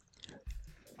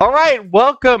All right,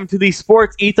 welcome to the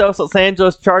Sports Ethos Los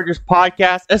Angeles Chargers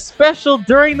podcast, a special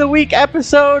during the week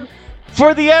episode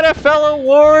for the NFL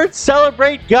Awards.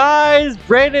 Celebrate, guys.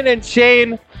 Brandon and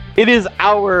Shane, it is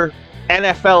our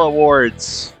NFL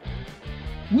Awards.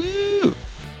 Woo!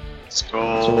 Let's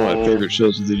go. It's one of my favorite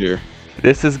shows of the year.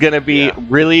 This is going to be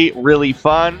really, really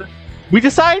fun. We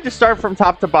decided to start from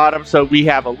top to bottom, so we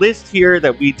have a list here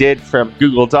that we did from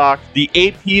Google Docs. The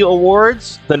AP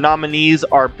Awards, the nominees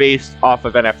are based off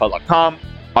of NFL.com.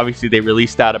 Obviously, they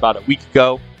released that about a week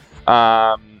ago.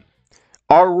 Our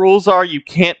rules are you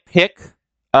can't pick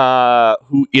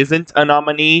who isn't a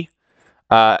nominee,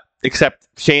 except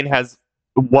Shane has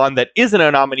one that isn't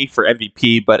a nominee for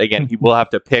MVP, but again, he will have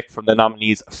to pick from the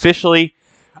nominees officially.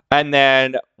 And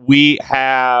then we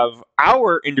have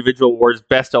our individual awards: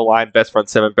 Best O-Line, Best Front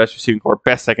Seven, Best Receiving Corps,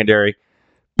 Best Secondary,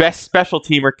 Best Special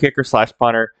Teamer, Kicker /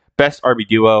 Punter, Best RB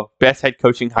Duo, Best Head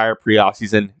Coaching Hire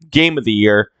Pre-Offseason, Game of the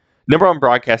Year, Number 1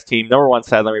 Broadcast Team, Number 1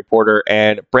 Sideline Reporter,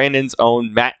 and Brandon's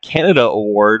own Matt Canada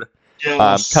Award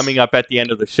coming up at the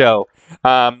end of the show.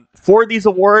 For these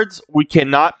awards, we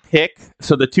cannot pick.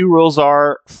 So the two rules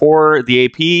are for the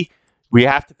AP, we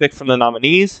have to pick from the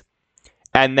nominees.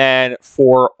 And then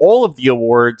for all of the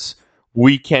awards,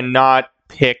 we cannot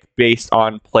pick based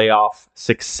on playoff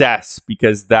success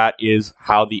because that is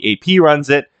how the AP runs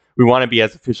it. We want to be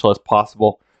as official as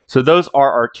possible. So those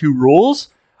are our two rules.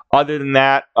 Other than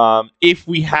that, if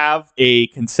we have a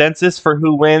consensus for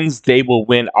who wins, they will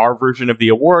win our version of the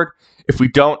award. If we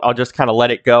don't, I'll just kind of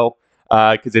let it go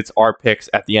because it's our picks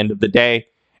at the end of the day.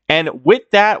 And with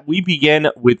that, we begin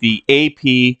with the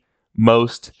AP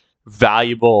Most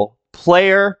Valuable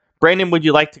Player. Brandon, would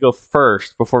you like to go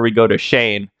first before we go to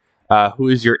Shane? Who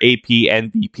is your AP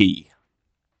MVP?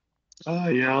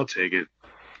 Yeah, I'll take it.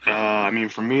 I mean,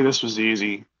 for me, this was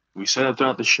easy. We said it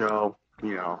throughout the show,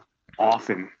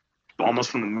 often, almost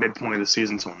from the midpoint of the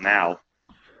season till now.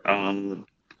 And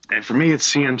for me,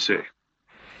 it's CMC.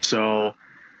 So,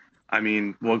 I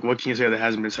mean, what can you say that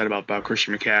hasn't been said about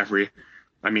Christian McCaffrey?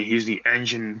 I mean, he's the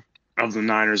engine of the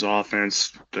Niners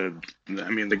offense. The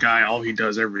guy, all he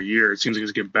does every year, it seems like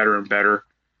he's getting better and better.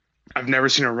 I've never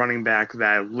seen a running back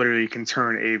that literally can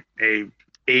turn a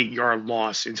 8-yard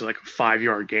loss into like a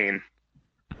 5-yard gain.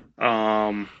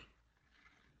 I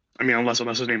mean, unless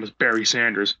his name was Barry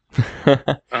Sanders.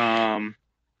 But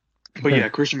yeah,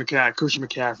 Christian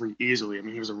McCaffrey easily. I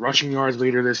mean, he was a rushing yards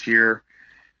leader this year.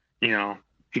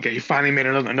 He finally made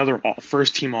another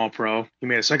first-team All-Pro. He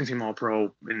made a second-team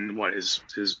All-Pro in not his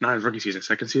rookie season,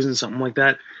 second season, something like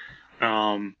that.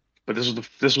 But this was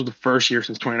the first year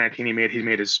since 2019 he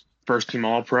made his first-team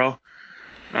All-Pro.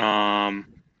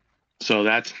 So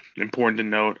that's important to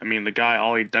note. I mean, the guy,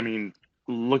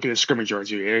 look at his scrimmage yards.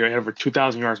 He had over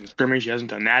 2,000 yards in scrimmage. He hasn't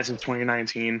done that since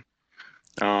 2019.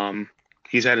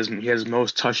 He has his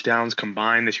most touchdowns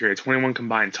combined this year. He had 21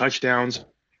 combined touchdowns.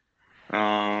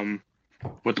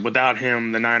 Without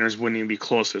him, the Niners wouldn't even be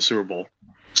close to the Super Bowl.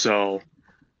 So,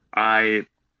 to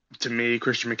me,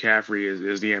 Christian McCaffrey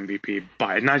is the MVP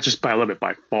not just by a little bit,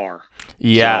 by far.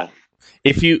 Yeah. So,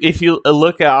 if you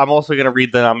look at, I'm also going to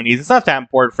read the nominees. It's not that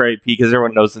important for AP because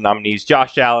everyone knows the nominees: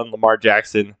 Josh Allen, Lamar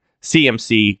Jackson,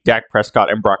 CMC, Dak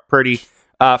Prescott, and Brock Purdy.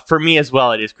 For me as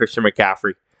well, it is Christian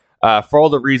McCaffrey. For all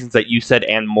the reasons that you said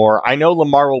and more. I know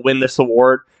Lamar will win this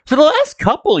award. For the last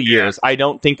couple of years, I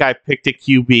don't think I picked a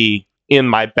QB in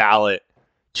my ballot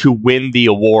to win the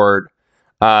award.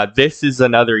 This is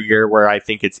another year where I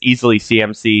think it's easily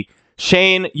CMC.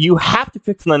 Shane, you have to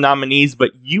pick from the nominees,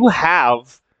 but you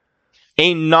have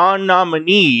a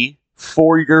non-nominee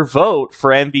for your vote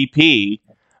for MVP.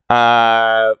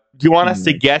 Do you want us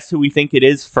to guess who we think it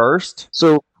is first?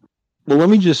 Well, let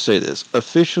me just say this.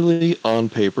 Officially, on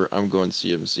paper, I'm going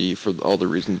CMC for all the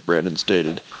reasons Brandon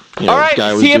stated. All right,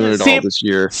 guy was doing it all this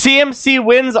year. CMC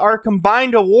wins our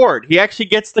combined award. He actually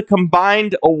gets the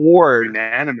combined award.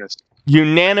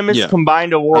 Unanimous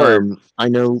combined award. I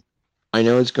know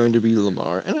it's going to be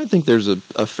Lamar, and I think there's a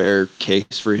fair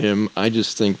case for him. I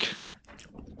just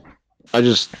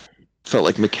felt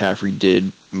like McCaffrey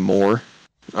did more.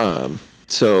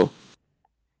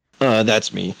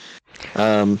 That's me.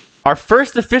 Our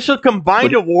first official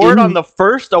combined award on the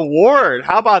first award.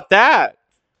 How about that?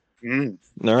 All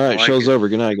right, show's over.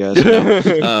 Good night, guys.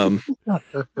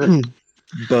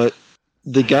 But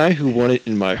the guy who won it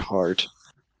in my heart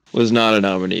was not a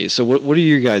nominee. So what are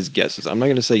your guys' guesses? I'm not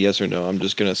going to say yes or no. I'm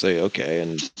just going to say okay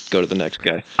and go to the next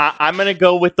guy. I'm going to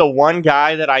go with the one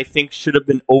guy that I think should have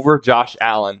been over Josh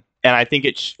Allen. And I think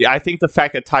the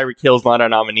fact that Tyreek Hill's not a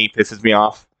nominee pisses me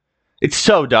off. It's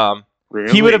so dumb.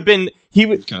 Really? He would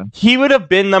have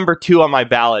been number 2 on my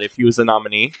ballot if he was a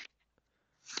nominee.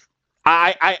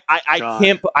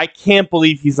 I can't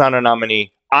believe he's not a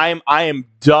nominee. I am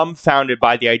dumbfounded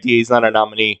by the idea he's not a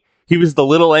nominee. He was the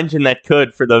little engine that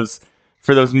could for those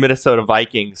Minnesota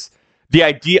Vikings. The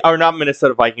idea, or not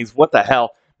Minnesota Vikings, what the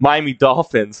hell? Miami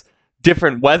Dolphins.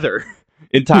 Different weather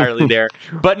entirely there.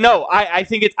 But no, I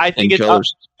think it's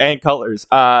colors. And colors.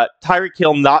 Tyreek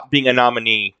Hill not being a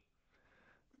nominee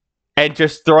and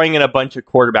just throwing in a bunch of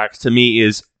quarterbacks to me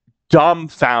is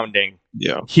dumbfounding.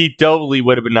 Yeah. He totally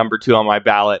would have been number 2 on my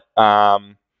ballot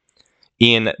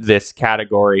in this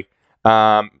category.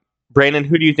 Brandon,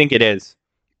 who do you think it is?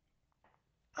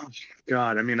 Oh,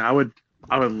 God, I mean, I would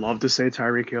love to say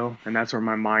Tyreek Hill, and that's where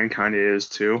my mind kind of is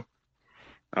too.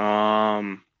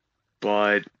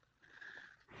 But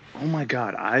oh my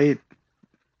God, I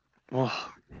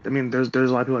mean, there's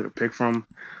a lot of people I could pick from.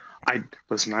 I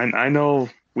know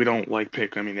we don't like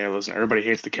pick. I mean, yeah, listen, everybody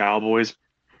hates the Cowboys,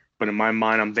 but in my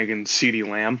mind, I'm thinking CeeDee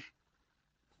Lamb.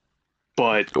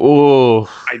 But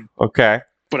okay.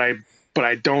 But I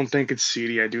don't think it's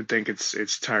CeeDee. I do think it's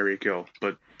Tyreek Hill.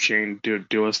 But Shane,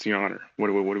 do us the honor. What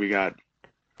do we got?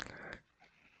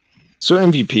 So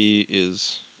MVP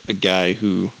is a guy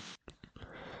who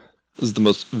is the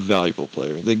most valuable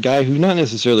player. The guy who not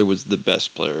necessarily was the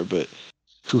best player, but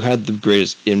who had the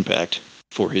greatest impact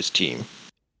for his team.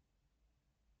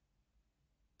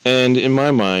 And in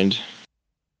my mind,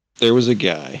 there was a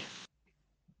guy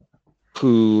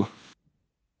who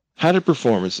had a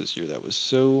performance this year that was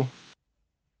so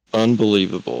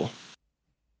unbelievable.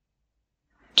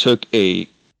 Took a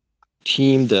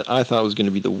team that I thought was going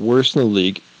to be the worst in the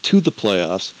league to the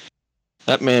playoffs.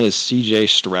 That man is CJ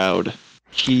Stroud.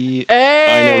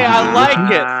 I like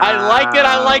it.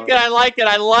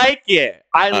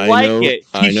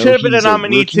 He should have been a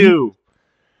nominee too.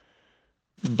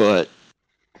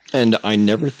 And I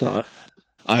never thought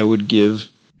I would give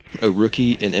a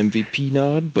rookie an MVP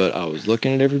nod, but I was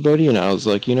looking at everybody and I was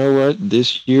like, you know what?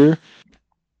 This year,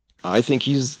 I think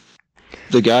he's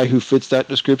the guy who fits that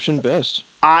description best.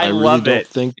 I really don't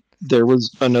think there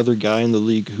was another guy in the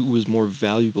league who was more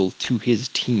valuable to his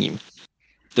team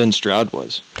than Stroud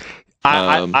was.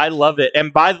 I love it.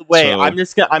 And by the way, I'm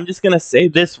just gonna say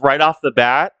this right off the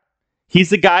bat. He's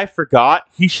the guy I forgot.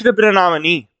 He should have been a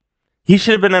nominee.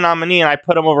 And I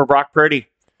put him over Brock Purdy.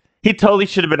 He totally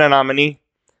should have been a nominee.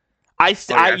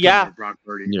 Brock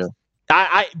Purdy. Yeah.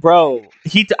 I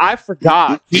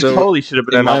forgot. He totally should have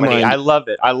been a nominee. I love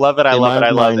it. I love it.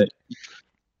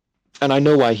 And I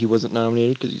know why he wasn't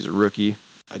nominated, because he's a rookie.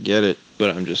 I get it, but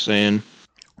I'm just saying.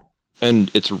 And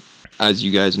it's, as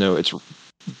you guys know,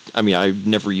 I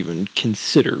never even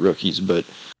consider rookies, but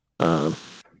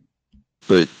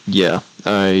yeah,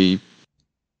 I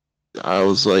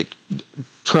was like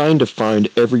trying to find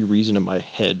every reason in my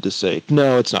head to say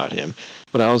no, it's not him.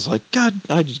 But I was like, God,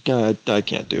 I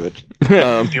can't do it. That's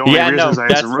fair. The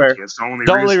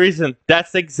only reason.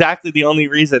 That's exactly the only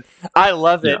reason. I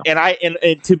love it, yeah.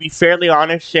 And to be fairly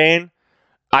honest, Shane,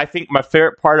 I think my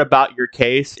favorite part about your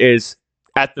case is,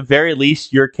 at the very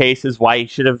least, your case is why he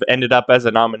should have ended up as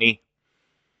a nominee.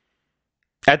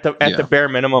 At the bare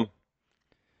minimum,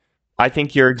 I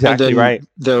think you're exactly right.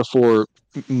 Therefore,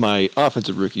 my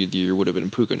offensive rookie of the year would have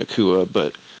been Puka Nacua,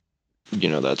 but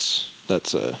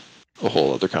that's a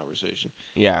whole other conversation.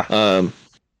 Yeah.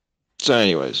 So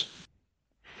anyways,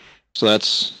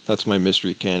 that's my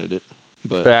mystery candidate.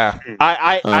 But yeah,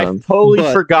 I totally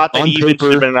forgot that he even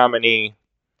should have been a nominee.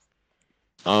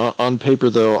 On paper,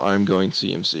 though, I'm going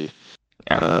CMC.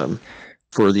 Yeah.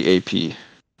 For the AP.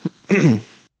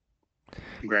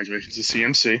 Congratulations to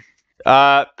CMC.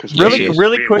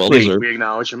 Really quickly, we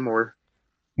acknowledge him more.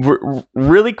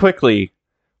 Really quickly,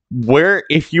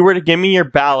 if you were to give me your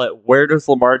ballot, where does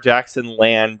Lamar Jackson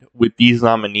land with these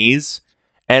nominees,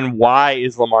 and why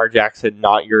is Lamar Jackson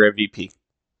not your MVP?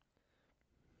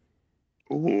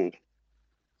 Ooh,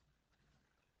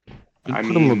 I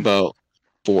put him about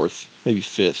 4th, maybe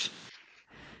 5th.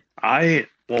 I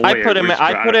put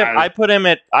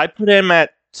him at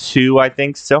 2, I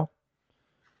think, still.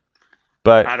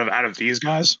 But out of these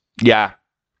guys, yeah,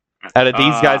 out of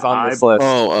these guys on this list.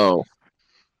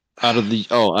 Out of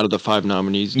the 5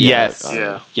 nominees, yes,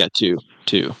 2. Yeah,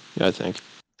 I think.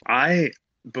 I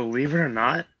believe it or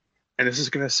not, and this is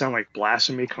gonna sound like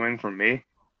blasphemy coming from me.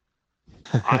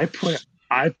 I put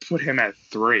him at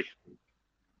 3.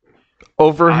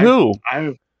 Over who?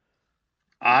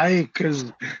 Because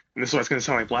this is what's gonna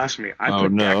sound like blasphemy. I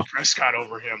put Dak Prescott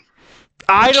over him.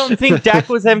 I don't think Dak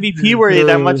was MVP worthy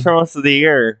that much for most of the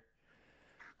year.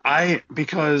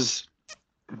 Because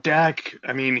Dak,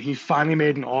 I mean, he finally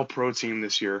made an All-Pro team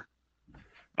this year.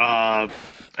 I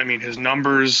mean, his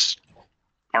numbers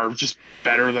are just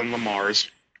better than Lamar's.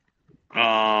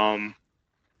 And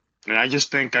I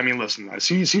just think, I mean, listen,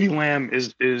 CeeDee Lamb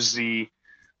is the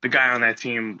guy on that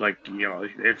team. Like,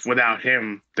 if without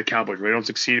him, the Cowboys really don't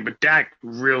succeed. But Dak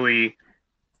really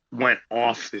went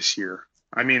off this year.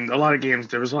 I mean, a lot of games,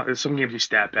 some games he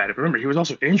stat bad. But remember, he was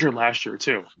also injured last year,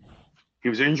 too. He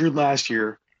was injured last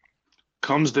year,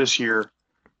 comes this year.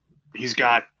 He's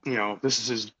got, this is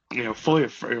his,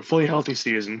 fully healthy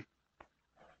season.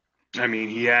 I mean,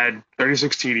 he had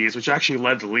 36 TDs, which actually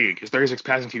led the league. His 36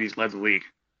 passing TDs led the league.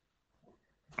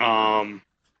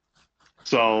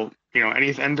 So,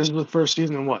 and this is the first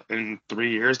season in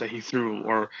 3 years that he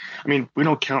threw, we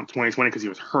don't count 2020 because he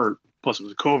was hurt. Plus it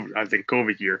was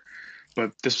COVID year.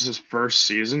 But this was his first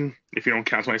season, if you don't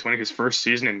count 2020, his first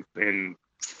season in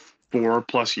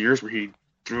 4+ years where he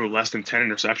threw less than 10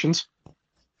 interceptions.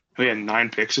 He had 9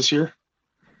 picks this year.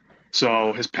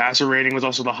 So his passer rating was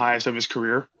also the highest of his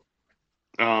career.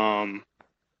 And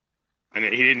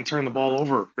he didn't turn the ball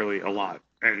over really a lot.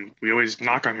 And we always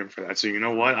knock on him for that. So you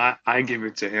know what? I give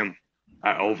it to him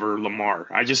over Lamar.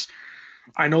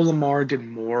 I know Lamar did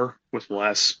more with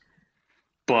less,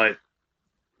 but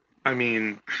I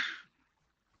mean,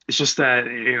 it's just that,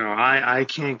 I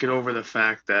can't get over the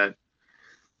fact that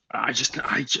I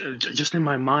just in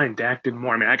my mind, Dak did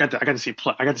more. I mean, I got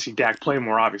to see Dak play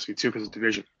more, obviously, too, because of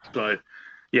division. But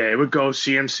yeah, it would go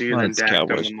CMC and then Dak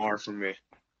and Lamar for me.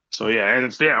 So yeah, and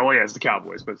it's the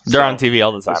Cowboys, but they're on TV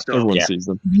all the time. Everyone sees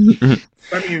them.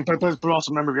 I mean, but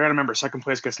also remember, second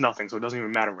place gets nothing, so it doesn't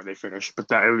even matter where they finish. But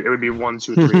it would be 1,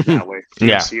 2, 3 that way.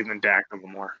 CMC and then Dak and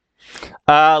Lamar.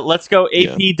 Let's go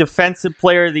AP Defensive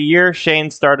Player of the Year.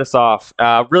 Shane, start us off.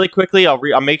 Really quickly,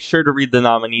 I'll make sure to read the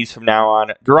nominees from now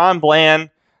on. DaRon Bland,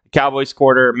 Cowboys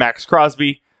quarter, Max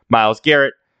Crosby, Myles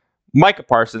Garrett, Micah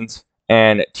Parsons,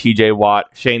 and TJ Watt.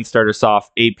 Shane, start us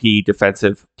off. AP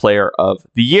Defensive Player of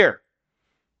the Year.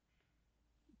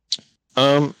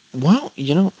 Well,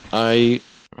 I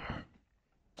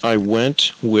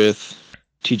went with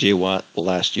TJ Watt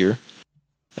last year,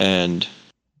 or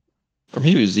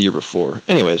maybe it was the year before.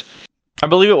 Anyways, I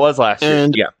believe it was last year.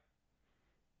 Yeah.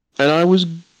 And I was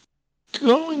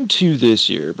going to this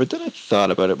year, but then I thought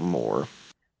about it more.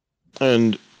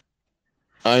 And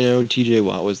I know TJ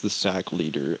Watt was the sack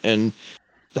leader, and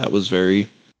that was very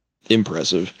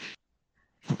impressive.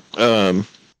 But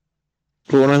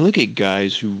when I look at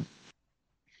guys who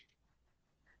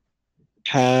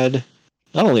had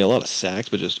not only a lot of sacks,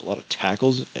 but just a lot of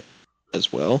tackles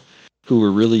as well, who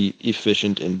were really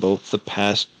efficient in both the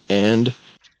pass and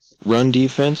run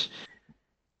defense,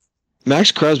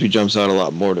 Max Crosby jumps out a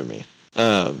lot more to me.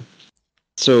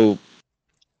 So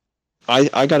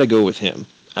I got to go with him.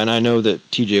 And I know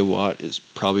that TJ Watt is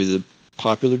probably the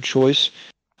popular choice.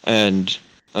 And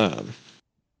I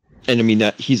mean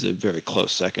that he's a very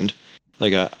close second.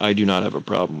 Like I do not have a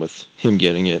problem with him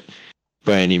getting it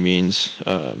by any means.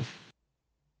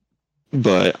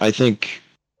 But I think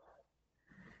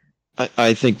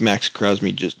Max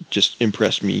Crosby just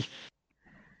impressed me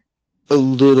a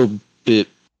little bit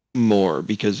more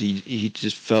because he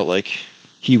just felt like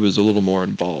he was a little more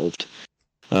involved.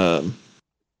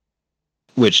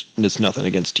 Which is nothing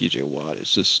against TJ Watt.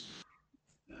 It's just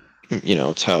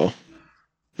it's how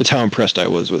impressed I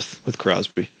was with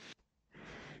Crosby.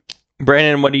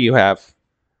 Brandon, what do you have?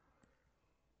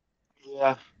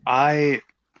 Yeah, I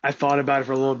thought about it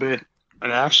for a little bit,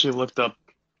 and I actually looked up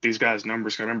these guys'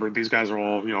 numbers. I remember these guys are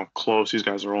all close. These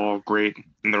guys are all great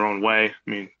in their own way. I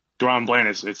mean, DaRon Bland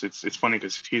it's funny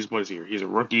because he's a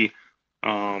rookie.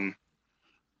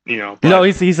 No,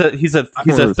 he's a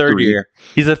third year.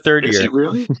 He's a third year. Is he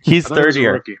really? He's third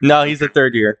year. No, he's a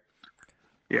third year.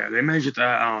 Yeah, they measured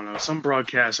that. I don't know. Some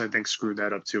broadcasts, I think, screwed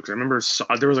that up too. Because I remember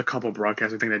there was a couple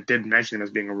broadcasts I think that did mention him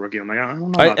as being a rookie. I'm like, I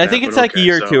don't know. I think it's like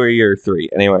year 2 or year 3.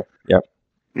 Anyway, yeah.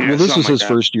 Well, this is his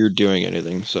first year doing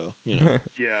anything, so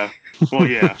Yeah. Well,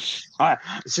 yeah. I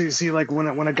see. Like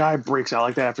when a guy breaks out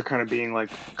like that after kind of being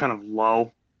like kind of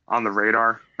low on the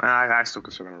radar, I still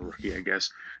consider him a rookie, I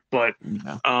guess. But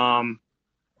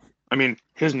I memean,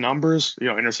 his numbers,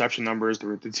 interception numbers, the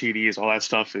TDs, all that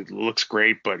stuff, it looks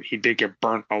great, but he did get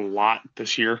burnt a lot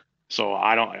this year. So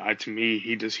to me,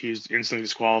 he's instantly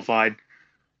disqualified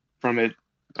from it.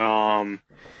 I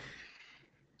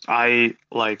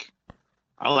like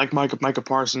Micah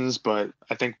Parsons, but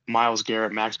I think Myles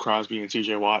Garrett, Max Crosby, and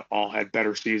TJ Watt all had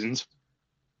better seasons.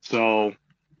 So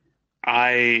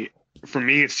for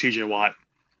me, it's TJ Watt.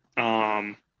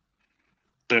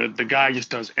 The guy just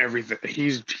does everything.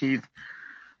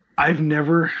 I've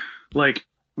never,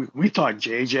 we thought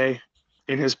JJ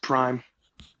in his prime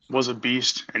was a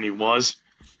beast, and he was.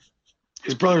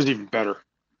 His brother's even better.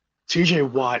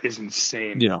 TJ Watt is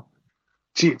insane. Yeah.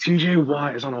 TJ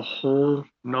Watt is on a whole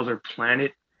nother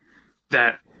planet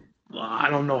that I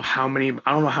don't know how many.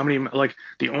 Like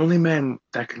the only man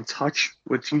that can touch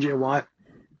what TJ Watt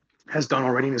has done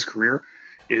already in his career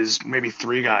is maybe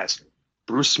 3 guys: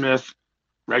 Bruce Smith,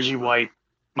 Reggie White,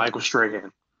 Michael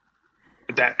Strahan.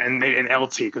 And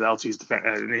LT, because LT's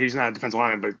he's not a defensive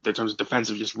lineman, but in terms of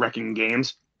defensive, just wrecking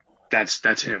games,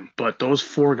 that's him. But those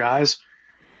 4 guys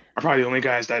are probably the only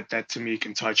guys that to me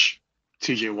can touch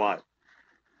TJ Watt.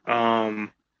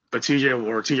 But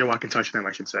TJ Watt can touch them,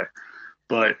 I should say.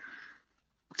 But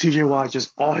TJ Watt,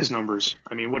 just all his numbers.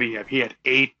 I mean, what do you have? He had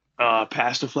 8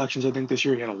 pass deflections, I think, this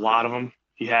year. He had a lot of them.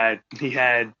 He had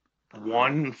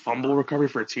 1 fumble recovery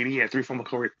for a TD. He had 3 fumble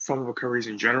recoveries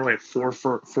in general. He had 4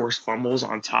 forced fumbles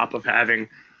on top of having,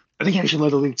 I think he actually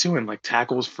led the league too in like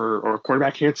tackles or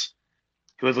quarterback hits.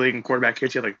 He led the league in quarterback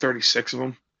hits. He had like 36 of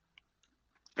them.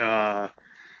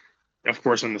 Of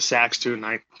course, in the sacks too,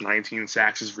 19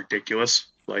 sacks is ridiculous.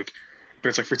 Like, but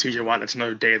it's like for TJ Watt, that's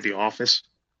another day at the office.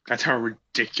 That's how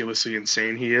ridiculously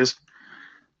insane he is.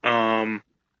 So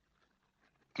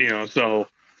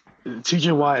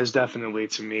TJ Watt is definitely,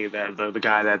 to me, the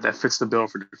guy that fits the bill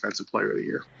for Defensive Player of the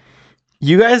Year.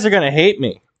 You guys are going to hate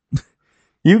me.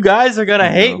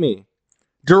 Hate me.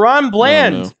 DaRon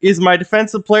Bland is my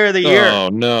Defensive Player of the Year. Oh,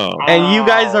 no. And you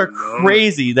guys are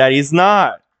crazy that he's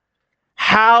not.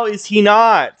 How is he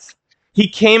not? He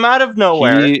came out of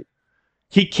nowhere.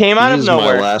 He came out of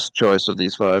nowhere. He's my last choice of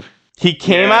these 5. He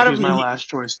came out of my last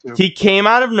choice too. He came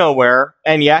out of nowhere,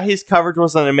 and his coverage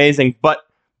wasn't amazing, but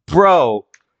bro,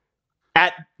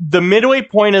 at the midway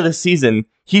point of the season,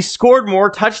 he scored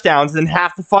more touchdowns than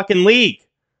half the fucking league.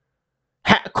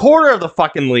 Quarter of the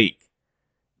fucking league.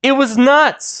 It was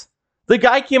nuts. The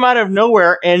guy came out of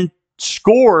nowhere and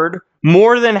scored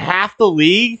more than half the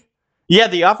league. Yeah,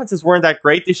 the offenses weren't that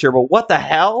great this year, but what the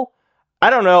hell? I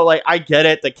don't know. Like, I get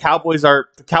it. The Cowboys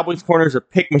corners are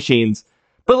pick machines.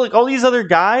 But like all these other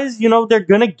guys, they're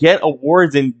going to get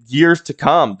awards in years to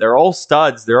come. They're all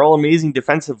studs. They're all amazing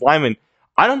defensive linemen.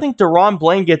 I don't think DaRon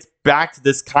Bland gets back to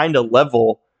this kind of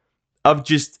level of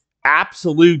just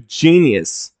absolute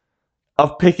genius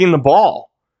of picking the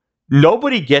ball.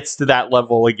 Nobody gets to that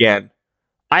level again.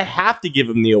 I have to give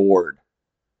him the award.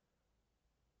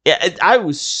 I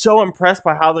was so impressed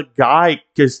by how the guy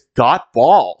just got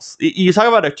balls. You talk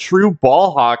about a true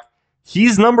ball hawk.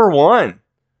 He's number 1.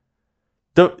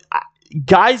 The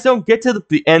guys don't get to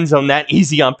the end zone that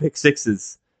easy on pick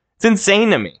sixes. It's insane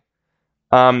to me.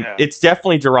 It's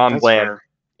definitely DaRon Bland. Fair.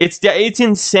 It's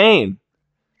insane.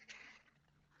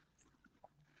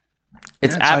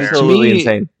 It's absolutely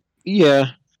insane.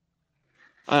 Yeah.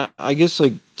 I guess,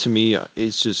 like, to me,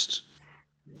 it's just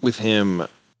with him,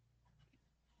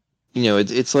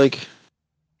 it's like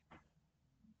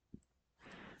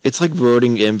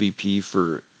voting MVP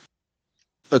for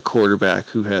a quarterback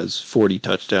who has 40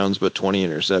 touchdowns but 20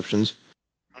 interceptions.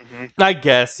 Mm-hmm. I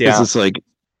guess, yeah. It's like,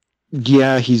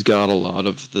 yeah, he's got a lot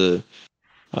of the,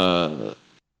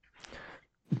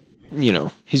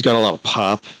 he's got a lot of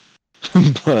pop,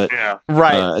 but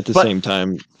at the same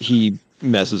time, he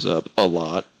messes up a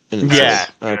lot. And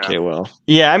it's okay, well.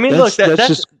 Yeah, I mean,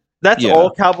 that's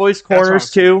all Cowboys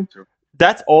corners too.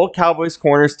 That's all Cowboys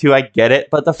corners too. I get it,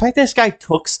 but the fact that this guy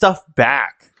took stuff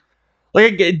back.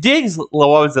 Like, Diggs, what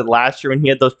was it last year when he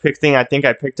had those pick thing? I think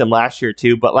I picked him last year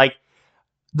too. But, like,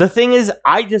 the thing is,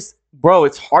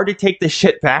 it's hard to take this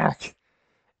shit back.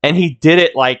 And he did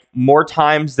it, like, more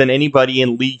times than anybody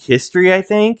in league history, I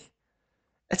think.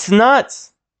 It's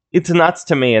nuts. It's nuts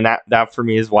to me, and that for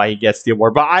me is why he gets the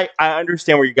award. But I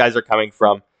understand where you guys are coming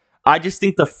from. I just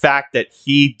think the fact that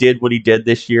he did what he did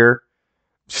this year,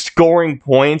 scoring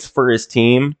points for his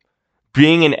team,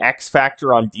 being an X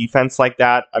factor on defense like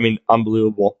that, I mean,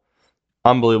 unbelievable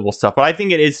stuff. But I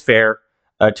think it is fair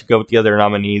to go with the other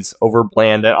nominees over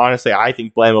Bland. And honestly, I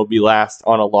think Bland will be last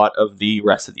on a lot of the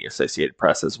rest of the Associated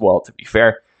Press as well, to be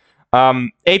fair.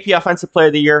 AP Offensive Player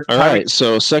of the Year. All right,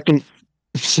 so second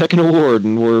award,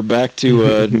 and we're back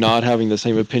to not having the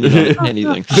same opinion on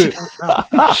anything.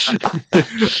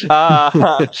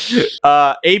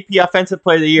 AP Offensive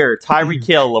Player of the Year: Tyreek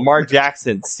Hill, Lamar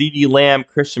Jackson, CeeDee Lamb,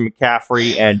 Christian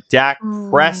McCaffrey, and Dak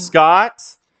Prescott.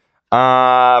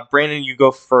 Brandon, you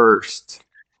go first.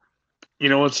 You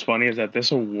know what's funny is that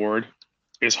this award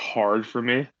is hard for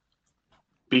me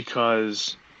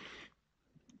because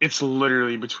it's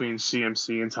literally between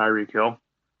CMC and Tyreek Hill.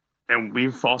 And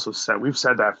we've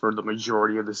said that for the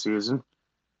majority of the season.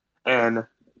 And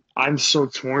I'm so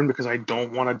torn because I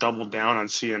don't want to double down on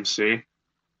CMC.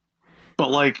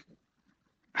 But, like,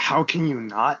 how can you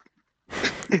not?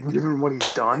 Given what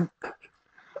he's done?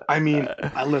 I mean,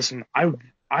 I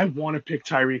I want to pick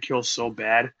Tyreek Hill so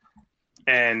bad,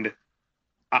 and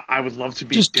I would love to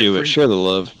be just different. do it. Share the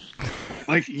love.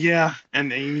 Like, yeah,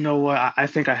 and you know what? I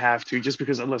think I have to, just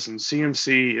because, listen,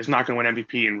 CMC is not going to win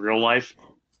MVP in real life.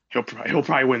 He'll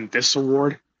probably win this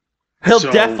award. He'll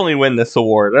definitely win this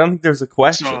award. I don't think there's a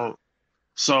question.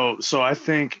 So I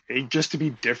think just to be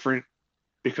different,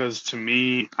 because to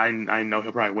me, I know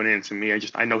he'll probably win it. And to me,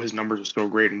 I know his numbers are so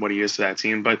great and what he is to that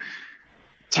team. But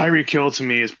Tyreek Hill to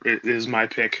me is my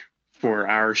pick for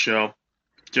our show,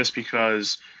 just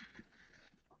because.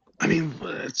 I mean,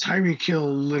 Tyreek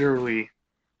Hill literally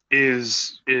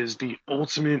is the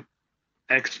ultimate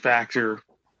X factor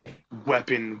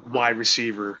weapon wide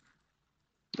receiver.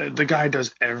 The guy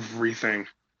does everything.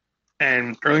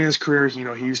 And early in his career, he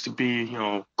used to be,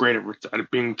 great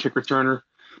at being a kick returner.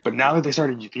 But now that they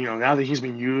started, now that he's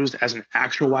been used as an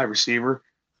actual wide receiver,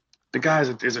 the guy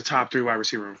is a top 3 wide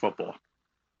receiver in football.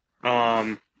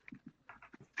 And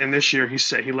this year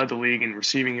he led the league in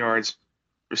receiving yards,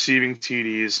 receiving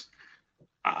TDs.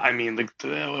 I mean,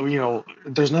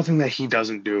 there's nothing that he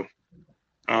doesn't do.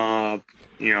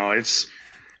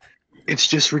 It's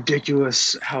just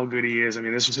ridiculous how good he is. I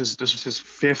mean, this was his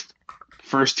 5th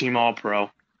first team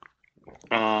All-Pro.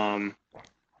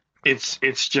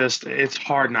 It's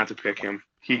hard not to pick him.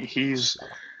 He's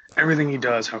everything he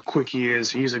does, how quick he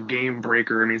is. He's a game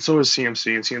breaker. I mean, so is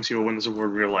CMC, and CMC will win this award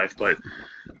in real life. But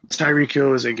Tyreek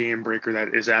Hill is a game breaker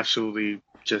that is absolutely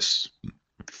just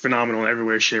phenomenal in every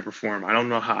way, shape, or form. I don't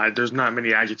know how. There's not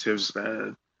many adjectives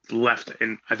left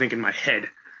in my head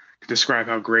to describe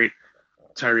how great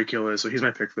Tyreek Hill is. So he's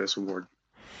my pick for this award.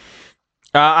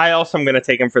 I also am going to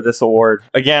take him for this award.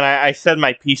 Again, I said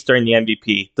my piece during the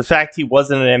MVP. The fact he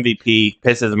wasn't an MVP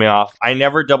pisses me off. I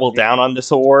never double down on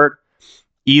this award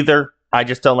either. I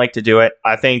just don't like to do it.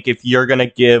 I think if you're going to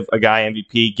give a guy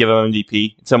MVP, give him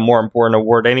MVP. It's a more important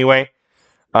award anyway.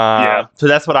 So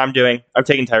that's what I'm doing. I'm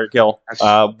taking Tyreek Hill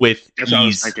with ease. What I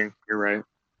was thinking. You're right.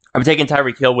 I'm taking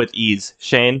Tyreek Hill with ease.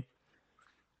 Shane?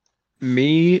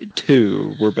 Me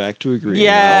too. We're back to agreeing.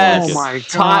 Yes. Oh my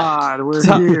God, we're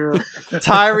here.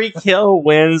 Tyreek Hill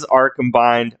wins our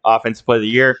combined Offensive Player of the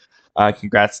Year.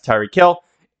 Congrats to Tyreek Hill.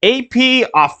 AP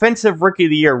Offensive Rookie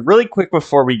of the Year. Really quick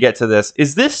before we get to this,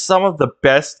 is this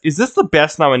the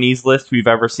best nominees list we've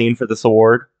ever seen for this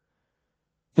award?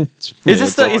 Is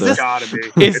this the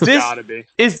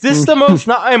most?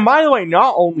 And by the way,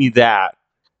 not only that,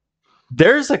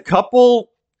 there's a couple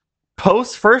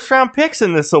post first round picks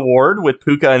in this award with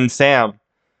Puka and Sam.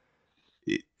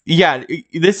 Yeah,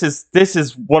 this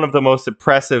is one of the most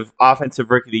impressive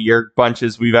Offensive Rookie of the Year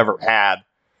bunches we've ever had.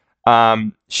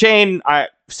 Shane,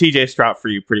 CJ Stroud for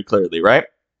you pretty clearly, right?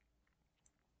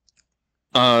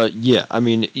 Yeah. I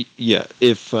mean, yeah.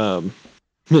 If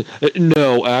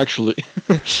no, actually,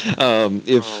 Oh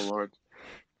Lord.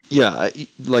 Yeah,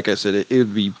 like I said,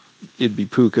 it'd be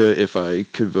Puka if I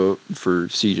could vote for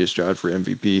CJ Stroud for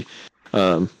MVP.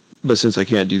 But since I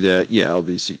can't do that, yeah, I'll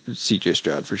be CJ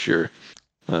Stroud for sure.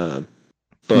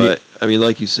 But I mean,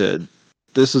 like you said,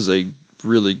 this is a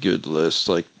really good list.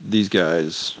 Like, these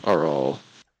guys are all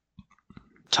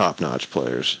top-notch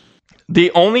players. The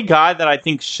only guy that I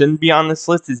think shouldn't be on this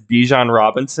list is Bijan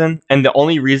Robinson, and the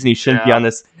only reason he shouldn't be on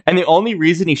this,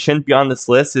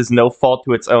 list is no fault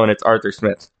to its own. It's Arthur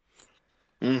Smith.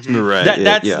 Mm-hmm. Right.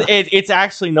 It's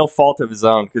actually no fault of his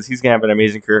own, because he's gonna have an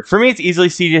amazing career. For me, it's easily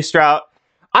CJ Stroud.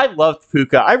 I loved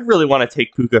Puka. I really want to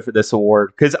take Puka for this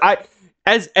award, because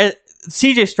as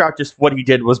CJ Stroud, just what he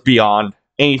did was beyond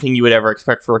anything you would ever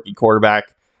expect for a rookie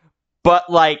quarterback. But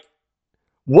like,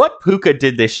 what Puka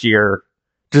did this year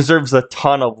deserves a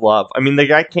ton of love. I mean, the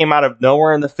guy came out of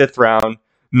nowhere in the 5th round.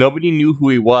 Nobody knew who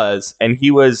he was, and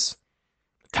he was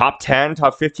top 10,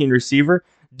 top 15 receiver.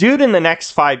 Dude, in the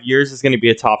next 5 years is going to be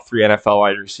a top 3 NFL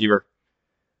wide receiver.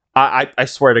 I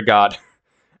swear to God.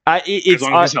 As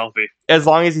long as he's healthy. As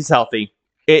long as he's healthy.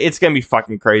 It's going to be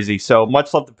fucking crazy. So,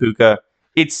 much love to Puka.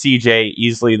 It's CJ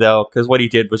easily, though, because what he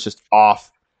did was just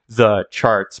off the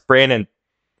charts. Brandon.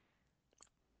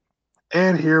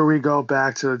 And here we go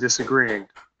back to disagreeing.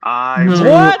 I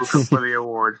take Puka for the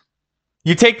award.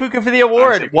 You take Puka for the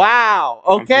award? Wow.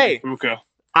 Okay. Puka.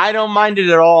 I don't mind it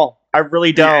at all. I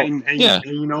really don't. And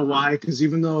you know why? Because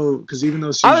even though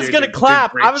CJ I was gonna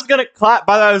clap. By the way, I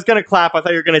was gonna clap. I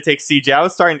thought you were gonna take CJ. I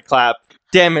was starting to clap.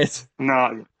 Damn it.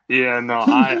 No. Yeah. No.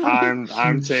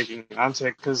 I'm taking.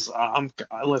 Because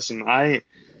listen. I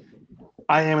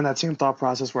am in that same thought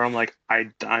process where I'm like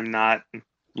I'm not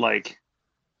like.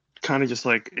 Kind of just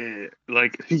like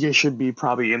CJ should be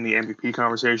probably in the MVP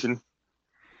conversation,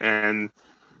 and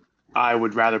I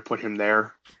would rather put him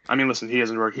there. I mean, listen, he's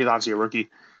obviously a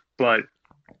rookie, but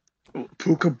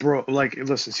Puka broke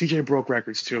listen, CJ broke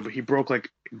records too, but he broke like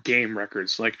game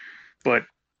records. But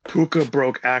Puka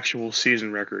broke actual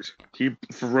season records.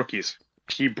 For rookies.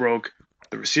 He broke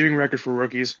the receiving record for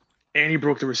rookies, and he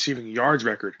broke the receiving yards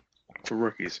record for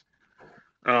rookies.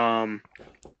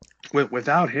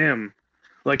 Without him,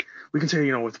 like we can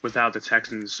say, without the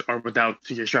Texans or without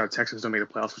CJ Stroud, the Texans don't make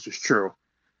the playoffs, which is true.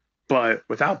 But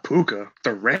without Puka,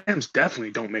 the Rams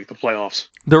definitely don't make the playoffs.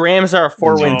 The Rams are a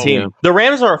 4-win team. The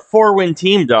Rams are a 4-win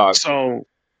team, dog. So,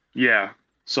 yeah.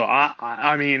 So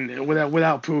I mean,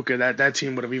 without Puka, that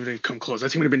team would have even come close.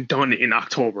 That team would have been done in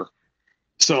October.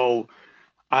 So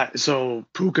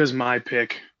Puka's my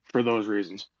pick for those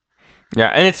reasons. Yeah,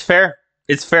 and it's fair.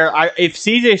 It's fair. If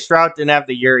CJ Stroud didn't have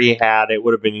the year he had, it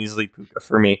would have been easily Puka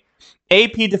for me.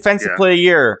 AP Defensive Player of the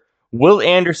Year: Will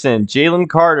Anderson, Jalen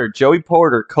Carter, Joey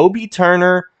Porter, Kobe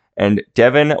Turner, and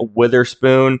Devin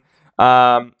Witherspoon.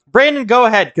 Brandon, go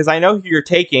ahead, because I know who you're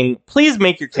taking. Please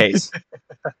make your case.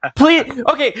 Please.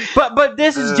 Okay, but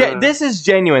this is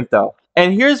genuine though,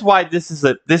 and here's why this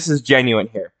is genuine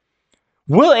here.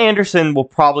 Will Anderson will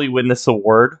probably win this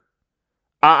award,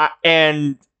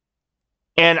 and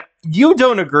you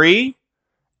don't agree,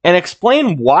 and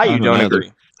explain why you don't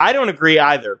agree. I don't agree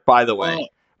either, by the way.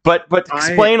 But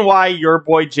explain why your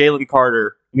boy Jalen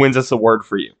Carter wins this award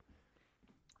for you.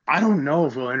 I don't know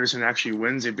if Will Anderson actually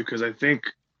wins it, because I think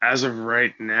as of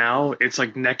right now, it's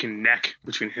like neck and neck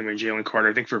between him and Jalen Carter.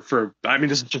 I think I mean,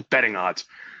 this is just betting odds.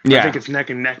 Yeah. I think it's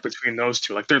neck and neck between those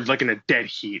two. Like, they're like in a dead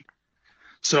heat.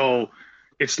 So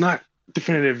it's not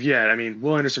definitive yet. I mean,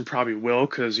 Will Anderson probably will,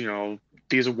 because,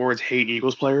 these awards hate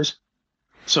Eagles players.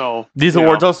 So these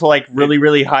awards also like really,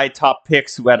 really high top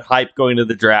picks who had hype going to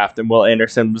the draft, and Will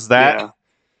Anderson was that.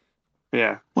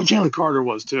 Yeah. Well, Jalen Carter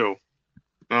was too.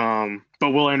 But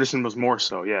Will Anderson was more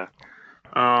so, yeah.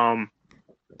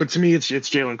 But to me, it's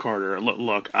Jalen Carter.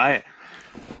 Look, I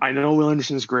know Will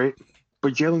Anderson is great,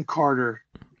 but Jalen Carter,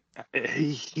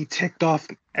 he ticked off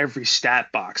every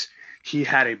stat box. He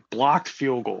had a blocked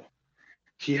field goal.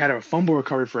 He had a fumble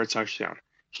recovery for a touchdown.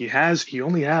 He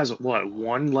only has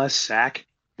one less sack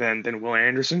than Will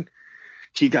Anderson.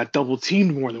 He got double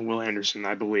teamed more than Will Anderson,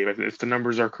 I believe, if the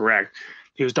numbers are correct.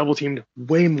 He was double teamed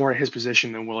way more at his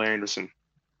position than Will Anderson.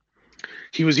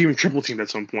 He was even triple teamed at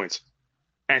some points,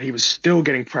 and he was still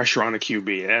getting pressure on the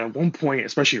QB. And at one point,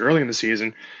 especially early in the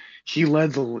season, he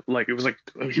led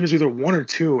he was either one or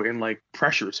two in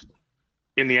pressures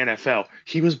in the NFL.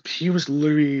 He was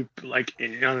literally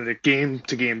on a game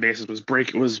to game basis was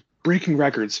breaking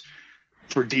records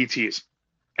for DTs.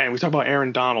 And we talk about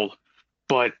Aaron Donald,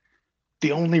 but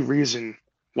the only reason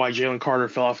why Jalen Carter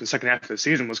fell off in the second half of the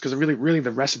season was because really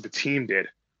the rest of the team did.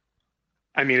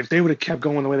 I mean, if they would have kept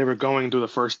going the way they were going through the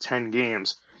first 10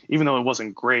 games, even though it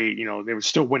wasn't great, they were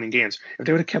still winning games. If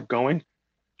they would have kept going,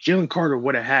 Jalen Carter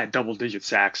would have had double-digit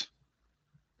sacks.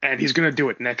 And he's going to do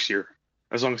it next year,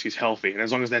 as long as he's healthy and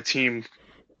as long as that team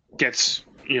gets,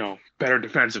 better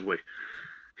defensively.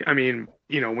 I mean,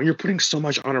 when you're putting so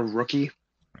much on a rookie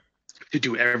to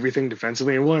do everything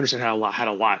defensively, and Will Anderson had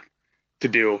a lot to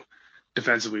do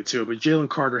defensively too, but Jalen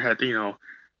Carter had,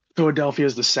 Philadelphia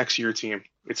is the sexier team.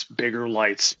 It's bigger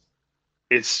lights.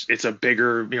 It's a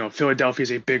bigger, Philadelphia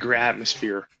is a bigger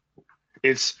atmosphere.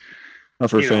 It's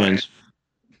for fans.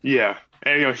 Yeah.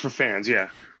 And, for fans. Yeah.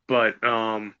 But,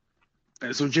 so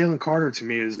Jalen Carter to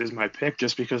me is my pick,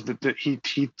 just because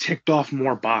he ticked off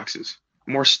more boxes,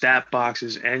 more stat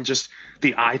boxes, and just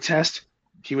the eye test,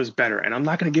 he was better. And I'm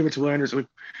not going to give it to Will Anderson.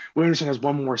 Will Anderson has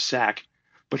one more sack,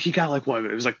 but he got it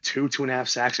was 2.5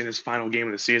 sacks in his final game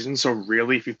of the season. So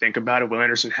really, if you think about it, Will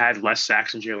Anderson had less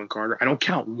sacks than Jalen Carter. I don't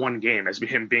count one game as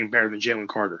him being better than Jalen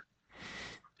Carter.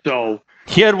 So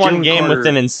he had one game with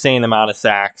an insane amount of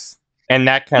sacks, and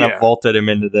that kind of vaulted him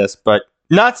into this. But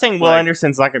not saying Will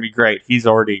Anderson's not going to be great. He's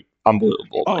already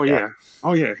unbelievable.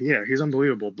 Oh yeah, he's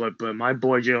unbelievable. But my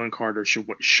boy Jalen Carter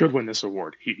should win this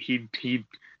award. He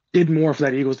did more for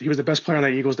that Eagles. He was the best player on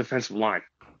that Eagles defensive line.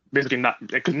 Basically, not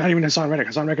even Hassan Reddick.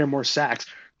 Hassan Reddick had more sacks,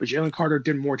 but Jalen Carter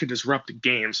did more to disrupt the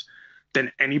games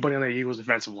than anybody on the Eagles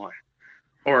defensive line,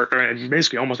 or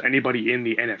basically almost anybody in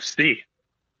the NFC,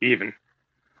 even.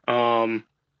 So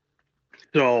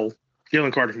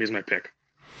Jalen Carter for me is my pick.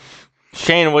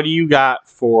 Shane, what do you got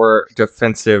for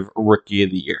Defensive Rookie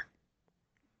of the Year?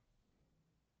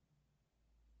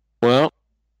 Well,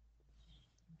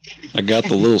 I got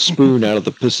the little spoon out of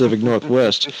the Pacific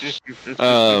Northwest.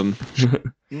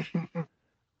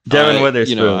 Devin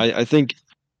Witherspoon. I think,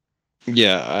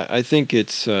 I think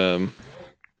it's, I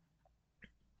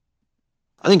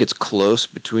think it's close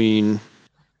between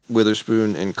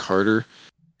Witherspoon and Carter.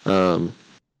 But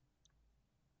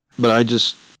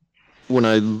when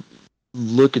I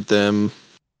look at them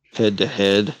head to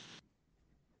head,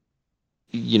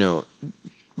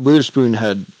 Witherspoon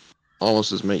had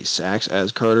almost as many sacks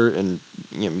as Carter, and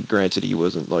granted he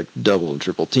wasn't like double and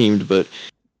triple teamed, but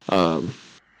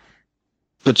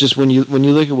just when you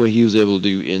look at what he was able to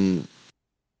do in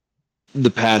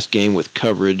the past game with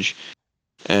coverage,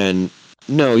 and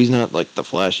no, he's not like the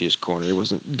flashiest corner. He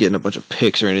wasn't getting a bunch of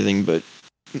picks or anything, but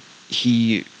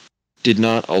he did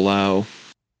not allow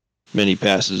many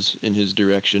passes in his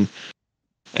direction.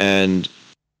 And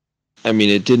I mean,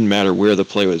 it didn't matter where the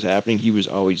play was happening. He was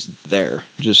always there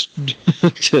just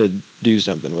to do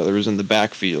something, whether it was in the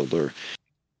backfield or,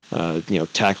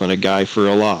 tackling a guy for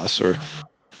a loss, or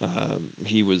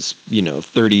he was,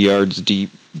 30 yards deep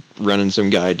running some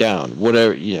guy down,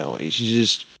 whatever,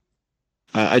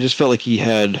 I just felt like he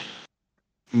had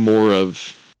more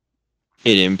of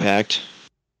an impact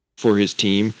for his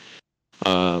team.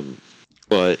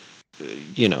 But,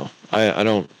 I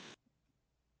don't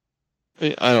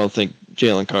think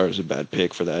Jalen Carter is a bad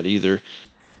pick for that either.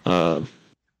 Will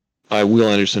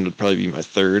Anderson would probably be my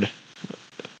third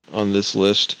on this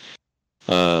list.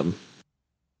 But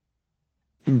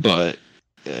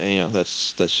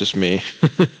that's just me.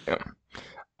 Yeah.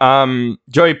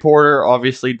 Joey Porter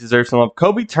obviously deserves some love.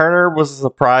 Kobe Turner was a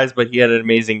surprise, but he had an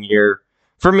amazing year.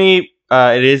 For me,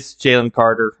 it is Jalen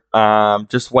Carter.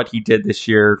 Just what he did this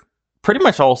year, pretty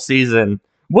much all season.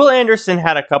 Will Anderson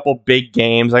had a couple big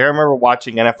games. Like I remember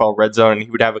watching NFL Red Zone, and he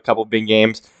would have a couple big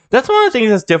games. That's one of the things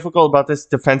that's difficult about this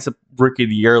Defensive Rookie of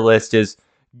the Year list is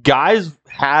guys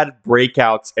had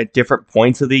breakouts at different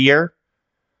points of the year,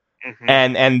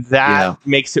 and that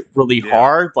makes it really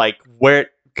hard. Like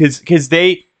because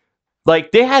they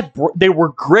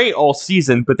were great all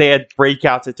season, but they had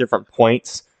breakouts at different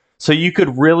points. So you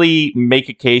could really make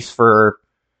a case for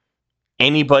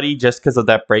anybody just because of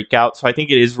that breakout. So I think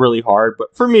it is really hard.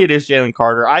 But for me, it is Jalen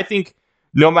Carter. I think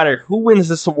no matter who wins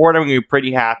this award, I'm going to be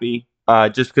pretty happy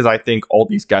just because I think all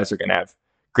these guys are going to have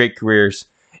great careers.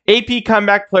 AP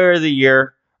Comeback Player of the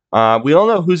Year. We all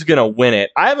know who's going to win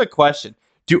it. I have a question.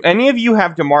 Do any of you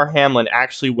have Damar Hamlin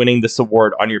actually winning this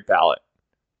award on your ballot?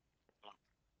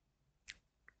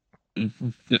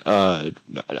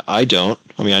 I don't.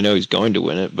 I mean, I know he's going to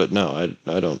win it, but no,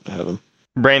 I don't have him.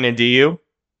 Brandon, do you?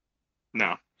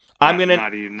 No. Not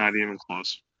even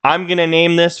close. I'm gonna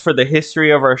name this for the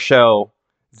history of our show,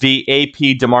 the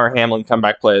AP Damar Hamlin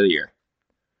Comeback Player of the Year.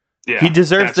 Yeah, he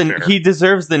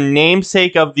deserves the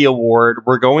namesake of the award.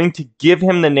 We're going to give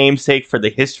him the namesake for the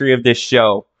history of this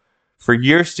show. For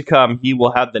years to come, he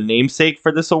will have the namesake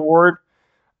for this award.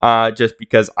 Just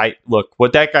because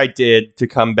what that guy did to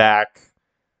come back,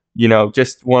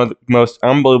 just one of the most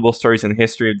unbelievable stories in the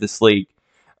history of this league.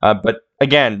 But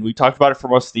again, we talked about it for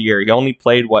most of the year. He only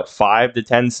played 5 to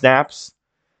 10 snaps.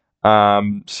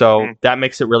 So that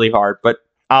makes it really hard. But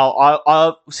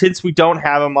I'll since we don't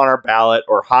have him on our ballot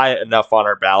or high enough on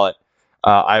our ballot,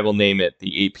 I will name it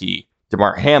the AP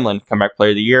Damar Hamlin Comeback Player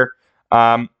of the Year.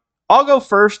 I'll go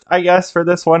first, I guess, for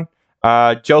this one.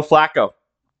 Joe Flacco,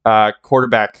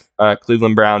 quarterback,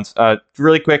 Cleveland Browns.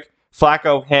 Really quick,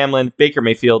 Flacco, Hamlin, Baker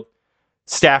Mayfield,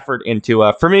 Stafford, and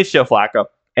Tua. For me, it's Joe Flacco.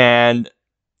 And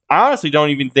I honestly don't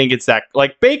even think it's that.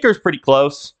 Like, Baker's pretty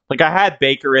close. Like, I had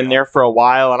Baker in there for a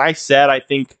while, and I said I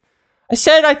think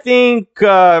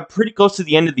pretty close to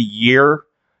the end of the year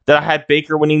that I had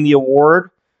Baker winning the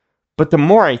award. But the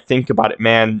more I think about it,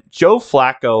 man, Joe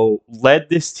Flacco led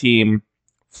this team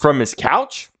from his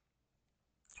couch.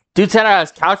 Dude sat on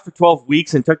his couch for 12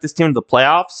 weeks and took this team to the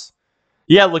playoffs.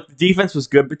 Yeah, look, the defense was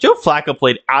good, but Joe Flacco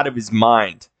played out of his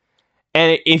mind.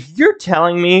 And if you're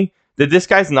telling me that this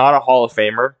guy's not a Hall of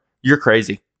Famer, you're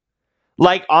crazy.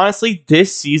 Like, honestly,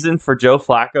 this season for Joe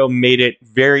Flacco made it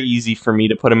very easy for me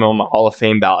to put him on my Hall of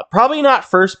Fame ballot. Probably not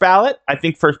first ballot. I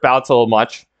think first ballot's a little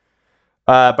much.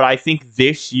 But I think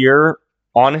this year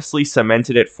honestly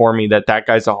cemented it for me that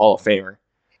guy's a Hall of Famer.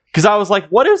 Because I was like,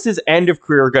 what is his end of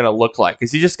career going to look like?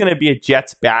 Is he just going to be a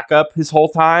Jets backup his whole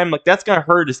time? Like, that's going to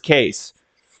hurt his case.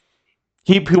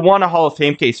 He won a Hall of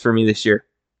Fame case for me this year,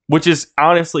 which is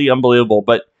honestly unbelievable.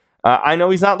 But I know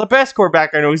he's not the best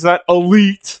quarterback. I know he's not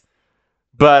elite.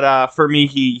 But for me,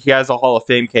 he has a Hall of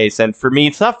Fame case. And for me,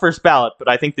 it's not first ballot, but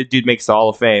I think the dude makes the Hall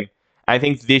of Fame. I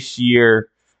think this year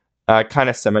kind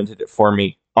of cemented it for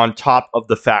me, on top of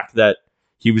the fact that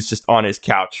he was just on his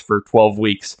couch for 12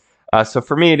 weeks. So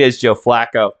for me, it is Joe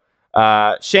Flacco.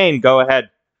 Shane, go ahead.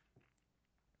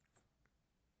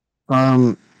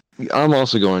 I'm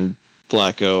also going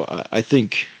Flacco. I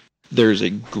think there's a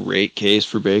great case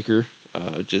for Baker,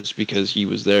 just because he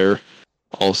was there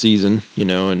all season,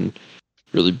 and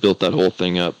really built that whole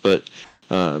thing up. But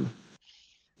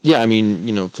yeah, I mean,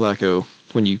 Flacco,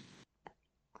 when you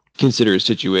consider his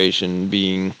situation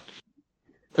being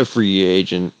a free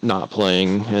agent, not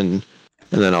playing, and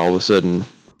then all of a sudden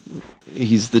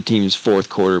he's the team's fourth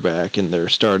quarterback, and their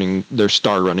star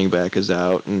running back is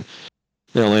out, and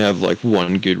they only have like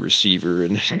one good receiver,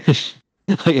 and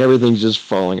like everything's just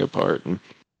falling apart. And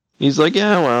he's like,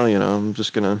 yeah, well, I'm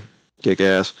just gonna kick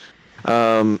ass.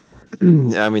 I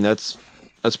mean, that's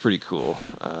pretty cool.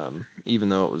 Even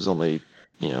though it was only,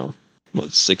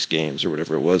 6 games or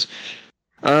whatever it was.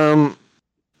 I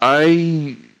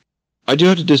do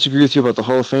have to disagree with you about the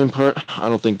Hall of Fame part. I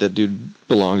don't think that dude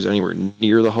belongs anywhere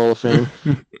near the Hall of Fame.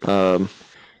 I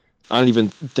don't even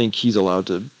think he's allowed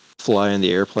to fly in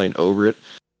the airplane over it.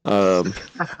 But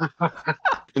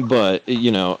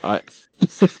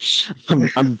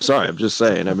I'm sorry. I'm just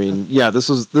saying. I mean, yeah, this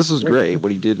was great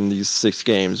what he did in these 6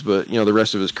 games, but the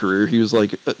rest of his career, he was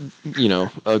like,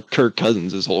 Kirk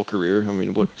Cousins his whole career. I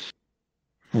mean, what?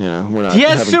 We're not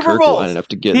having Super Kirk Bowls. lining up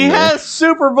to get He in there. has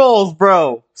Super Bowls,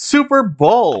 bro. Super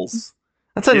Bowls.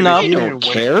 That's enough. You don't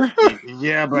care.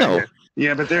 Yeah, but No.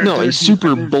 Yeah, but their a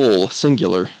Super Bowl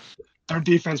singular. Their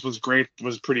defense was great.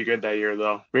 Was pretty good that year,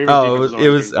 though. It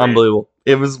was unbelievable.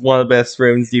 It was one of the best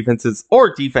Ravens defenses as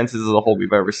a whole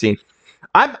we've ever seen.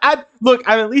 I'm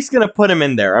at least gonna put him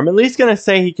in there. I'm at least gonna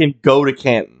say he can go to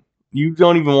Canton. You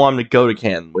don't even want him to go to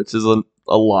Canton, which is a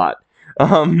lot.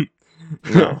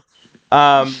 No.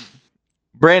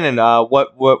 Brandon,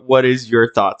 what is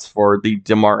your thoughts for the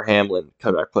Damar Hamlin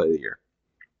comeback play of the year?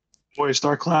 Boys,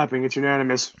 start clapping. It's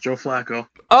unanimous. Joe Flacco.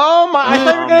 Oh my! I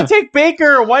thought you were gonna take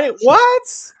Baker.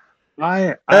 What?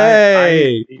 I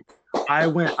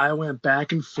went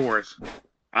back and forth.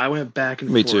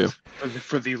 Me too.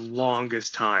 For the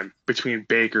longest time between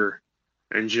Baker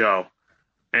and Joe,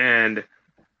 and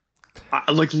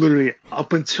like literally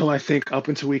up until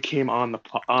we came on the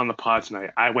pod tonight,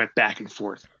 I went back and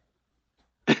forth,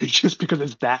 just because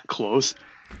it's that close.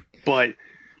 But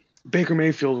Baker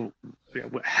Mayfield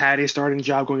had a starting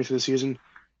job going into the season.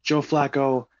 Joe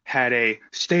Flacco had a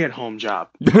stay-at-home job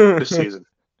this season.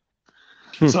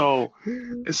 So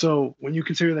when you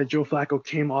consider that Joe Flacco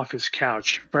came off his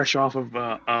couch, fresh off of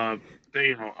a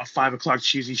 5 o'clock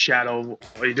cheesy shadow,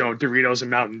 Doritos and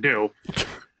Mountain Dew,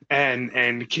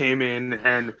 and came in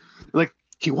and like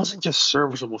he wasn't just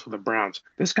serviceable for the Browns.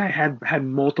 This guy had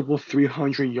multiple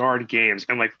 300-yard games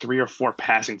and like 3 or 4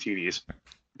 passing TDs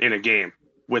in a game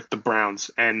with the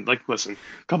Browns. And like, listen,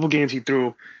 a couple games he threw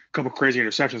a couple crazy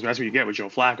interceptions. But that's what you get with Joe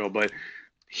Flacco. But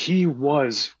he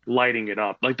was lighting it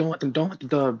up. Like, don't let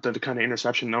the kind of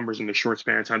interception numbers in the short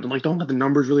span of time. Don't let the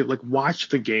numbers really watch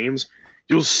the games.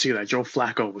 You'll see that Joe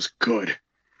Flacco was good.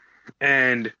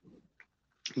 And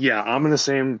yeah, I'm in the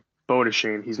same boat as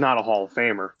Shane. He's not a Hall of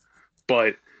Famer,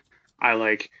 but I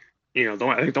I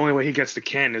think the only way he gets to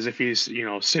Ken is if he's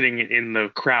sitting in the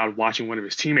crowd watching one of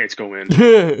his teammates go in.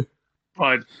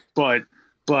 But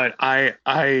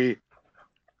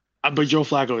Joe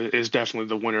Flacco is definitely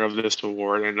the winner of this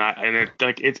award,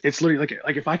 it's literally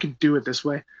like if I could do it this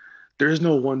way, there's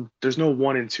no 1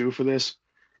 and 2 for this.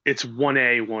 It's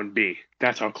 1A, 1B.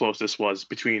 That's how close this was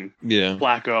between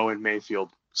Flacco and Mayfield.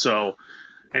 So,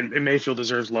 and Mayfield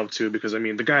deserves love too, because I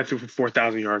mean the guy threw for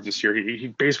 4,000 yards this year. He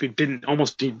basically didn't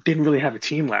really have a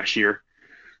team last year.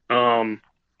 Bounced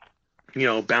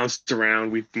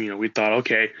around. We thought,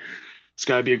 okay, it's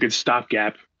got to be a good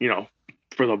stopgap,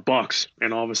 for the Bucs,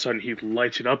 and all of a sudden he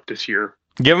lights it up this year.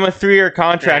 Give him a 3-year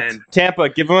contract. Tampa,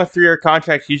 give him a 3-year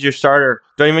contract. He's your starter.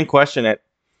 Don't even question it.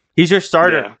 He's your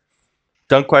starter. Yeah.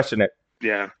 Don't question it.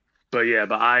 Yeah. But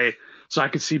I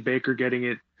could see Baker getting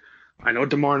it. I know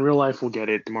DeMar in real life will get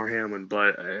it, DeMar Hamlin,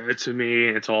 but to me,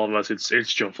 it's all of us.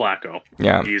 It's Joe Flacco.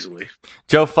 Yeah. Easily.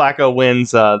 Joe Flacco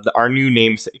wins our new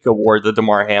namesake award, the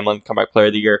DeMar Hamlin Comeback Player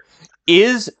of the Year.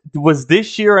 Was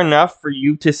this year enough for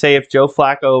you to say if Joe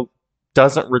Flacco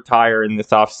doesn't retire in this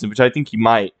offseason, which I think he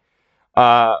might,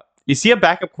 you see a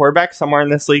backup quarterback somewhere in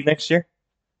this league next year?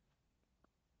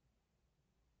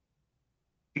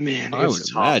 Man, I would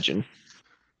imagine.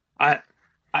 I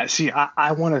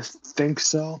want to think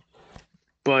so,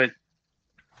 but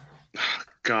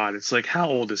God, it's like, how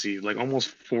old is he? Like almost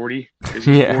 40? Is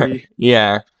he 40?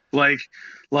 Yeah. Like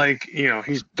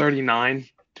he's 39.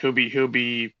 He'll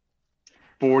be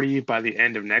 40 by the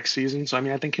end of next season. So I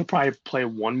mean, I think he'll probably play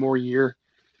 1 more year,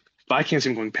 but I can't see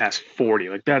him going past 40.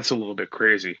 Like that's a little bit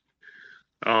crazy.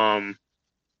 I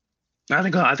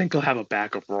think he'll have a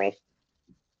backup role.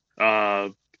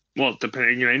 Well,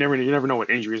 depending, you never know what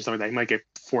injuries and stuff like that. He might get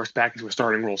forced back into a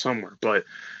starting role somewhere, but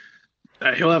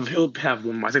he'll have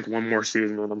 1 more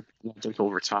season with him. I think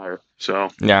he'll retire. So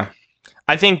yeah,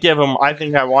 I think I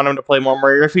want him to play one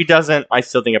more year. If he doesn't, I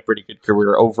still think a pretty good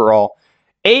career overall.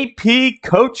 AP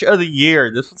Coach of the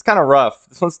Year. This one's kind of rough.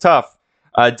 This one's tough.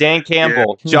 Dan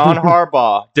Campbell, John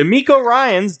Harbaugh, DeMeco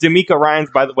Ryans. DeMeco Ryans,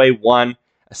 by the way, won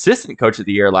Assistant Coach of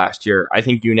the Year last year. I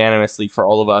think unanimously for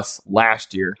all of us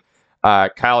last year.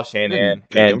 Kyle Shanahan.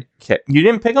 And you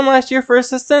didn't pick him last year for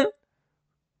assistant?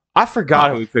 I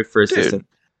forgot who we picked for assistant.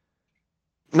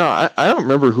 No, I don't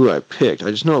remember who I picked.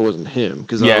 I just know it wasn't him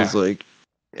because I was like,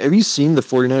 have you seen the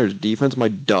 49ers defense? My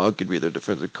dog could be their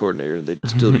defensive coordinator and they'd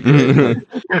still be great.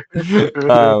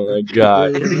 Oh, my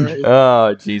God.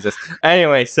 Oh, Jesus.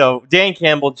 Anyway, so Dan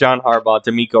Campbell, John Harbaugh,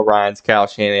 DeMeco Ryans, Kyle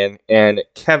Shanahan, and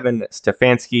Kevin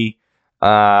Stefanski.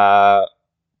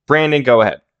 Brandon, go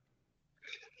ahead.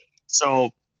 So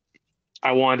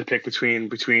I wanted to pick between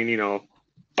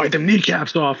bite them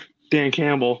kneecaps off Dan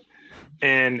Campbell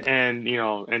and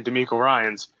DeMeco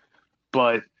Ryans,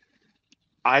 but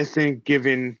I think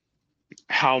given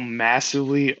how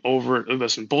massively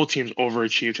both teams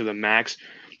overachieved to the max,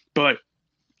 but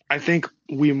I think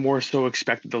we more so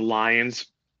expected the Lions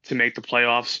to make the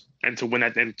playoffs and to win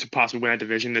that and to possibly win that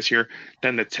division this year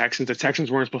than the Texans. The Texans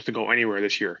weren't supposed to go anywhere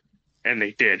this year, and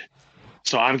they did.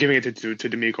 So I'm giving it to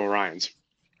DeMeco Ryans.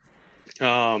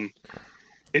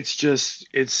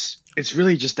 It's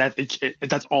really just that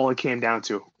that's all it came down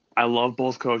to. I love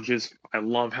both coaches. I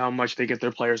love how much they get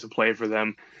their players to play for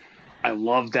them. I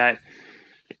love that,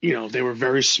 they were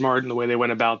very smart in the way they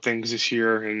went about things this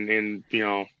year and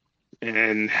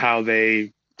how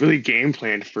they really game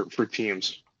planned for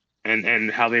teams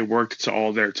and how they worked to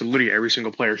literally every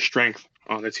single player's strength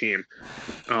on the team.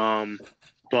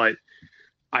 But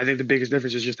I think the biggest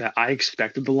difference is just that I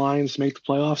expected the Lions to make the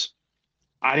playoffs.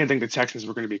 I didn't think the Texans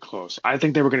were going to be close. I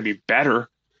think they were going to be better,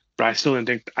 but I still didn't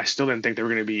think they were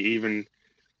going to be even.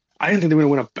 I didn't think they were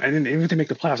going to win I didn't even think they make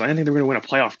the playoffs. I didn't think they were going to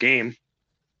win a playoff game.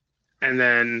 And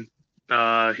then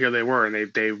here they were,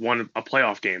 and they won a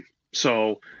playoff game.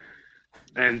 So,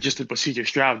 and just what CJ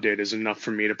Stroud did is enough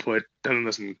for me to put. And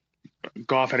listen,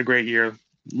 Goff had a great year.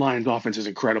 Lions offense is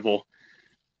incredible,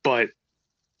 but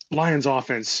Lions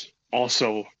offense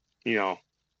also,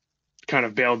 kind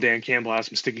of bailed Dan Campbell out of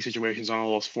some sticky situations on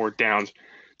all those fourth downs.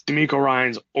 DeMeco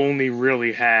Ryans only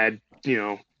really had,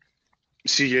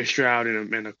 CJ Stroud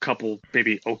and a couple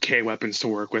maybe okay weapons to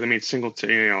work with. I mean, it's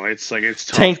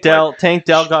tough. Tank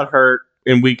Dell got hurt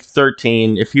in week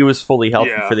 13. If he was fully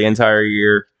healthy for the entire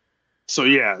year. So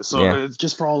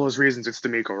just for all those reasons, it's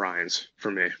DeMeco Ryans for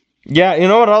me. Yeah, you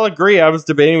know what? I'll agree. I was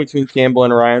debating between Campbell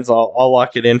and Ryans. I'll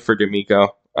lock it in for DeMeco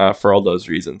for all those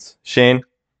reasons. Shane?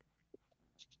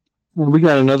 We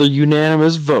got another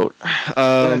unanimous vote.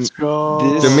 Let's go.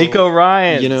 DeMeco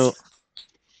Ryans.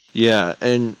 Yeah,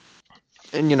 and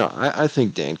I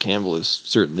think Dan Campbell is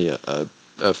certainly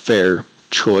a fair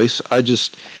choice. I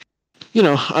just,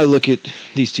 I look at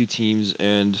these two teams,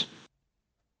 and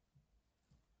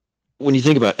when you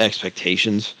think about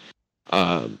expectations,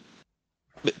 at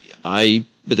the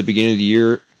beginning of the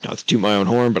year, not to toot my own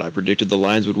horn, but I predicted the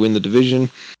Lions would win the division.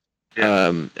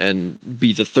 And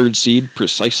be the third seed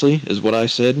precisely is what I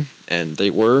said, and they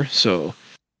were. So,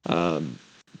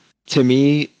 to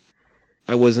me,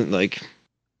 I wasn't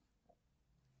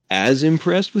as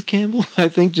impressed with Campbell. I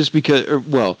think just because,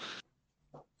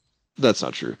 that's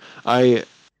not true. I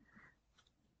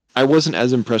wasn't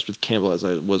as impressed with Campbell as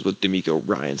I was with DeMeco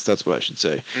Ryans. That's what I should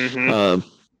say. Mm-hmm.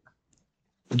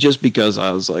 Just because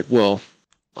I was like, well,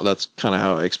 that's kind of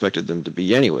how I expected them to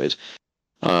be, anyways.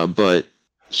 But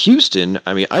Houston,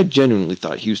 I mean, I genuinely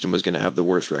thought Houston was going to have the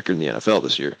worst record in the NFL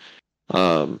this year.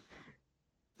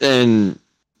 And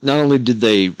not only did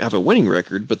they have a winning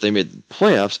record, but they made the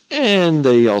playoffs, and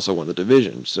they also won the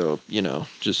division. So,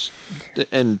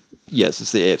 and yes,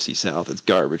 it's the AFC South. It's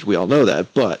garbage. We all know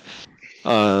that. But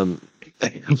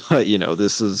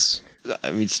this is,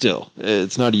 I mean, still,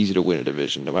 it's not easy to win a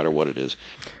division, no matter what it is.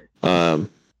 And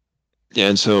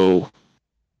so,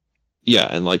 yeah,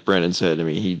 and like Brandon said, I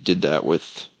mean, he did that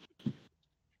with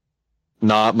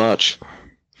not much,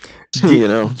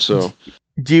 so.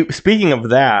 Speaking of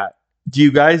that, do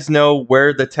you guys know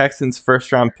where the Texans'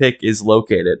 first-round pick is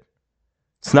located?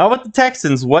 It's not with the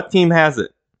Texans. What team has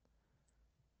it?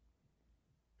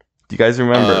 Do you guys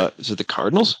remember? Is it the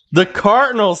Cardinals? The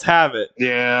Cardinals have it.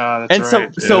 Yeah, that's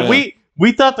right. So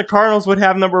we thought the Cardinals would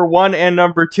have number 1 and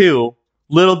number 2.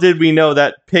 Little did we know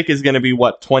that pick is going to be,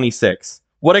 26?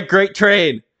 What a great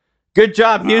trade. Good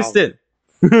job, Houston.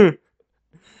 Good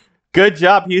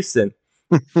job, Houston.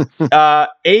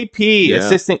 AP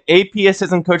assistant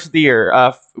coach of the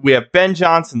year. We have Ben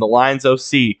Johnson, the Lions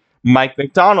OC, Mike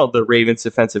McDonald, the Ravens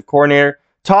defensive coordinator,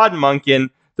 Todd Monken,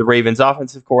 the Ravens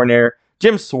offensive coordinator,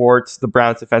 Jim Schwartz, the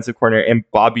Browns defensive coordinator, and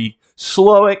Bobby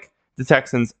Slowick, the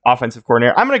Texans offensive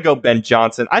coordinator. I'm going to go Ben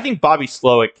Johnson. I think Bobby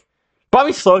Slowick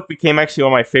became actually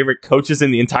one of my favorite coaches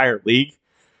in the entire league.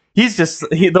 He's just,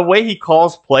 the way he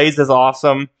calls plays is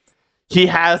awesome. He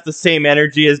has the same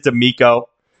energy as D'Amico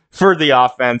for the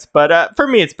offense. But for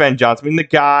me, it's Ben Johnson. I mean, the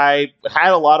guy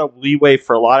had a lot of leeway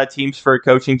for a lot of teams for a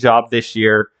coaching job this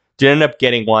year. Didn't end up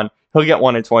getting one. He'll get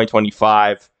one in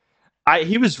 2025.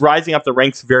 He was rising up the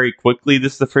ranks very quickly.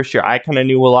 This is the first year I kind of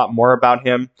knew a lot more about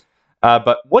him.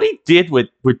 But what he did with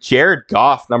Jared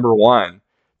Goff, number one.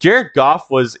 Jared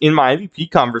Goff was in my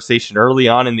MVP conversation early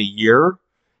on in the year.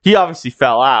 He obviously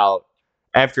fell out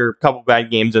after a couple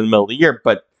bad games in the middle of the year,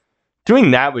 but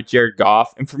doing that with Jared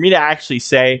Goff, and for me to actually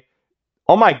say,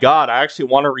 oh my God, I actually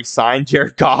want to re-sign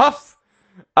Jared Goff.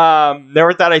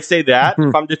 Never thought I'd say that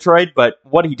if I'm Detroit, but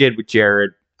what he did with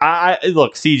Jared,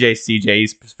 look, CJ's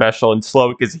he's special, and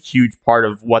Slowick is a huge part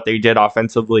of what they did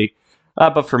offensively.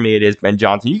 But for me, it is Ben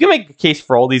Johnson. You can make a case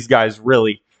for all these guys,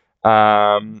 really.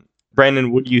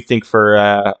 Brandon, what do you think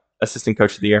for assistant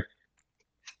coach of the year?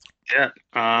 Yeah,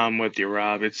 I'm with you,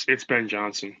 Rob. It's Ben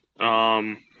Johnson.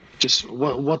 Just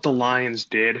what the Lions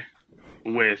did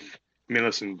with, I mean,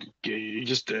 listen,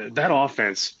 just that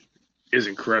offense is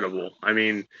incredible. I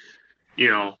mean,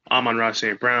 Amon-Ra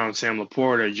St. Brown, Sam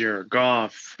Laporta, Jared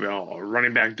Goff,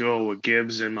 running back duo with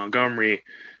Gibbs and Montgomery,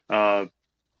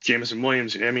 Jameson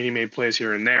Williams. I mean, he made plays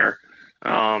here and there.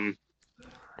 Have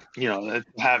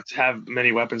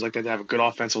many weapons like that, to have a good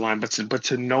offensive line, but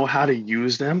to know how to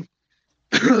use them.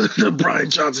 Brian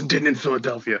Johnson didn't in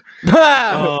Philadelphia.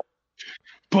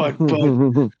 But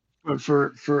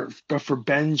for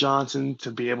Ben Johnson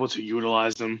to be able to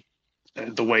utilize them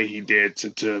the way he did,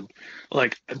 to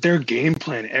like their game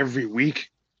plan every week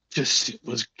just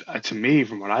was, to me,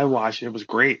 from what I watched, it was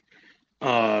great.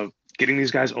 Getting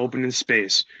these guys open in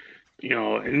space,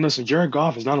 and listen, Jared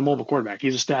Goff is not a mobile quarterback;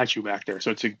 he's a statue back there.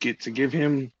 So to give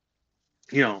him,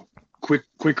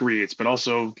 quick reads, but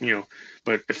also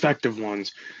but effective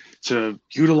ones, to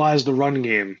utilize the run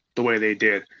game the way they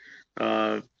did.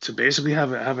 To basically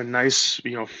have a nice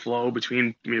flow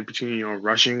between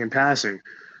rushing and passing,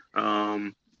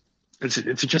 and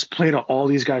to just play to all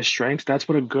these guys' strengths. That's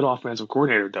what a good offensive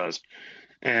coordinator does.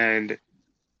 And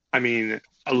I mean,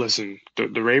 listen,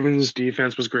 the Ravens'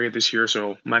 defense was great this year,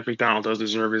 so Mike McDonald does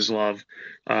deserve his love.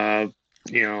 Well,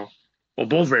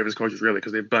 both Ravens coaches really,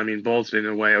 because both in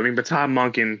a way. I mean, but Todd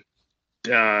Monken,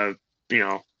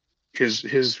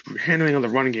 his handling of the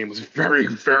running game was very,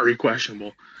 very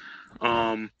questionable.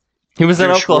 He was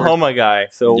an Oklahoma guy,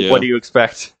 so yeah. What do you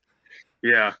expect?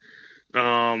 Yeah.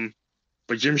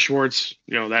 But Jim Schwartz,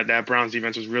 that Browns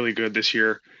defense was really good this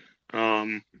year,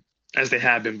 as they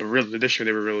have been, but really this year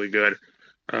they were really good.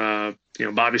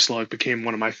 Bobby Slowick became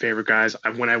one of my favorite guys.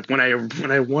 When I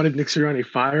wanted Nick Sirianni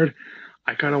fired,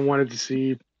 I kind of wanted to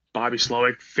see Bobby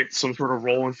Slowick fit some sort of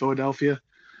role in Philadelphia.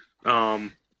 But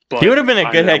he would have been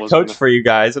a good head coach for you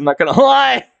guys. I'm not gonna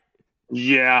lie.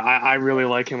 Yeah, I really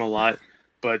like him a lot,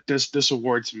 but this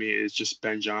award to me is just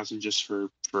Ben Johnson, just for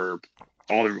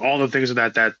all the things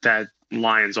that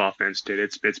Lions offense did.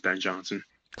 It's Ben Johnson.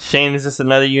 Shane, is this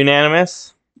another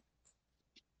unanimous?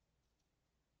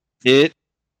 It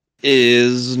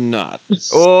is not.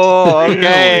 Oh,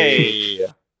 okay.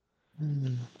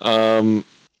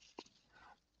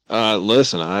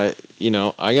 Listen, I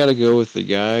gotta go with the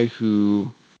guy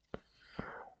who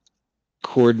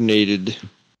coordinated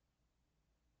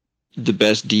the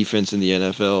best defense in the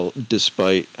NFL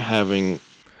despite having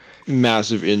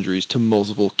massive injuries to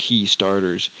multiple key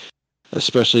starters,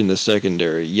 especially in the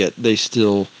secondary, yet they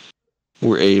still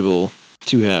were able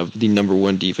to have the number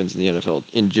one defense in the NFL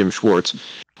in Jim Schwartz.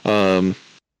 I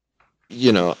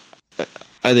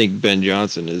think Ben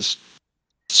Johnson is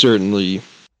certainly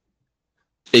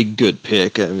a good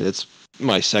pick. I mean, it's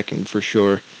my second for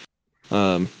sure.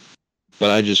 But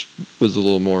I just was a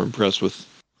little more impressed with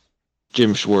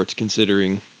Jim Schwartz,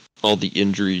 considering all the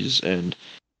injuries and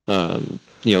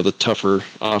the tougher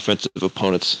offensive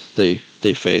opponents they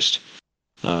faced.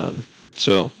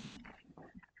 So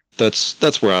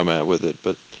that's where I'm at with it.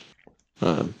 But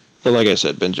like I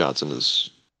said, Ben Johnson is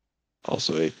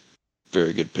also a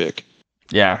very good pick.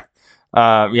 Yeah.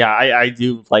 I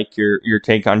do like your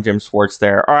take on Jim Schwartz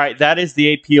there. All right, that is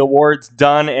the AP Awards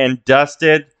done and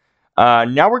dusted.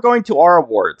 Now we're going to our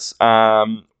awards.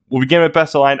 We'll begin with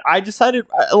Best O-Line. I decided,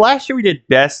 last year we did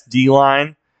Best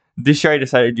D-Line. This year I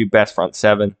decided to do Best Front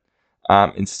Seven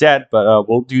instead, but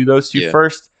we'll do those two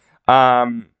first.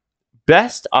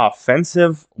 Best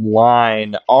Offensive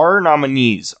Line. Our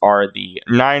nominees are the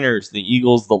Niners, the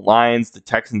Eagles, the Lions, the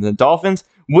Texans, and the Dolphins.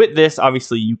 With this,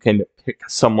 obviously, you can pick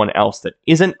someone else that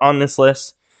isn't on this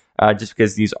list, just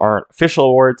because these aren't official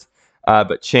awards.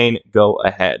 But Shane, go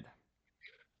ahead.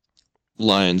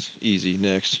 Lions, easy.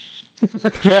 Next.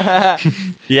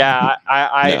 Yeah,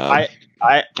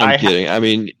 I'm kidding. I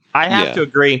mean, I have to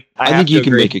agree. I think you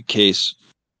can make a case.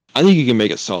 I think you can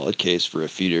make a solid case for a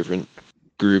few different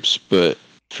groups, but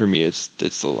for me, it's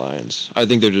the Lions. I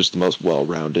think they're just the most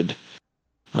well-rounded.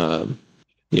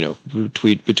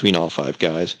 Between all 5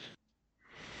 guys.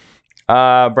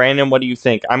 Brandon, what do you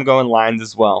think? I'm going Lions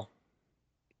as well.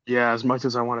 Yeah, as much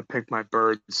as I want to pick my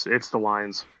birds, it's the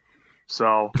Lions.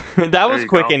 So that was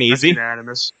quick and easy. That's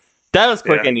unanimous. That was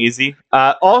quick and easy.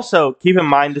 Also, keep in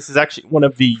mind this is actually one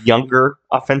of the younger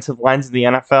offensive lines in the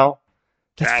NFL.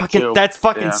 That's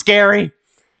fucking scary.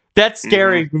 That's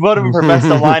scary. We voted them for best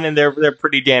of line, and they're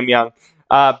pretty damn young.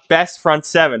 Best front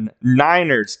 7: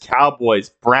 Niners, Cowboys,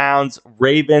 Browns,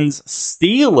 Ravens,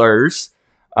 Steelers.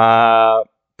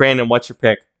 Brandon, what's your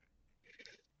pick?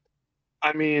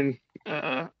 I mean,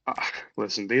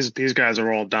 listen, these guys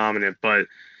are all dominant, but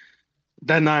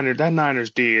that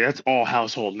Niners D, that's all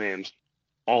household names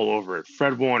all over it.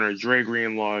 Fred Warner, Dre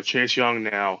Greenlaw, Chase Young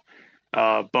now,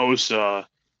 Bosa,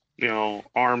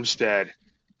 Armstead.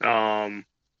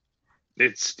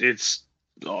 It's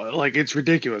like, it's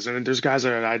ridiculous. And there's guys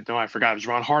that I forgot. It was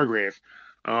Ron Hargrave.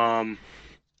 I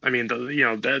mean,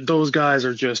 those guys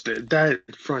are just that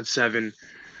front 7.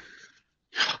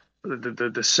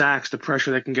 The sacks, the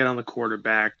pressure they can get on the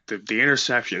quarterback, the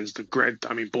interceptions,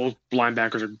 both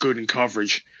linebackers are good in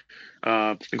coverage.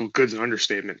 I think good's an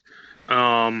understatement.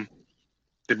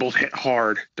 They both hit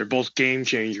hard. They're both game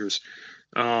changers.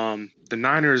 The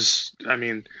Niners, I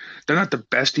mean, they're not the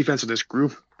best defense of this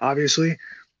group, obviously,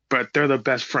 but they're the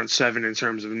best front 7 in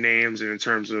terms of names and in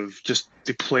terms of just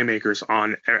the playmakers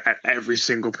at every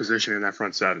single position in that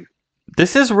front 7.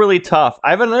 This is really tough. I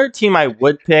have another team I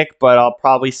would pick, but I'll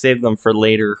probably save them for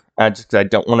later, just because I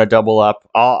don't want to double up.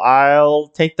 I'll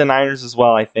take the Niners as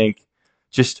well, I think.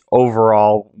 Just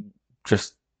overall,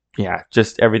 just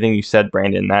everything you said,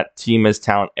 Brandon. That team has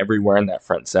talent everywhere in that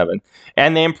front 7.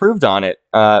 And they improved on it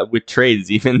with trades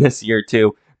even this year,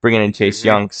 too, bringing in Chase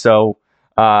Young. So,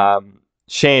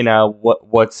 Shane,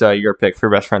 what's your pick for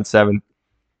best front 7?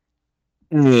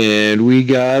 And we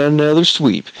got another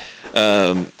sweep.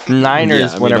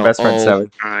 Niners win our best front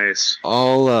 7. Nice.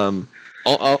 All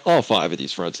 5 of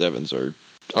these front 7s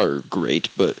are great,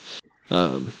 but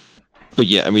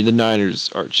yeah, I mean the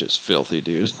Niners are just filthy,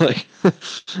 dude. Like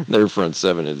their front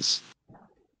 7 is.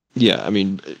 Yeah, I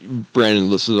mean Brandon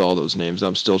listed all those names.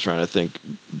 I'm still trying to think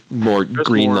more. There's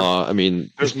Greenlaw. More. I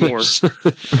mean, there's more.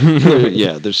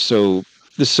 Yeah, there's so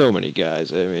many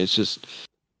guys. I mean, it's just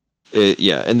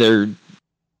and they're.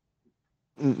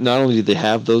 Not only do they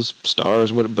have those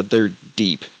stars, but they're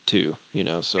deep too,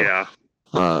 So yeah,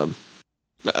 I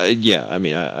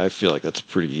mean, I feel like that's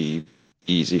pretty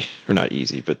easy, or not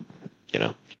easy, but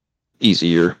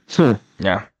easier.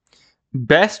 Yeah.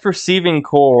 Best receiving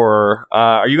core.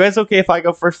 Are you guys okay if I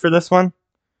go first for this one?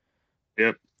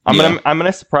 Yep. I'm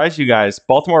gonna surprise you guys.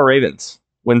 Baltimore Ravens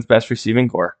wins best receiving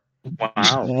core.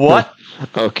 Wow. What?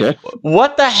 Okay.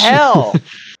 What the hell?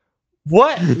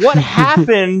 What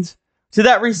happened to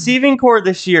that receiving core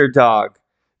this year, dog?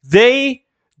 The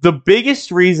biggest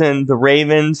reason the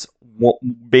Ravens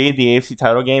made the AFC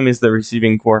title game is the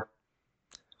receiving core.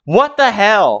 What the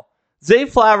hell? Zay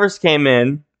Flowers came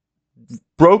in,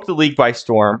 broke the league by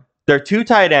storm. Their 2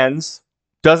 tight ends,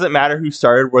 doesn't matter who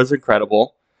started, was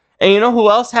incredible. And you know who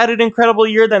else had an incredible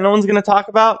year that no one's going to talk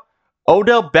about?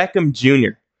 Odell Beckham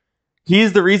Jr.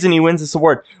 He's the reason he wins this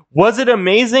award. Was it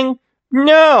amazing?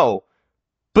 No.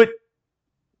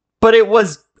 But it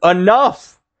was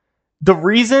enough. The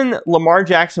reason Lamar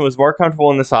Jackson was more comfortable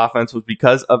in this offense was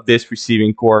because of this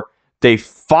receiving core. They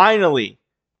finally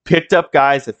picked up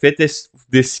guys that fit this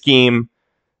scheme.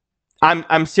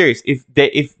 I'm serious.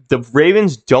 If the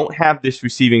Ravens don't have this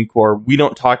receiving core, we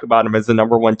don't talk about them as the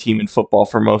number 1 team in football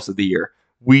for most of the year.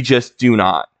 We just do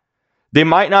not. They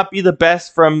might not be the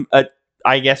best from an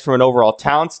overall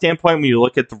talent standpoint when you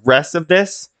look at the rest of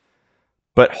this.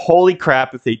 But holy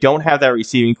crap, if they don't have that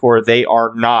receiving core, they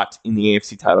are not in the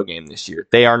AFC title game this year.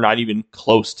 They are not even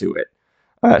close to it.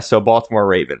 So Baltimore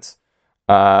Ravens.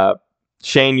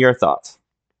 Shane, your thoughts?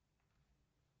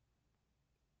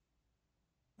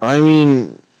 I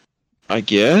mean, I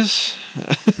guess.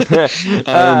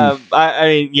 To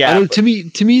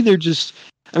me, they're just.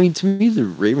 I mean, to me, the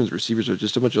Ravens receivers are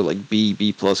just a bunch of like B+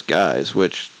 guys,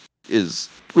 which is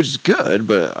good,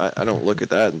 but I don't look at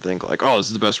that and think like, oh, this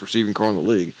is the best receiving core in the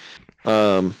league.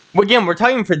 Well, again, we're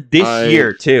talking for this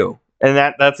year too, and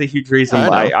that's a huge reason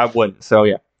why I wouldn't. So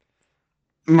yeah.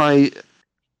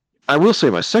 I will say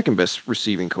my second best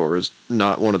receiving core is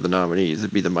not one of the nominees.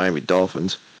 It'd be the Miami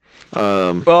Dolphins.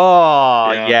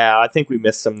 Yeah, I think we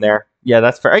missed them there. Yeah,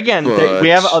 that's fair. Again, we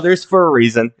have others for a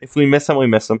reason. If we miss them, we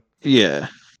miss them. Yeah.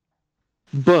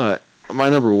 But my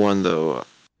number one, though,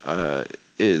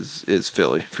 is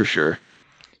Philly, for sure.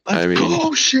 Let's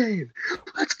go, Shane!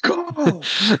 Let's go!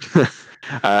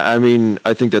 I mean,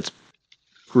 I think that's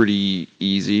pretty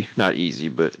easy. Not easy,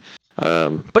 but...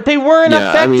 but they weren't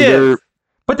effective!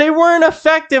 But they weren't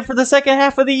effective for the second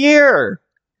half of the year!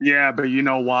 Yeah, but you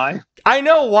know why? I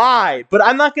know why, but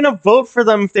I'm not going to vote for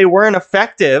them if they weren't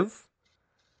effective.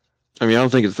 I mean, I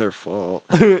don't think it's their fault.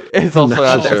 It's also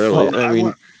not their fault. I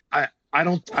mean, I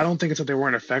don't think it's that they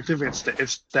weren't effective. It's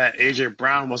that AJ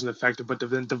Brown wasn't effective, but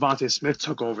then Devontae Smith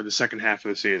took over the second half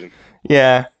of the season.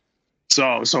 Yeah.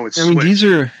 So it's. I mean, these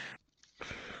are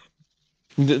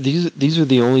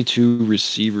the only two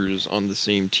receivers on the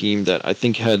same team that I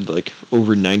think had like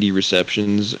over 90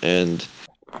 receptions and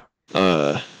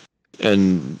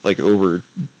like over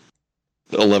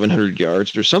 1,100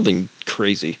 yards or something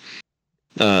crazy.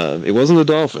 It wasn't the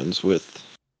Dolphins with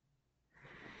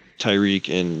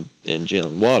Tyreek and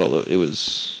Jalen Waddle. It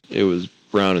was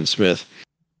Brown and Smith.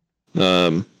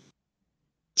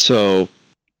 So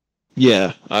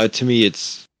yeah, to me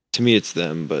it's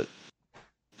them, but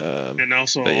and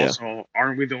also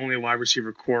aren't we the only wide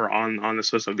receiver core on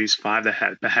this list of these five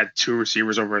that had two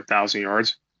receivers over 1,000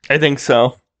 yards? I think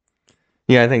so.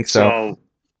 Yeah, I think so.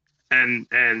 And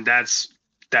that's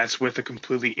with a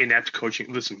completely inept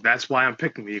coaching. Listen, that's why I'm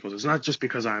picking the Eagles. It's not just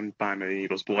because I'm an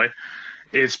Eagles boy.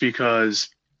 It's because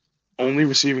only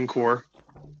receiving core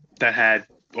that had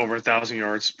over 1,000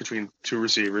 yards between two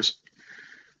receivers.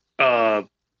 You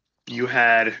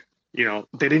had,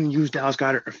 they didn't use Dallas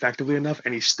Goedert effectively enough,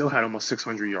 and he still had almost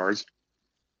 600 yards.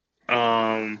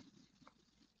 And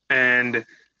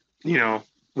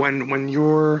when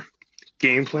your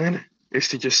game plan is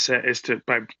to just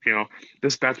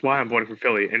that's why I'm voting for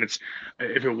Philly. And if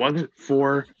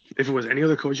it was any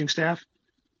other coaching staff,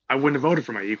 I wouldn't have voted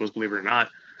for my Eagles, believe it or not.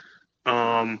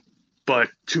 But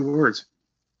two words,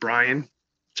 Brian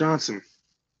Johnson.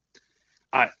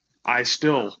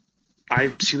 I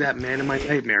see that man in my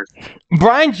nightmares.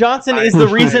 Brian Johnson is the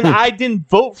reason I didn't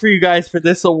vote for you guys for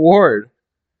this award.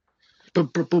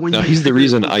 But when he's the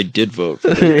reason I did vote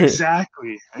for it.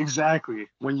 Exactly.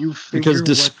 When you because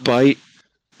despite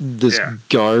this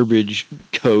garbage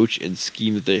coach and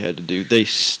scheme that they had to do, they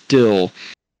still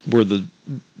were the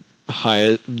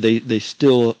highest. They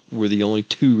still were the only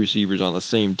two receivers on the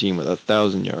same team with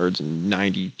 1,000 yards and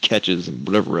 90 catches and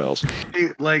whatever else.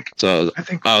 I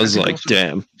was like,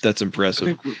 damn, that's impressive.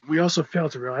 I think we also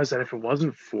failed to realize that if it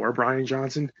wasn't for Brian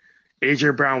Johnson,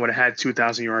 AJ Brown would have had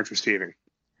 2,000 yards receiving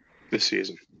this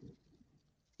season.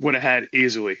 Would have had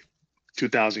easily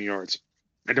 2,000 yards.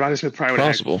 And Devontae Smith probably would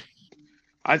have possible.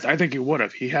 I think he would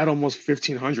have. He had almost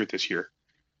 1,500 this year.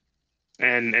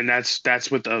 And that's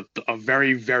with a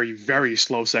very, very, very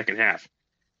slow second half.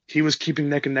 He was keeping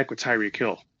neck and neck with Tyreek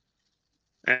Hill.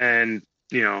 And,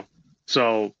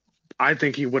 so I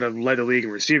think he would have led the league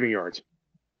in receiving yards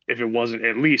if it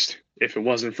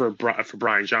wasn't for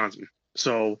Brian Johnson.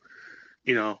 So,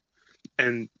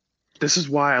 and this is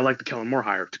why I like the Kellen Moore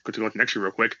hire, to go to next year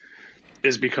real quick,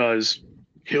 is because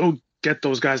he'll get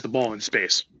those guys the ball in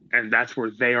space, and that's where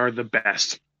they are the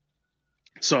best.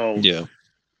 So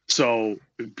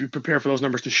be prepared for those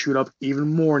numbers to shoot up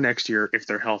even more next year if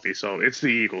they're healthy. So it's the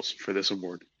Eagles for this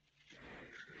award.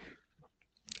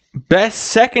 Best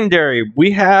secondary.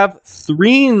 We have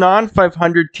 3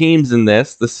 non-500 teams in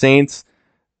this: the Saints,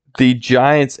 the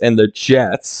Giants, and the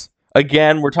Jets.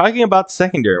 Again, we're talking about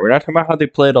secondary. We're not talking about how they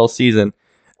played all season.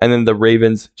 And then the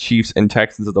Ravens, Chiefs, and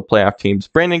Texans are the playoff teams.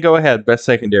 Brandon, go ahead. Best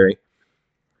secondary.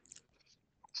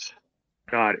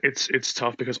 God, it's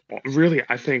tough because really,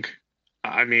 out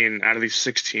of these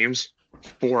 6 teams,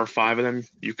 4 or 5 of them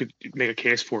you could make a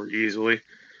case for easily.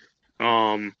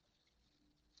 I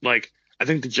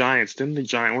think the Giants weren't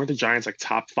the Giants like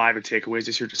top 5 in takeaways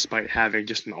this year, despite having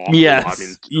just an awful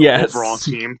overall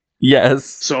team. Yes.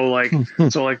 So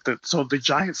the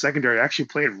Giants secondary actually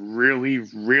played really,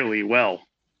 really well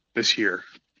this year.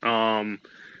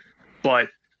 But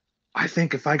I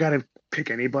think if I gotta pick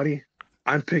anybody,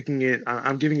 I'm giving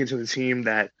it to the team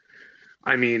that,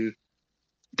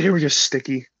 they were just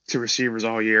sticky to receivers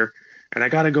all year, and I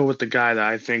gotta go with the guy that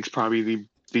I think's probably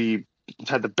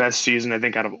had the best season, I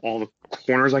think, out of all the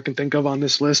corners I can think of on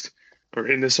this list or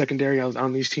in the secondary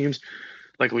on these teams,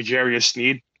 like L'Jarius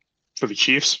Sneed for the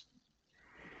Chiefs.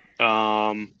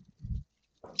 I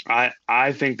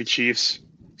think the Chiefs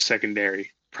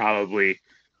secondary probably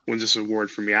wins this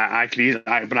award for me. I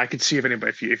could see if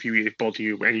anybody, if both of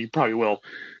you, and you probably will,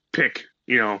 pick,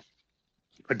 a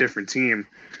different team.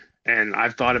 And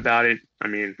I've thought about it. I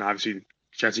mean, obviously,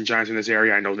 Jets and Giants in this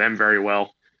area, I know them very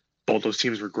well. Both those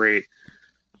teams were great.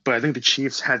 But I think the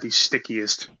Chiefs had the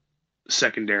stickiest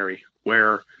secondary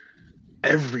where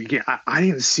every game, I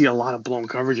didn't see a lot of blown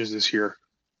coverages this year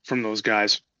from those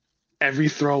guys. Every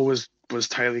throw was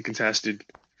tightly contested.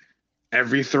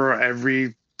 Every throw,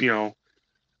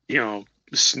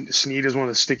 Snead is one of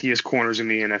the stickiest corners in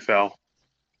the NFL.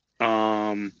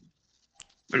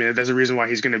 I mean, there's a reason why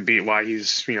he's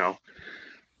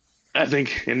I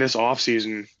think in this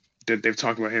offseason that they've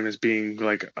talked about him as being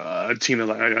like a team that,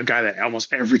 like, a guy that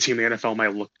almost every team in the NFL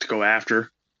might look to go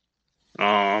after.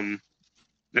 And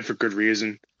for good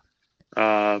reason.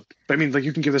 But I mean, like,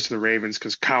 you can give this to the Ravens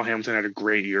because Kyle Hamilton had a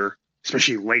great year,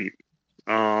 especially late.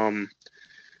 The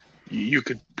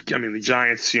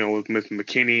Giants, with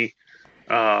McKinney,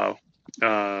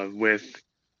 with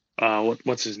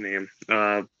what's his name?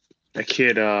 That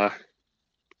kid,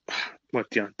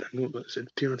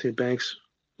 Deontay Banks?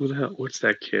 Who the hell? What's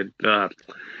that kid?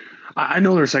 I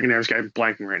know their secondary guy. I'm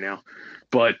blanking right now,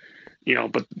 but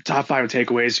top 5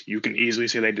 takeaways, you can easily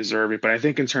say they deserve it. But I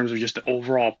think in terms of just the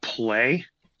overall play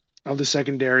of the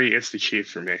secondary, it's the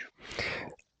Chiefs for me.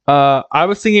 I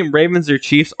was thinking Ravens or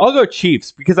Chiefs. I'll go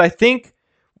Chiefs because I think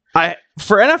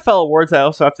for NFL awards, I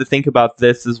also have to think about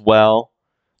this as well.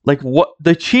 Like, what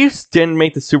the Chiefs didn't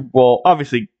make the Super Bowl.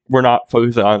 Obviously, we're not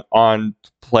focused on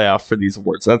playoffs for these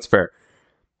awards. That's fair.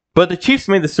 But the Chiefs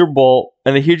made the Super Bowl,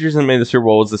 and the huge reason they made the Super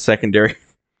Bowl was the secondary.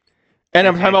 And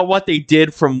I'm talking about what they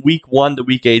did from week 1 to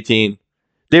week 18.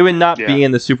 They would not be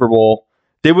in the Super Bowl.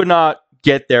 They would not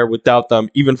get there without them,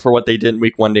 even for what they did in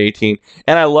week 1 to 18.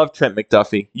 And I love Trent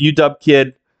McDuffie. UW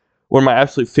kid, one of my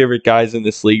absolute favorite guys in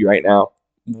this league right now.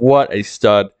 What a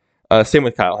stud. Same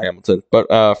with Kyle Hamilton. But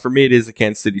for me, it is the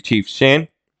Kansas City Chiefs. Shane?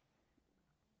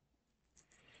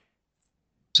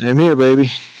 Same here,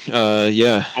 baby.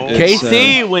 Yeah.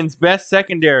 KC wins best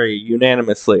secondary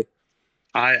unanimously.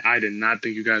 I did not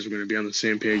think you guys were going to be on the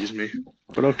same page as me,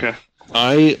 but okay.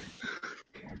 I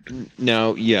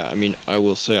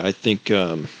will say I think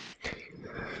a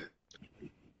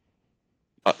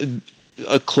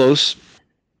close,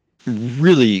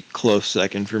 really close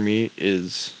second for me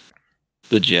is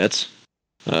the Jets.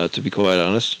 To be quite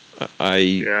honest,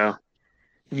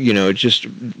 just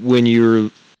when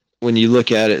you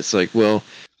look at it, it's like, well,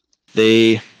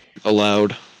 they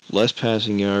allowed less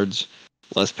passing yards,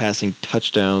 less passing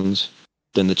touchdowns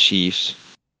than the Chiefs.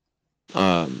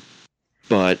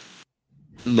 But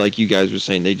like you guys were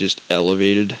saying, they just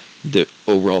elevated the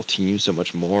overall team so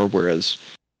much more. Whereas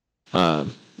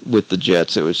with the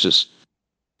Jets, it was just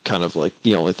kind of like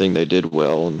the only thing they did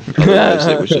well, and otherwise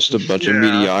it was just a bunch of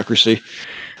mediocrity.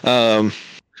 And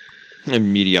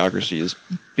mediocrity is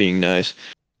being nice.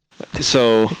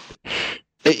 So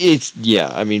it's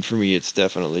for me, it's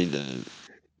definitely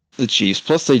the Chiefs.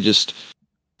 Plus, they just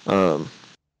the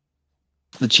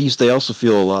Chiefs. They also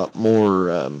feel a lot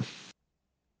more.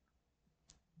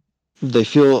 They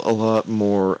feel a lot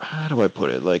more. How do I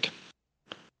put it? Like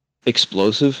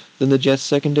explosive than the Jets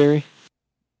secondary.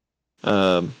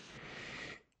 I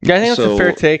think that's a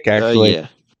fair take, actually. Yeah.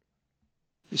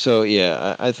 So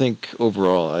yeah, I think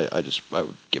overall, I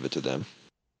would give it to them.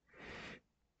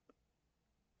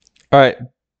 All right.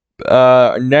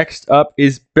 Next up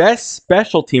is best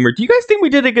special teamer. Do you guys think we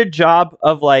did a good job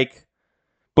of, like,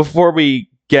 before we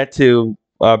get to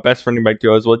best running back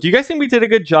duo as well? Do you guys think we did a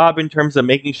good job in terms of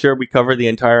making sure we cover the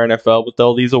entire NFL with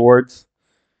all these awards?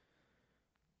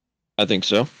 I think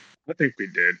so. I think we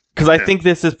did. Because I think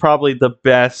this is probably the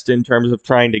best in terms of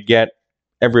trying to get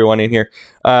everyone in here.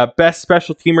 Best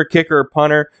special teamer, kicker, or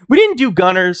punter. We didn't do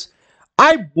gunners.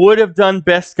 I would have done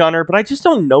best gunner, but I just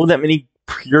don't know that many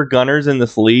pure gunners in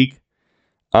this league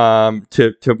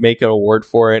to make an award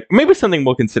for it. Maybe something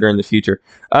we'll consider in the future.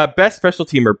 Best special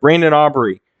teamer, Brandon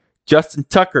Aubrey, Justin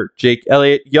Tucker, Jake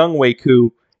Elliott, Younghoe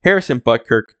Koo, Harrison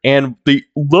Butkerk, and the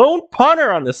lone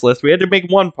punter on this list, we had to make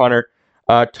one punter,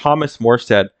 Thomas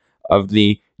Morstead of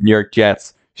the New York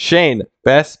Jets. Shane,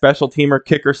 best special teamer,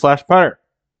 kicker / punter.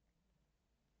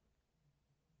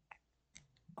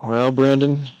 Well,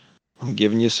 Brandon, I'm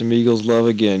giving you some Eagles love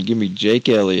again. Give me Jake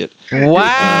Elliott.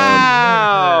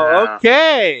 Wow.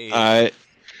 Okay. I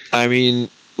mean,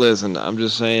 listen, I'm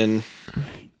just saying,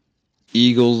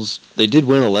 Eagles, they did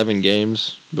win 11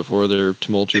 games before their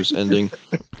tumultuous ending.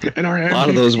 And a lot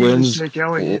of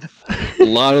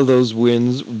those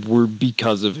wins were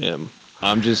because of him.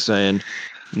 I'm just saying,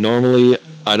 normally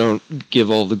I don't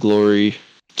give all the glory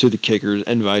to the kickers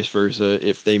and vice versa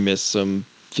if they miss some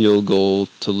field goal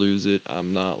to lose it.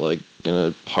 I'm not like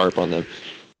gonna harp on them,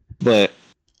 but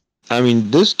I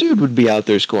mean, this dude would be out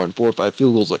there scoring 4 or 5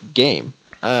 field goals a game.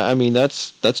 I mean,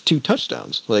 that's 2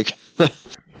 touchdowns, like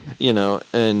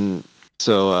and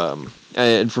so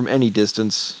and from any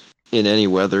distance in any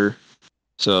weather.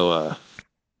 So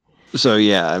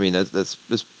yeah, I mean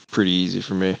that's pretty easy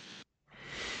for me.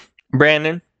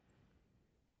 Brandon?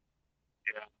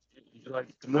 Yeah. Like,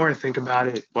 the more I think about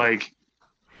it, like,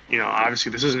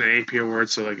 obviously this is an AP award,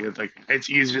 so like it's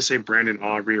easy to say Brandon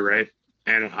Aubrey, right?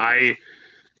 And I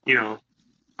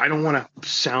don't want to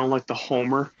sound like the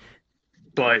homer,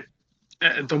 but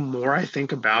the more I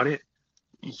think about it,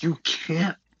 you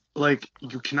cannot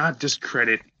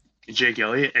discredit Jake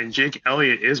Elliott, and Jake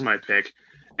Elliott is my pick.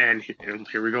 And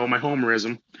here we go, my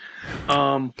homerism.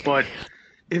 But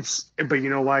you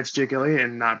know why it's Jake Elliott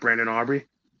and not Brandon Aubrey?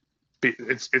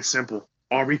 It's simple.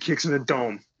 Aubrey kicks in the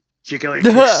dome. Jake Elliott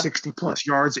kicks 60+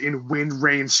 yards in wind,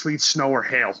 rain, sleet, snow, or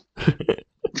hail.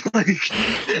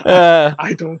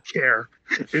 I don't care.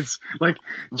 It's like,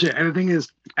 and the thing is,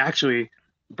 actually,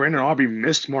 Brandon Aubrey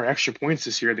missed more extra points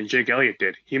this year than Jake Elliott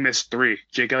did. He missed 3.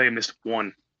 Jake Elliott missed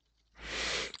 1.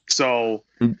 So,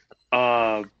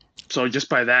 so just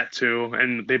by that too,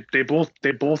 and they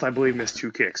both I believe missed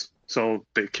 2 kicks. So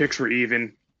the kicks were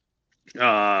even.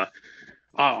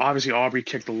 Obviously Aubrey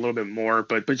kicked a little bit more,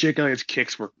 but Jake Elliott's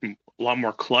kicks were a lot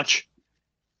more clutch.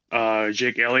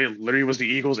 Jake Elliott literally was the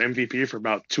Eagles MVP for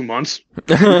about 2 months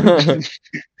because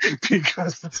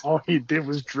that's all he did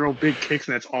was drill big kicks,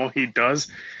 and that's all he does.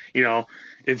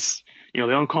 It's they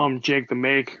don't call him Jake the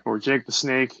Make or Jake the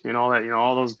Snake and all that.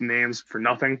 All those names for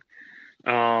nothing.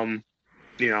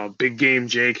 Big game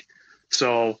Jake.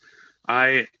 So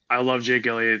I love Jake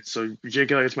Elliott. So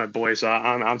Jake Elliott's my boy. So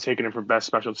I'm taking him for best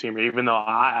special teamer. Even though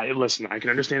I can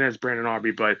understand that it's Brandon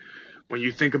Aubrey, but when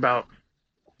you think about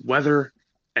weather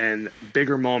and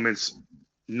bigger moments,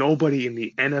 nobody in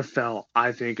the NFL,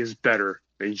 I think, is better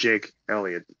than Jake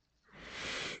Elliott.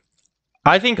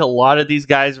 I think a lot of these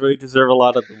guys really deserve a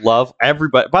lot of love.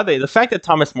 Everybody. By the way, the fact that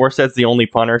Thomas Morstead's the only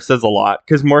punter says a lot,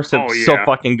 because Morstead's so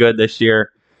fucking good this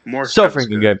year. Morstead's so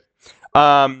freaking good.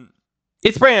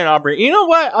 It's Brandon Aubrey. You know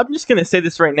what? I'm just going to say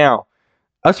this right now.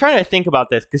 I was trying to think about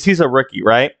this because he's a rookie,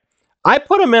 right? I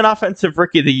put him in Offensive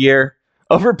Rookie of the Year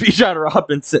over Bijan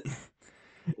Robinson.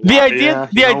 The idea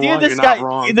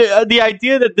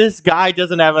that this guy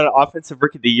doesn't have an Offensive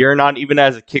Rookie of the Year, not even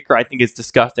as a kicker, I think is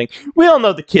disgusting. We all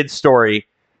know the kid's story.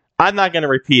 I'm not going to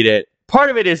repeat it.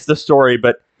 Part of it is the story,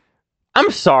 but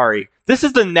I'm sorry. This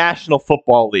is the National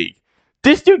Football League.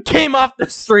 This dude came off the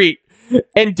street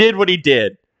and did what he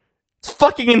did. It's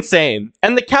fucking insane.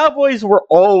 And the Cowboys were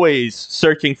always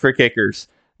searching for kickers.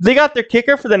 They got their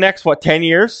kicker for the next, 10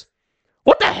 years?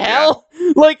 What the hell?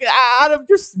 Yeah. Like, out of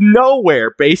just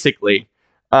nowhere, basically.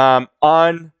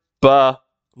 Unbelievable.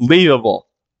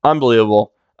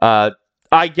 Unbelievable. I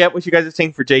get what you guys are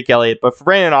saying for Jake Elliott, but for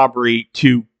Brandon Aubrey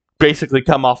to basically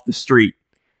come off the street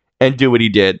and do what he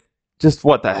did, just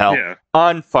what the hell? Yeah.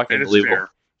 Unfucking believable.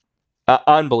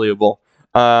 Unbelievable.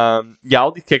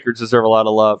 All these kickers deserve a lot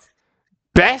of love.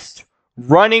 Best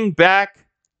running back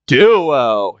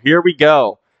duo. Here we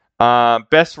go.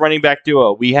 Best running back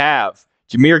duo. We have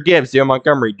Jahmyr Gibbs, Dale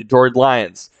Montgomery, Detroit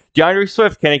Lions. DeAndre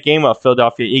Swift, Kenneth Gainwell,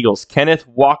 Philadelphia Eagles. Kenneth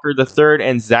Walker III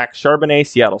and Zach Charbonnet,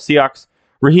 Seattle Seahawks.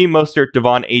 Raheem Mostert,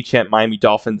 Devon Achane, Miami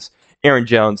Dolphins. Aaron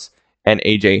Jones and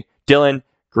A.J. Dillon,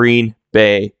 Green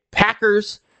Bay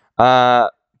Packers.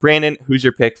 Brandon, who's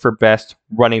your pick for best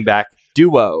running back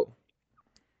duo?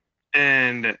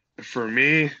 And for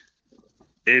me,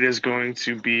 it is going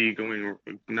to be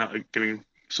giving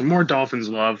some more Dolphins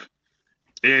love.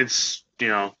 It's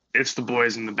it's the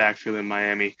boys in the backfield in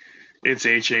Miami. It's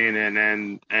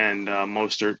Achane and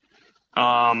Mostert.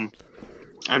 I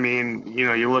mean,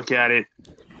 you look at it,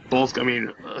 both. I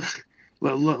mean,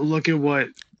 look at what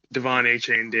Devon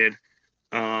Achane did.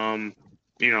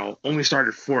 Only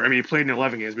started 4. I mean, he played in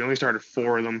 11 games, but only started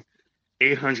 4 of them.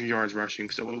 800 yards rushing,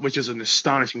 which is an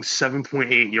astonishing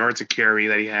 7.8 yards a carry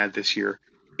that he had this year.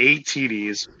 8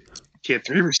 TDs. He had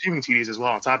 3 receiving TDs as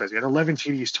well on top of it. He had 11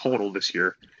 TDs total this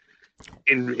year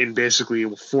in basically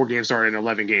 4 games started in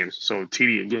 11 games. So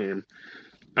TD a game.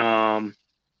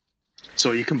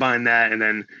 So you combine that, and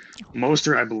then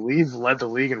Mostert, I believe, led the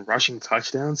league in rushing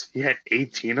touchdowns. He had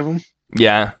 18 of them.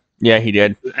 Yeah, he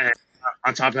did. And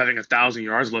on top of having 1,000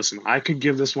 yards, listen, I could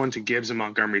give this one to Gibbs and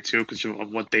Montgomery too because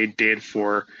of what they did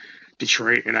for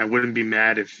Detroit, and I wouldn't be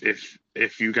mad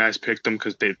if you guys picked them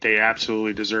because they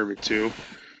absolutely deserve it too.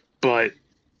 But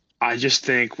I just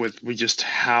think with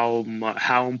how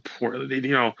important,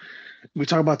 we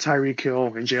talk about Tyreek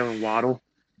Hill and Jalen Waddle,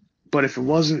 but if it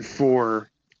wasn't for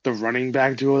the running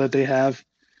back duo that they have,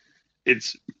 it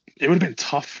would have been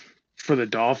tough for the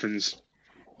Dolphins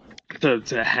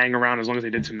to hang around as long as they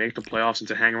did to make the playoffs and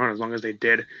to hang around as long as they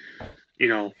did,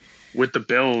 with the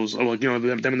Bills, or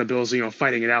them and the Bills,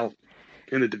 fighting it out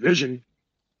in the division.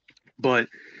 But,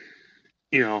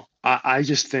 I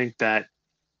just think that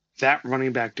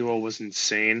running back duo was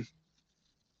insane.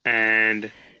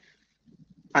 And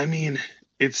I mean,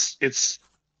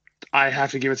 I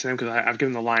have to give it to them because I've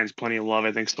given the Lions plenty of love,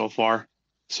 I think, so far.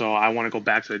 So I want to go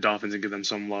back to the Dolphins and give them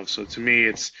some love. So to me,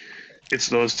 it's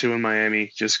those two in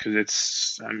Miami, just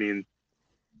because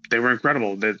they were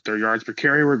incredible. Their yards per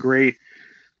carry were great.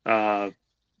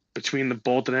 Between the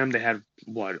both of them, they had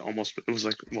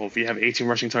if you have 18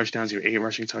 rushing touchdowns, you have 8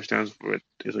 rushing touchdowns.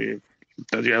 You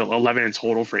have 11 in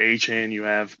total for Achane. You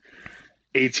have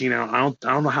 18. I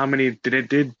don't know how many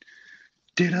did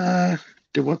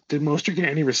Mostert get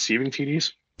any receiving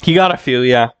TDs? He got a few,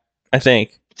 yeah, I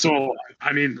think. So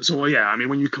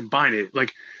when you combine it,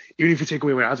 like, even if you take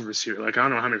away what other receiver, like, I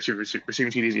don't know how many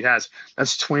receiving TDs he has.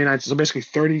 That's 29. So basically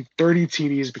 30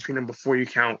 TDs between them before you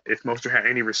count if Mostert had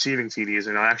any receiving TDs.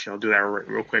 And I'll do that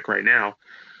real quick right now.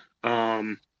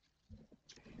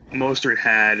 Mostert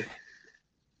had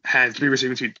 3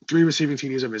 receiving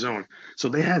TDs of his own. So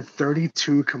they had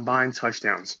 32 combined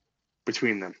touchdowns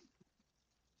between them.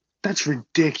 That's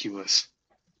ridiculous.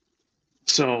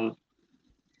 So,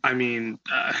 I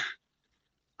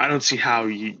don't see how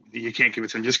you can't give it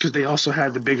to them, just because they also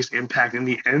had the biggest impact in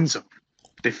the end zone.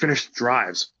 They finished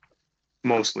drives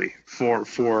mostly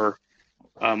for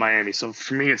Miami. So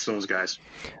for me, it's those guys.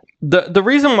 The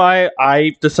reason why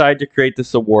I decided to create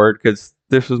this award, because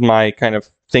this was my kind of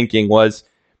thinking, was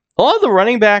a lot of the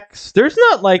running backs, there's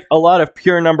not like a lot of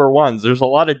pure number ones. There's a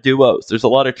lot of duos. There's a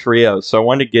lot of trios. So I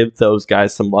wanted to give those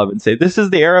guys some love and say this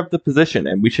is the era of the position,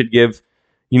 and we should give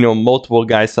multiple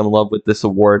guys some love with this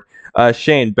award.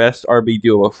 Shane, best RB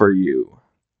duo for you.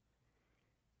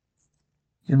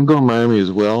 I'm going Miami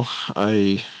as well.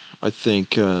 I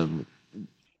think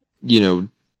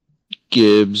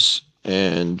Gibbs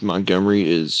and Montgomery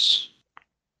is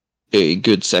a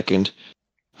good second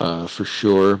for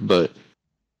sure, but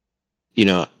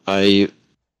I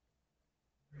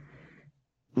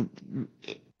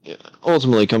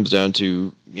ultimately comes down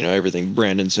to everything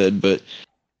Brandon said, but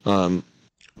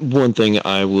one thing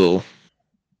I will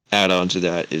add on to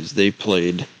that is they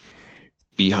played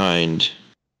behind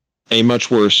a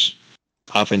much worse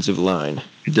offensive line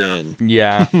than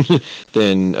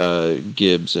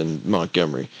Gibbs and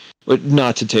Montgomery. But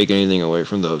not to take anything away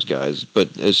from those guys, but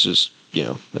it's just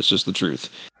that's just the truth.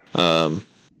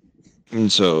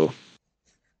 And so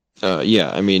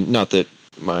not that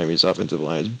Miami's offensive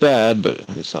line is bad, but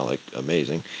it's not like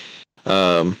amazing.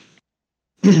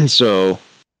 So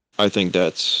I think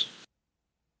that's,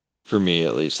 for me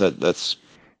at least, that's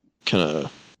kind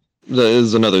of, that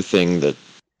is another thing that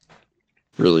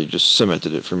really just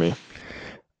cemented it for me.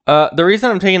 The reason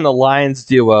I'm taking the Lions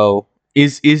duo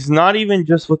is not even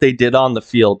just what they did on the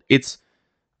field. It's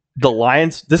the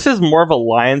Lions. This is more of a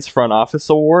Lions front office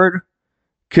award,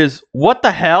 because what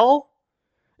the hell?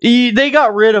 They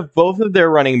got rid of both of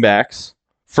their running backs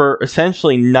for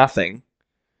essentially nothing.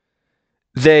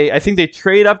 I think they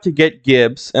trade up to get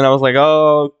Gibbs, and I was like,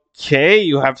 oh, okay,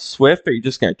 you have Swift, are you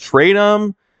just going to trade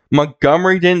him?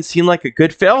 Montgomery didn't seem like a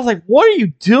good fit. I was like, what are you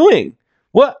doing?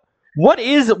 What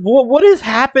is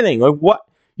happening? Like, what?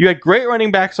 You had great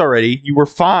running backs already. You were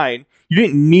fine. You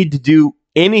didn't need to do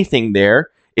anything there.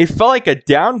 It felt like a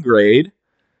downgrade.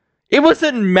 It was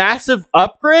a massive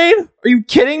upgrade? Are you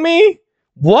kidding me?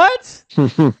 What?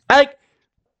 For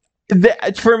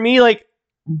me,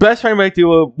 best running back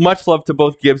duo, much love to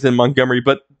both Gibbs and Montgomery,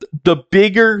 but the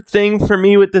bigger thing for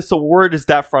me with this award is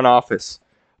that front office.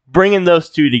 Bringing those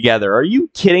two together. Are you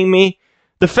kidding me?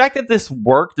 The fact that this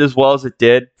worked as well as it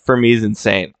did, for me, is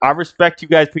insane. I respect you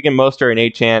guys picking Mostert and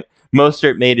Achane.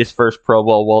 Mostert made his first Pro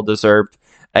Bowl, well-deserved.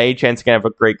 Achane's going to have a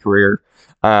great career.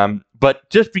 But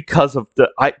just because of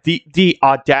the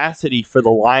audacity for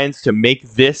the Lions to make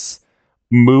this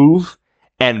move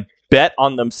and bet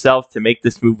on themselves to make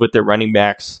this move with their running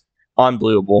backs,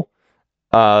 unbelievable.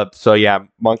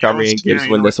 Montgomery and Gibbs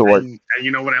win this award. And you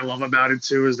know what I love about it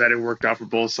too is that it worked out for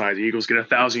both sides. The Eagles get a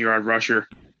 1,000-yard rusher,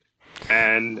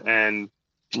 and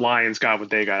Lions got what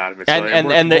they got out of it. So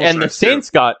the Saints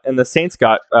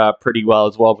got pretty well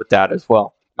as well with that as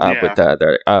well. With which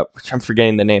I'm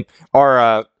forgetting the name.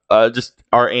 Our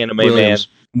anime Williams.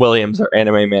 man Williams, our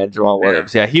anime man Jamal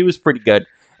Williams. Yeah, he was pretty good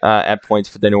at points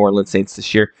for the New Orleans Saints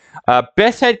this year.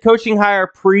 Best head coaching hire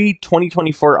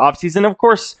pre-2024 offseason. Of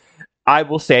course, I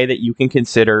will say that you can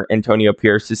consider Antonio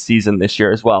Pierce's season this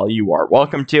year as well. You are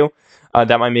welcome to.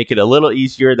 That might make it a little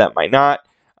easier. That might not.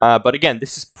 But again,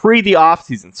 this is pre the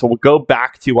offseason, so we'll go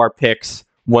back to our picks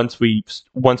once we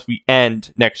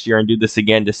end next year and do this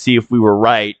again to see if we were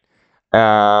right.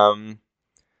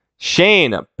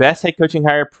 Shane, best head coaching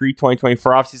hire pre-2024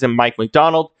 offseason: Mike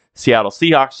Macdonald, Seattle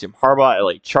Seahawks; Jim Harbaugh,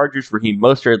 LA Chargers; Raheem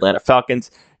Mostert, Atlanta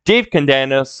Falcons; Dave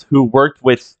Candanos, who worked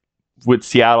with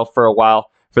Seattle for a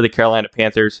while for the Carolina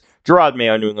Panthers; Gerard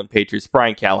Mayo, New England Patriots;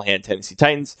 Brian Callahan, Tennessee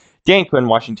Titans; Dan Quinn,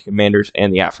 Washington Commanders;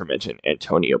 and the aforementioned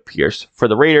Antonio Pierce for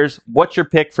the Raiders. What's your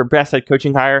pick for best head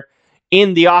coaching hire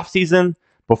in the offseason?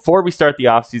 Before we start the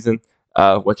offseason,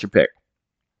 what's your pick?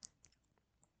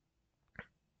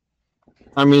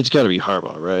 I mean, it's got to be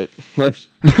Harbaugh, right? There's,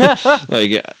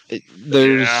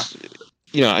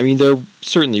 I mean, there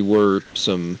certainly were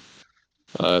some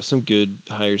good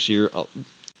hires here.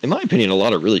 In my opinion, a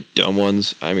lot of really dumb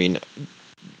ones. I mean,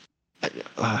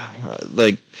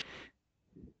 like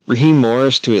Raheem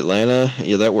Morris to Atlanta.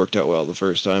 Yeah, that worked out well the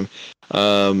first time.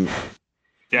 That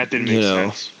didn't make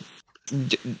sense.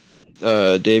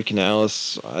 Dave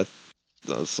Canales, I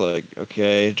was like,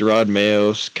 okay. Gerard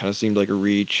Mayo kind of seemed like a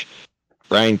reach.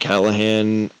 Brian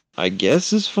Callahan, I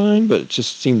guess, is fine, but it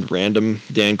just seemed random.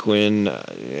 Dan Quinn,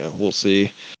 we'll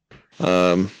see.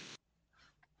 I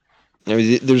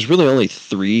mean, there's really only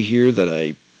 3 here that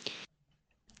I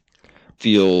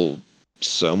feel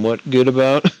somewhat good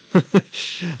about.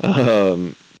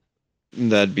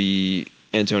 That'd be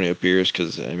Antonio Pierce,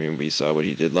 because, I mean, we saw what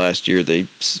he did last year. The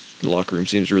locker room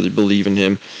seems to really believe in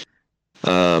him.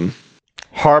 Harbaugh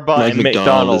Mike and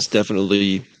Macdonald is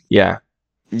definitely... Yeah.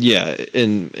 Yeah,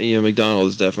 and Macdonald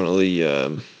is definitely,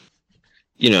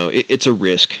 it's a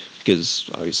risk because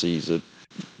obviously he's a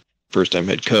first-time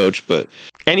head coach,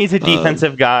 and he's a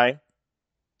defensive guy,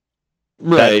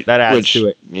 right? That adds to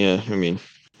it. Yeah, I mean,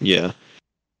 yeah,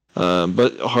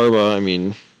 but Harbaugh, I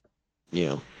mean,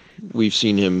 we've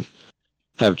seen him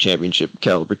have championship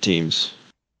caliber teams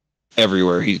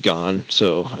everywhere he's gone.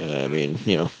 So I mean,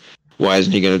 why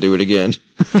isn't he going to do it again?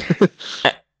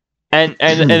 And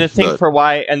the thing for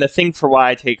why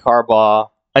I take Harbaugh,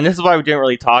 and this is why we didn't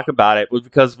really talk about it, was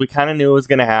because we kind of knew it was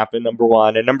going to happen. Number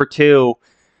one, and number two,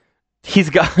 he's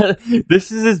got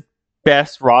this is his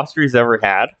best roster he's ever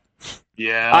had.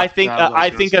 Yeah, I think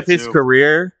of his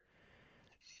career.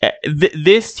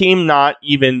 This team not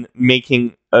even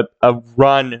making a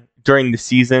run during the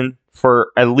season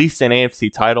for at least an AFC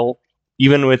title,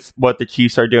 even with what the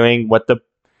Chiefs are doing, what the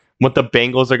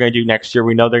Bengals are going to do next year.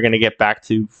 We know they're going to get back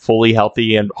to fully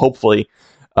healthy, and hopefully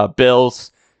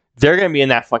Bills. They're going to be in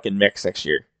that fucking mix next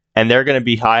year, and they're going to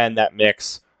be high on that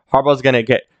mix.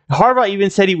 Harbaugh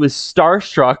even said he was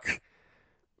starstruck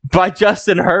by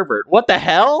Justin Herbert. What the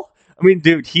hell? I mean,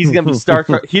 dude, he's going to be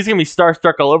starstruck. He's going to be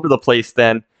starstruck all over the place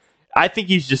then. I think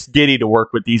he's just giddy to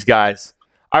work with these guys.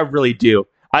 I really do.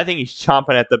 I think he's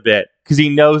chomping at the bit because he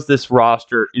knows this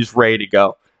roster is ready to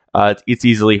go. It's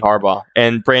easily Harbaugh.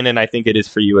 And Brandon, I think it is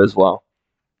for you as well.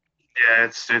 Yeah,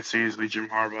 it's easily Jim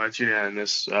Harbaugh. It's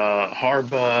unanimous.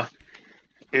 Harbaugh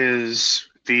is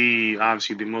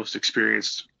obviously the most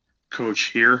experienced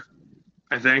coach here,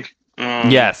 I think.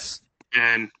 Yes.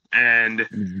 And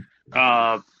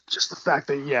just the fact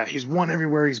that he's won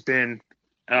everywhere he's been.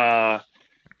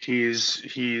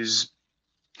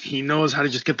 He knows how to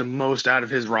just get the most out of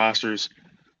his rosters.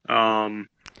 And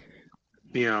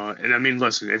I mean,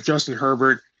 listen, if Justin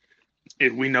Herbert,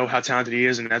 we know how talented he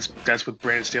is, and that's with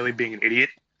Brandon Staley being an idiot.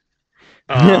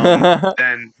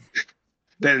 Then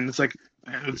it's like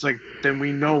then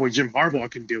we know what Jim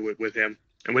Harbaugh can do with him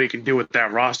and what he can do with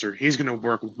that roster. He's going to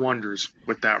work wonders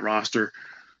with that roster.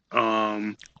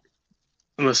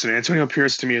 Listen, Antonio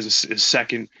Pierce to me is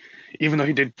second, even though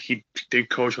he did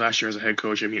coach last year as a head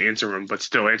coach. I mean, interim, but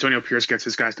still, Antonio Pierce gets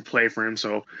his guys to play for him,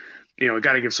 so we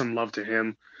got to give some love to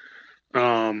him.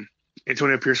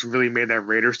 Antonio Pierce really made that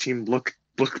Raiders team look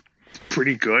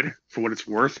pretty good for what it's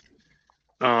worth.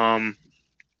 But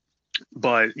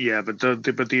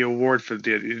the award for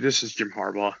this is Jim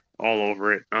Harbaugh all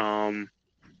over it.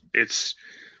 It's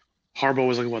Harbaugh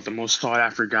was the most sought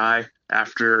after guy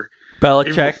after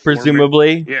Belichick,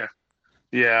 presumably.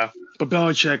 Yeah. But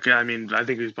Belichick, I mean, I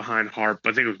think he was behind Harp.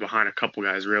 I think it was behind a couple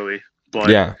guys really. But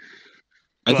yeah,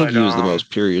 I think he was the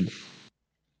most. Period.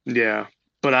 Yeah.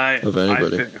 But of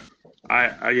anybody.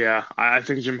 I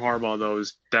think Jim Harbaugh though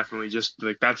is definitely just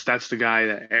that's the guy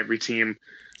that every team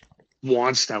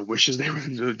wants, that wishes they were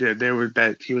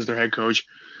that he was their head coach.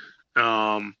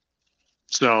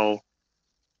 So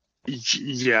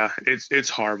yeah,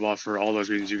 it's Harbaugh for all those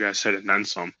reasons you guys said and then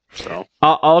some. So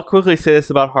I'll quickly say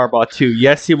this about Harbaugh too.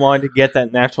 Yes, he wanted to get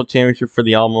that national championship for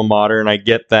the alma mater, and I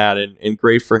get that, and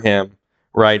great for him.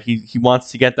 right? He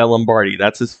wants to get that Lombardi.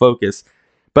 That's his focus.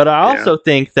 But I also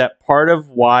think that part of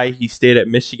why he stayed at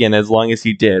Michigan as long as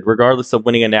he did, regardless of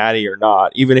winning a natty or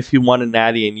not, even if he won a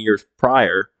natty in years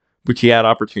prior, which he had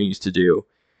opportunities to do,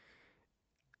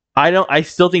 I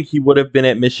still think he would have been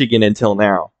at Michigan until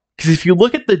now. Because if you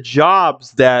look at the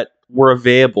jobs that were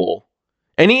available,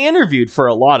 and he interviewed for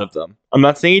a lot of them. I'm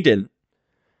not saying he didn't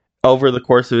over the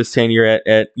course of his tenure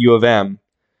at U of M.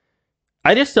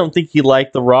 I just don't think he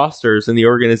liked the rosters and the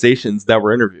organizations that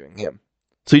were interviewing him.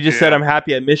 So he just said, I'm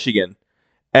happy at Michigan.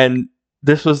 And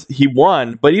he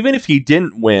won. But even if he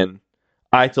didn't win,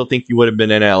 I still think he would have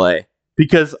been in LA.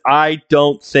 Because I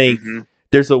don't think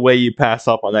there's a way you pass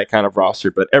up on that kind of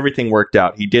roster. But everything worked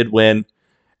out. He did win.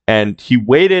 And he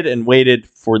waited and waited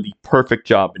for the perfect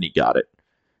job, and he got it.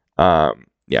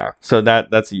 So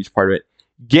that's a huge part of it.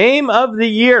 Game of the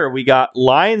year, we got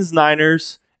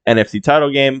Lions-Niners, NFC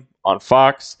title game on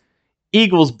Fox.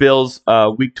 Eagles-Bills,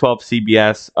 Week 12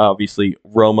 CBS. Obviously,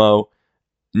 Romo,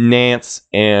 Nance,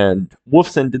 and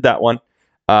Wolfson did that one.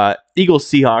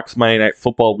 Eagles-Seahawks, Monday Night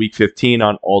Football, Week 15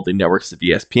 on all the networks of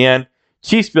ESPN.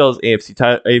 Chiefs-Bills,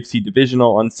 AFC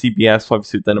Divisional on CBS,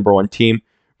 obviously with the number one team.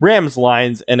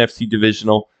 Rams-Lions, NFC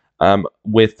Divisional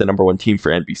with the number one team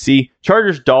for NBC.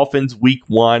 Chargers-Dolphins, Week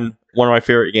 1. One of my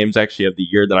favorite games, actually, of the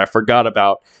year that I forgot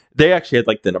about. They actually had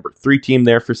like the number 3 team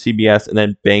there for CBS, and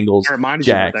then Bengals. I reminded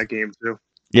you about that game too.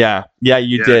 Yeah,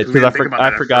 you did, because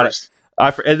I forgot it.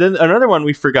 And then another one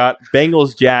we forgot: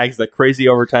 Bengals Jags, that crazy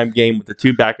overtime game with the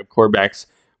 2 backup quarterbacks.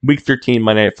 Week 13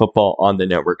 Monday Night Football on the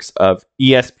networks of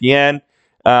ESPN.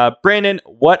 Brandon,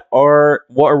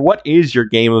 what is your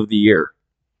game of the year?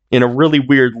 In a really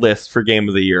weird list for game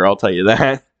of the year, I'll tell you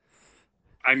that.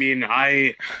 I mean,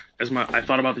 I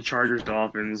thought about the Chargers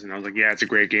Dolphins, and I was like, yeah, it's a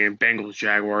great game. Bengals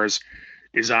Jaguars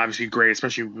is obviously great,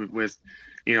 especially with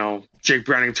Jake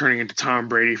Browning turning into Tom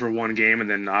Brady for one game, and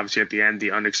then obviously at the end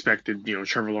the unexpected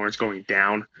Trevor Lawrence going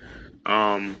down,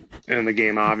 and then the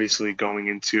game obviously going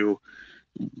into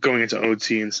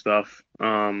OT and stuff.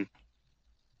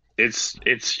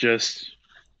 It's just,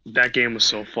 that game was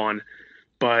so fun,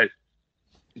 but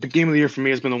the game of the year for me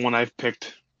has been the one I've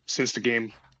picked since the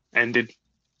game ended.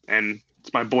 And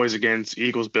it's my boys against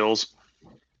Eagles-Bills.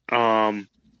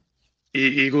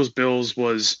 Eagles-Bills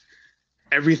was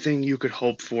everything you could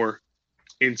hope for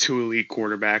in 2 elite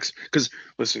quarterbacks. Because,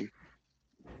 listen,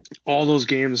 all those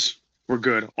games were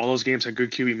good. All those games had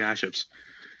good QB matchups.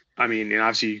 I mean, and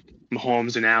obviously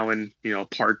Mahomes and Allen,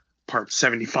 part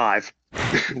 75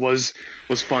 was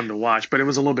fun to watch. But it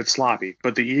was a little bit sloppy.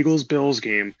 But the Eagles-Bills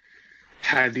game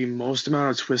had the most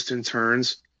amount of twists and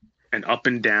turns and up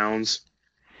and downs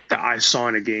that I saw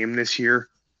in a game this year.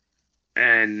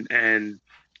 And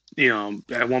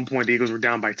at one point the Eagles were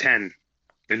down by 10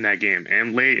 in that game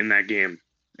and late in that game.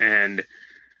 And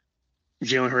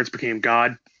Jalen Hurts became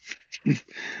God.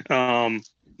 but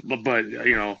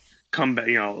comeback,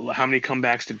 how many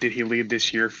comebacks did he lead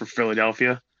this year for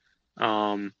Philadelphia?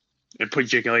 And put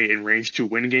Jake Elliott in range to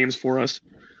win games for us.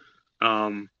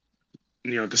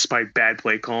 Despite bad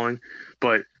play calling.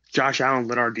 But Josh Allen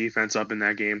lit our defense up in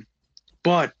that game.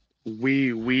 But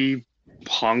we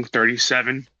hung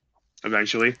 37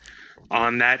 eventually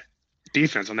on that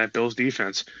defense, on that Bills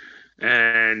defense.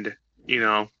 And,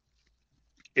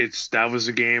 that was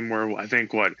a game where I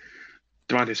think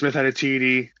DeVonta Smith had a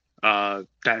TD,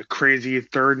 that crazy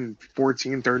 3rd and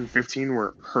 14, 3rd and 15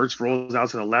 where Hurts rolls out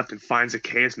to the left and finds a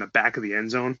case in the back of the end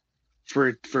zone for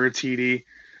a TD.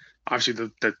 Obviously,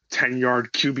 the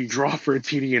 10-yard QB draw for a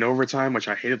TD in overtime, which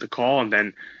I hated the call, and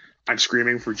then I'm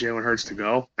screaming for Jalen Hurts to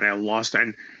go, and I lost.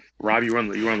 And Rob, you were on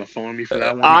the phone with me for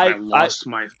that one. I lost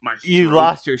my. You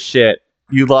lost your shit.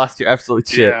 You lost your absolute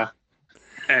shit. Yeah,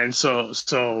 and so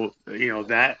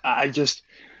that I just,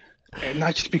 and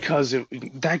not just because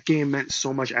that game meant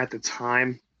so much at the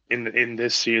time in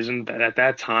this season, that at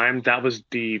that time that was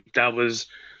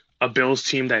a Bills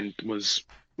team that was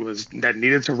that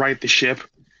needed to right the ship.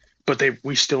 But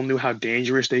we still knew how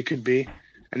dangerous they could be.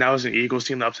 And that was an Eagles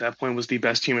team that up to that point was the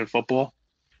best team in football.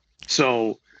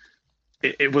 So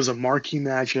it was a marquee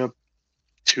matchup,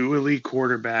 2 elite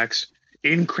quarterbacks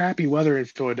in crappy weather in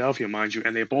Philadelphia, mind you,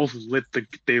 and they both lit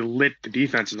the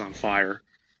defenses on fire.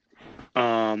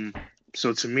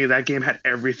 So to me, that game had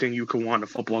everything you could want in a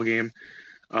football game.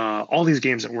 All these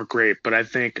games that were great, but I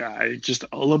think just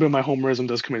a little bit of my homerism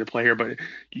does come into play here. But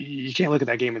you can't look at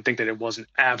that game and think that it wasn't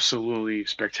absolutely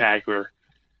spectacular.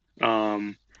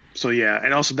 So yeah,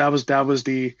 and also that was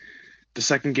the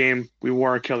second game we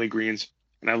wore our Kelly Greens,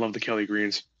 and I love the Kelly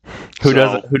Greens. Who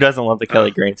doesn't love the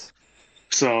Kelly Greens?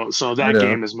 So that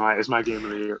game is my game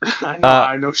of the year.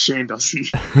 I know Shane doesn't.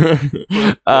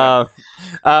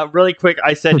 Really quick,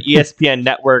 I said ESPN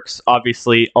networks.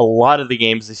 Obviously, a lot of the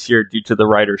games this year, due to the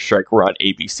writer's strike, were on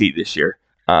ABC this year.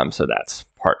 So that's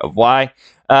part of why.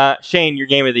 Shane, your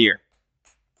game of the year.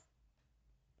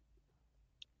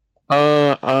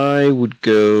 I would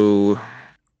go.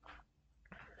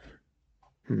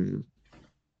 I'm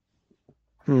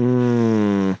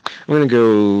gonna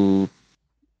go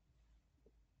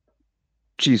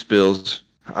Chiefs Bills.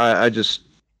 I just,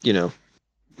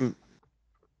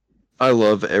 I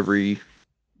love every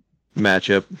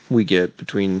matchup we get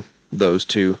between those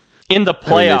two. In the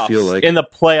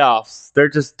playoffs, they're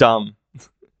just dumb.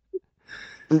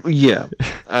 Yeah,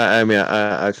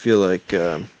 I feel like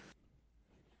they're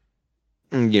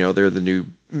the new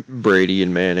Brady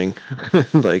and Manning,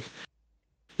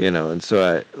 and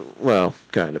so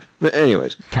kind of. But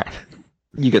anyways,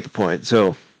 you get the point.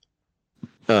 So,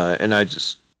 and I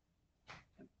just,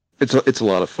 it's a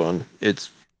lot of fun. It's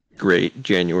great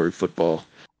January football,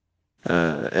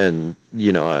 and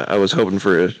I was hoping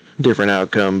for a different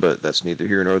outcome, but that's neither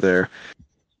here nor there.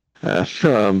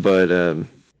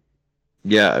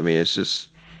 Yeah, I mean, it's just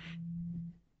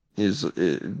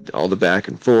all the back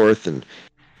and forth and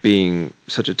being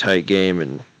such a tight game,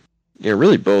 and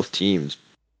really both teams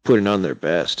putting on their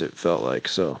best. It felt like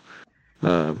so.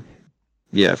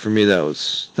 Yeah, for me that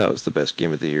was the best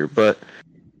game of the year. But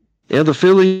yeah, the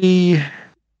Philly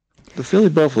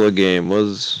Buffalo game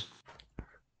was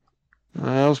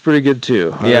pretty good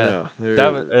too. Yeah, there's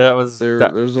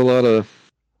a lot of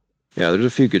there's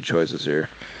a few good choices here.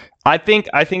 I think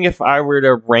if I were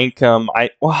to rank them, I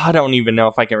don't even know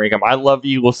if I can rank them. I love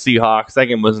Eagles Seahawks. That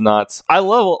game was nuts. I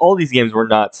love all these games were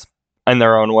nuts in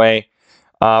their own way.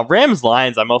 Rams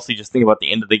Lions, I mostly just think about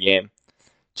the end of the game,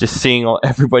 just seeing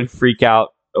everybody freak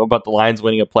out about the Lions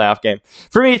winning a playoff game.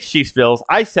 For me, it's Chiefs Bills.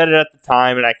 I said it at the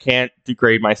time, and I can't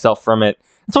degrade myself from it.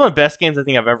 It's one of the best games I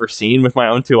think I've ever seen with my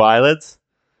own two eyelids.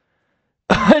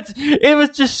 It was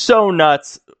just so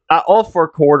nuts. All 4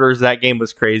 quarters, that game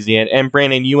was crazy. And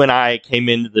Brandon, you and I came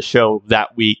into the show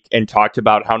that week and talked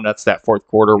about how nuts that fourth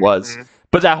quarter was. Mm-hmm.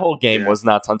 But that whole game was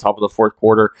nuts on top of the fourth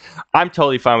quarter. I'm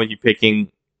totally fine with you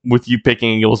picking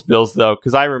Eagles Bills, though,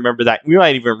 because I remember that. We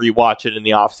might even rewatch it in the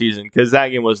offseason because that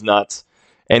game was nuts.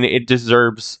 And it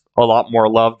deserves a lot more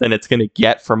love than it's going to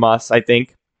get from us, I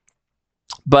think.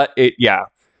 But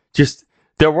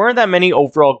there weren't that many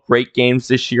overall great games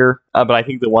this year, but I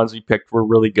think the ones we picked were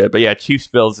really good. But yeah, Chiefs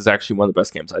Bills is actually one of the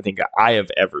best games I think I have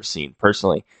ever seen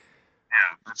personally.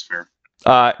 Yeah, that's fair.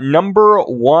 Number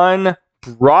 1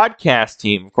 broadcast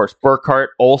team, of course, Burkhart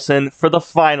Olsen for the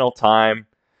final time.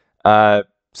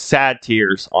 Sad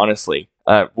tears, honestly.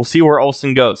 We'll see where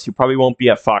Olsen goes. He probably won't be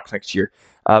at Fox next year.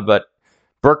 But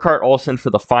Burkhart Olsen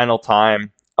for the final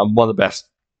time. One of the best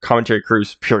commentary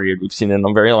crews, period, we've seen in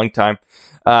a very long time.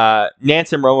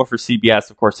 Nance and Roma for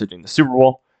CBS, of course, they're doing the Super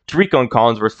Bowl. Tirico and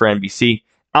Collinsworth for NBC.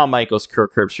 Al Michaels,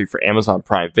 Kurt Herbstreit for Amazon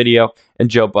Prime Video.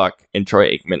 And Joe Buck and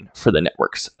Troy Aikman for the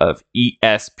networks of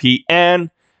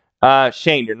ESPN.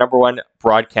 Shane, your number 1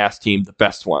 broadcast team, the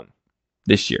best one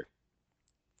this year.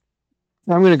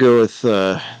 I'm going to go with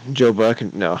Joe Buck.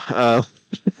 No.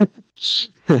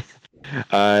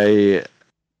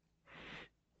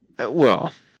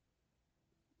 Well,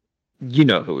 you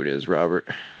know who it is, Robert.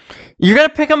 You're going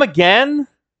to pick him again?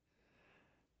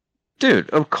 Dude,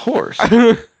 of course.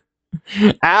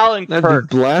 Al and Kirk. That'd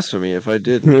be blasphemy if I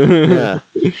didn't. Yeah.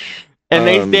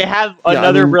 And they have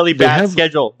another really bad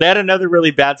schedule. They had another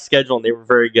really bad schedule, and they were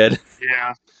very good.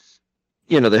 Yeah.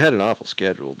 They had an awful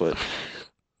schedule, but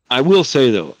I will say,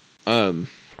 though, I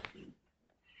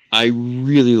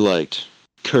really liked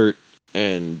Kurt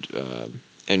and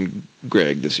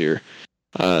Greg this year.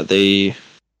 They...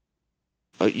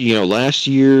 last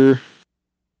year,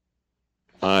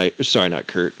 sorry, not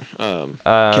Kurt.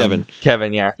 Kevin.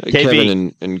 Kevin, yeah. KB.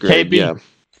 Kevin and Greg, KB. yeah.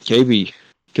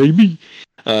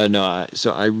 KB.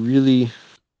 So I really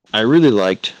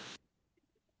liked.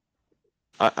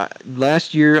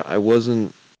 Last year I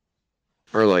wasn't,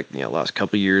 or last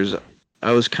couple of years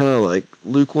I was kind of like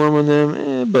lukewarm on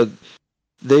them, but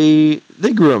they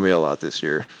grew on me a lot this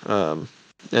year.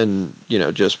 And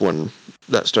just when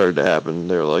that started to happen,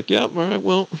 they were like, "Yeah, all right,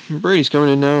 well, Brady's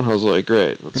coming in now." I was like,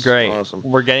 "Great, that's great, awesome."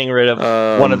 We're getting rid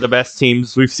of one of the best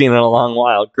teams we've seen in a long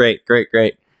while. Great.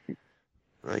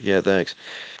 Yeah, thanks.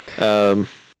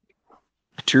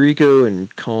 Tirico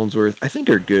and Collinsworth, I think,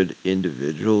 are good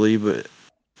individually, but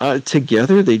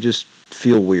together they just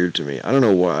feel weird to me. I don't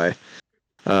know why.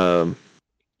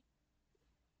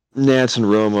 Nance and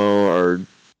Romo are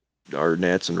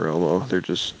Nats and Romo. They're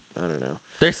just, I don't know.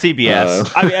 They're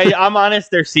CBS. I mean, I'm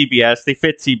honest. They're CBS. They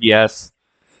fit CBS.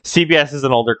 CBS is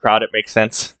an older crowd. It makes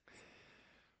sense.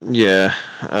 Yeah.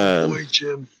 Boy,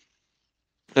 Jim.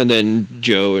 And then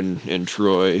Joe and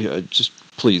Troy, just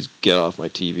please get off my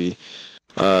TV.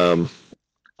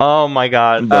 Oh my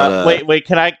God! Wait.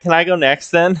 Can I go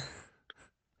next then?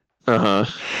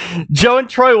 Joe and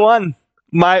Troy won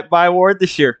my award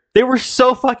this year. They were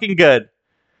so fucking good.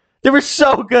 They were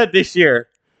so good this year.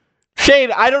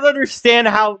 Shane, I don't understand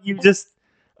how you just.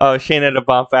 Oh, Shane had to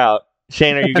bump out.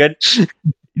 Shane, are you good?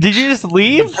 Did you just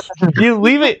leave? You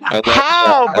leave it?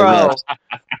 How, bro?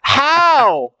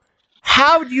 How?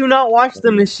 How do you not watch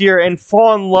them this year and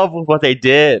fall in love with what they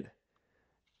did?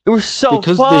 It was so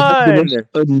because fun. They have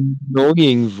the most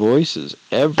annoying voices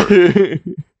ever.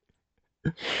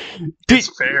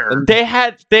 It's fair. They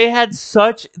had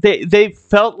such they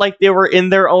felt like they were in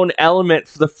their own element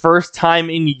for the first time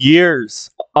in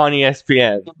years on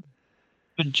ESPN.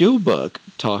 But Joe Buck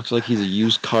talks like he's a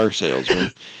used car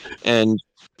salesman, and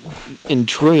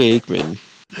Troy Aikman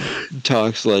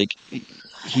talks like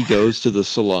he goes to the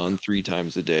salon 3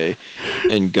 times a day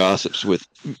and gossips with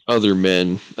other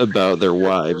men about their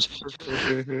wives.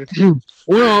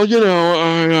 Well,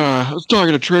 I was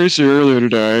talking to Tracy earlier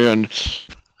today, and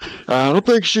I don't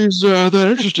think she's that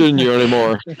interested in you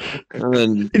anymore.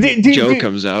 And then Joe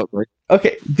comes out like,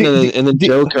 okay, and then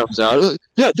Joe comes out.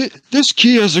 Yeah, this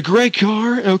Kia is a great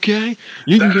car. Okay,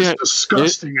 you that can is get a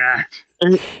disgusting act.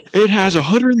 It has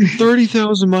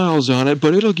 130,000 miles on it,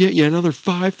 but it'll get you another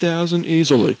 5,000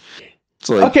 easily. It's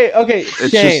like, okay,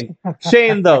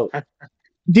 Shane, though,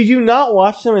 did you not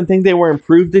watch them and think they were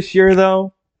improved this year,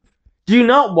 though? Do you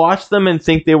not watch them and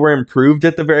think they were improved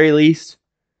at the very least?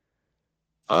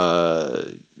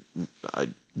 Not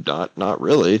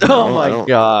really. Oh my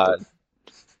God.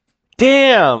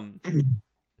 Damn.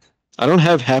 I don't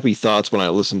have happy thoughts when I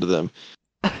listen to them.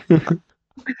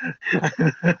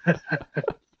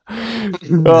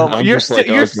 You're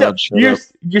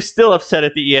still upset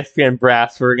at the ESPN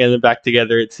brass for getting them back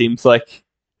together, it seems like.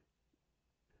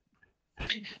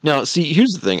 Now, see,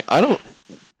 here's the thing.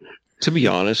 To be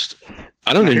honest,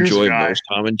 I don't enjoy most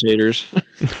commentators.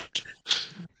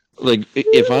 Like,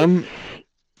 if I'm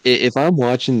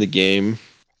watching the game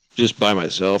just by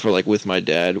myself or like with my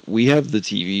dad, we have the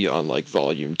TV on like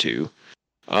volume 2.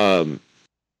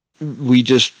 We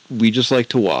just like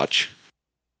to watch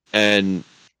and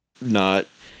not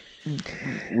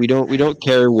we don't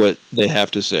care what they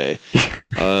have to say.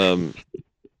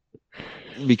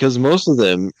 Because most of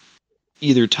them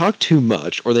either talk too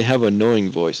much or they have annoying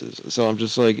voices. So I'm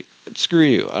just like, screw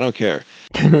you, I don't care.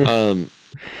 Then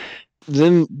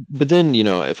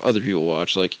if other people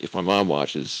watch, like if my mom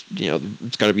watches,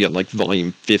 it's got to be on like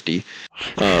volume 50,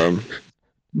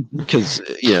 because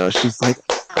she's like,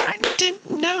 I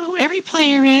didn't know who every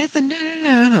player is, and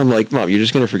I'm like, Mom, you're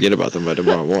just gonna forget about them by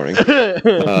tomorrow morning.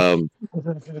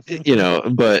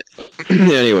 But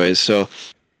anyways, so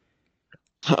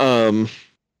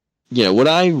what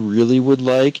I really would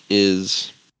like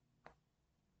is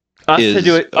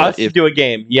to do a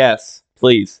game. Yes,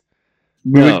 please.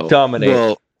 We would dominate.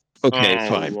 Well, okay,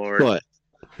 fine. Lord.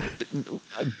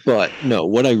 But no,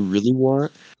 what I really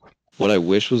want, what I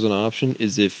wish was an option,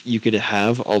 is if you could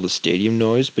have all the stadium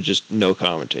noise, but just no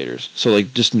commentators. So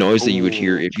like just noise that you would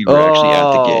hear if you were actually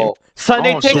at the game.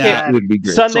 Sunday ticket. That would be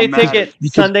great. Sunday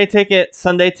ticket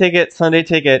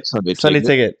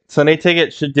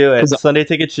should do it. Sunday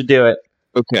ticket should do it.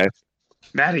 Okay.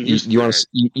 Maddie, you want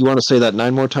to say that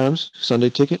 9 more times?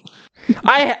 Sunday ticket.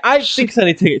 I think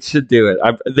Sunday ticket should do it.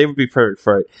 They would be perfect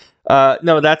for it.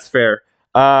 No, that's fair.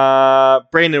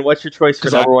 Brandon, what's your choice for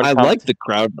number one? I like the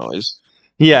crowd noise.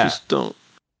 Yeah.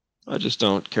 I just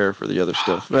don't care for the other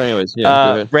stuff. But anyways, yeah.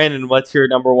 Go ahead. Brandon, what's your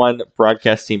number one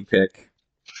broadcast team pick?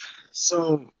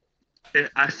 So,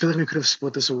 I feel like we could have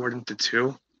split this award into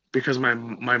 2 because my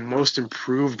most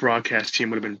improved broadcast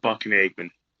team would have been Buck and Aikman.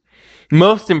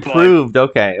 Most improved.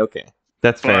 Okay,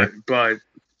 that's fair. But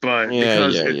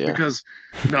because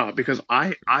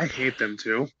I hate them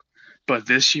too. But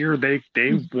this year they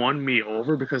won me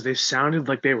over because they sounded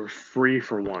like they were free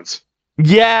for once.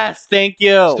 Yes, thank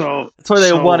you. That's why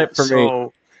they won it for me.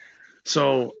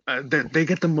 So they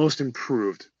get the most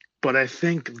improved. But I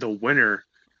think the winner,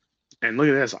 and look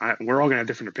at this, we're all gonna have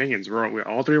different opinions. We're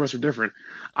all 3 of us are different.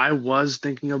 I was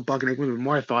thinking of Buck and Aikman, but the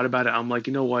more I thought about it, I'm like,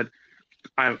 you know what?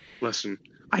 I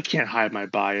can't hide my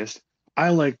bias. I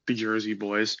like the Jersey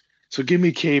boys. So give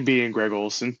me KB and Greg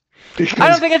Olsen. Because, I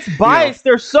don't think it's biased.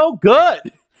 They're so good.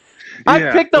 I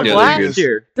picked them last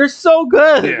year. They're so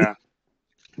good. Yeah.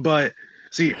 But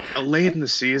see, late in the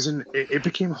season, it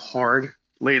became hard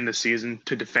late in the season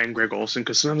to defend Greg Olsen,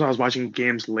 because sometimes I was watching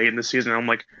games late in the season and I'm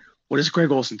like, what is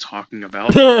Greg Olsen talking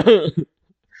about?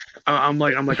 I'm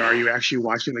like, are you actually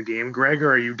watching the game, Greg,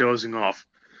 or are you dozing off?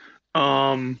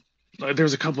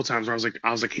 There's a couple times where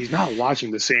I was like, he's not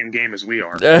watching the same game as we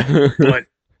are.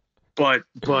 but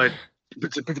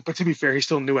to be fair, he's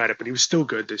still new at it, but he was still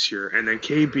good this year. And then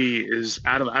KB is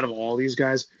out of all these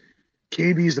guys,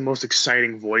 KB is the most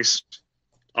exciting voice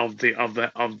of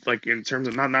like, in terms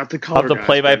of not the color of the guys,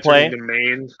 play-by-play, the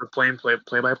main for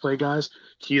play-by-play guys.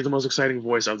 He's the most exciting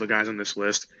voice of the guys on this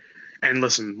list. And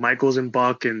listen, Michaels and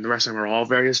Buck and the rest of them are all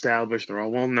very established. They're all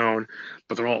well known,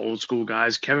 but they're all old school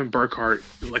guys. Kevin Burkhardt,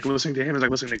 like, listening to him is like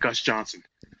listening to Gus Johnson.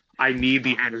 I need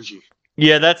the energy.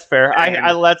 Yeah, that's fair.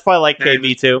 I that's why I like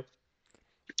KB too.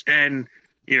 And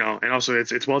and also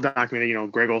it's well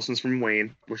documented. Greg Olsen's from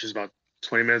Wayne, which is about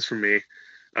 20 minutes from me.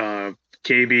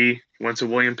 KB went to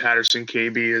William Patterson.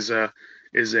 KB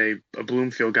is a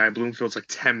Bloomfield guy. Bloomfield's like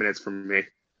 10 minutes from me.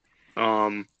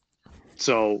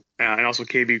 So, and also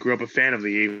KB grew up a fan of the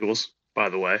Eagles, by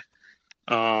the way.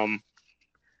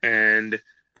 And,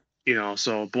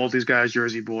 so both these guys,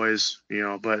 Jersey boys,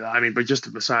 but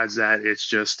just besides that, it's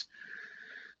just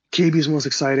KB's most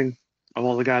exciting of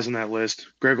all the guys on that list.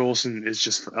 Greg Olsen is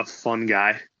just a fun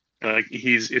guy.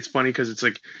 It's funny because it's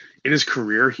like in his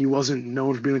career, he wasn't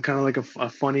known for being kind of like a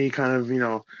funny kind of,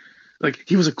 like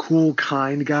he was a cool,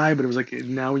 kind guy, but it was like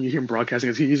now when you hear him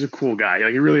broadcasting, he's a cool guy.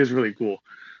 Like, he really is really cool.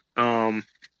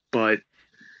 But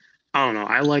I don't know.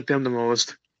 I like them the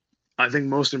most. I think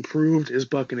most improved is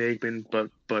Buck and Aikman,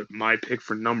 but my pick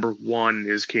for number one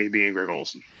is KB and Greg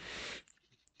Olsen.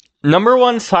 Number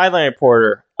one sideline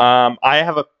reporter. I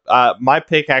have my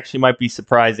pick actually might be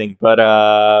surprising,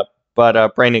 but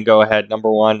Brandon, go ahead.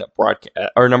 Number one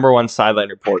sideline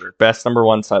reporter. Best number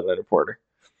one sideline reporter.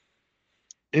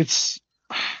 I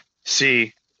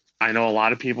know a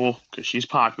lot of people, because she's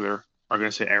popular, are going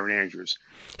to say Erin Andrews.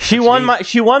 She won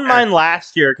mine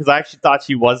last year because I actually thought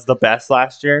she was the best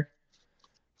last year.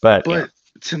 But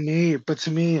to me, this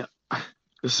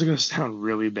is going to sound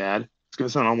really bad. It's going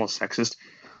to sound almost sexist.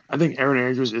 I think Erin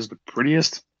Andrews is the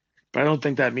prettiest, but I don't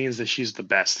think that means that she's the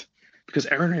best, because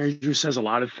Erin Andrews says a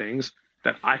lot of things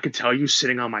that I could tell you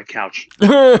sitting on my couch. So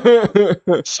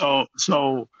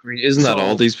isn't that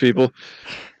all these people?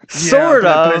 Sort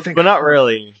of, but not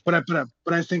really. But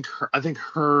I think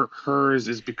hers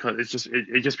is because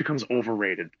it just becomes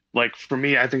overrated. Like, for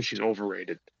me, I think she's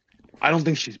overrated. I don't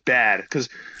think she's bad, because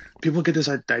people get this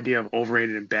idea of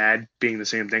overrated and bad being the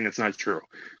same thing. It's not true.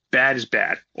 Bad is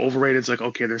bad. Overrated is like,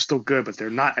 okay, they're still good, but they're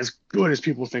not as good as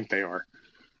people think they are.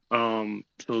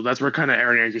 So that's where kind of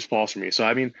Erin Andrews falls for me. So,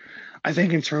 I mean, I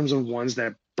think in terms of ones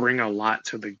that bring a lot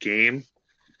to the game,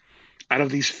 out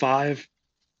of these five,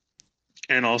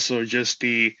 and also just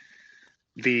the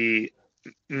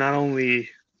not only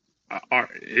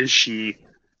does she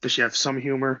have some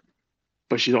humor,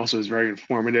 but she also is very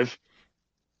informative.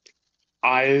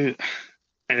 And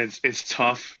it's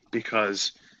tough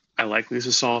because I like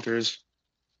Lisa Salters.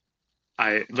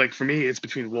 For me, it's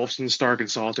between Wolfson, Stark, and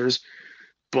Salters.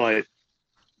 But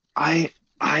I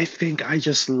think I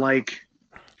just like,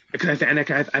 because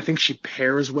I think she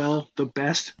pairs well the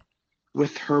best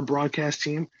with her broadcast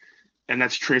team, and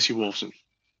that's Tracy Wolfson.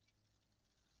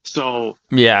 So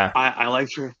yeah, I like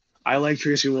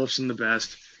Tracy Wolfson the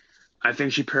best. I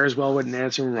think she pairs well with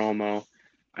Nancy Romo.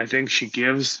 I think she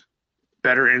gives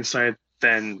better insight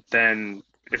than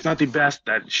if not the best,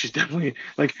 that she's definitely,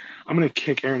 like, I'm gonna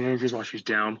kick Erin Andrews while she's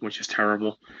down, which is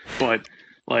terrible. But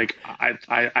like,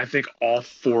 I think all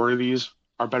four of these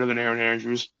are better than Erin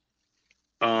Andrews.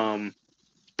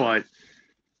 But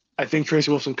I think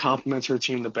Tracy Wolfson complements her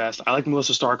team the best. I like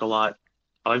Melissa Stark a lot.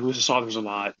 I like Lisa Salters a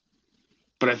lot.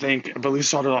 But Lisa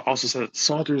Salters also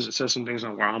says some things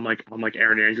where I'm like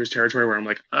Erin Andrews territory, where I'm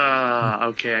like,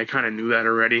 okay, I kind of knew that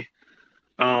already.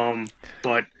 But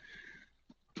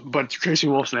Tracy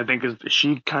Wolfson, I think,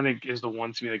 she kind of is the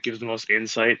one to me that gives the most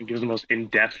insight and gives the most in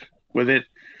depth with it.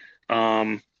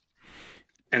 And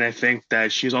I think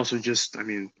that she's also just,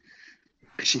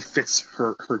 she fits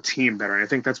her team better. And I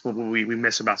think that's what we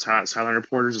miss about sideline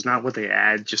reporters, is not what they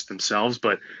add just themselves,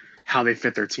 but how they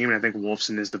fit their team. And I think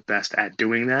Wolfson is the best at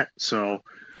doing that. So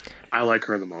I like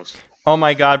her the most. Oh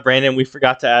my God, Brandon, we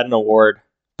forgot to add an award.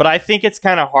 But I think it's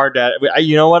kind of hard to,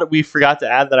 you know what we forgot to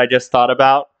add that I just thought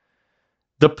about?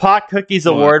 The Pot Cookies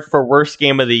Award for Worst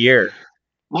Game of the Year.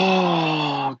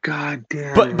 Oh, God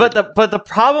damn. But the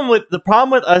problem with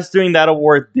us doing that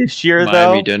award this year,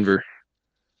 Miami, Denver.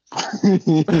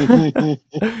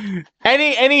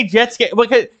 any Jets game,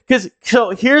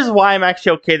 so here's why I'm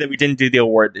actually okay that we didn't do the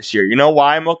award this year. You know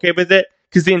why I'm okay with it?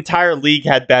 Because the entire league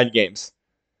had bad games.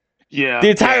 Yeah, the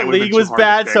entire league was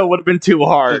bad, so it would have been too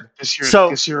hard.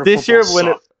 This year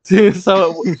when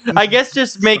so I guess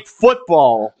just make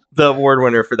football the award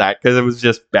winner for that because it was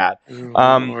just bad.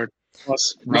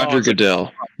 Roger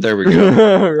Goodell. There we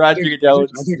go. Roger Goodell.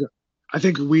 I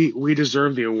think we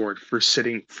deserve the award for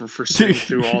sitting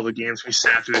through all the games we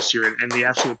sat through this year and the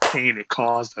absolute pain it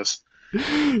caused us.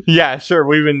 Yeah, sure.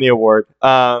 We win the award.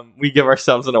 We give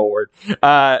ourselves an award.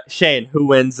 Shane, who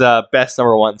wins best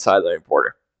number one sideline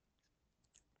reporter?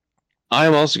 I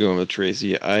am also going with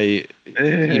Tracy.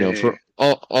 For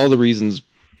all the reasons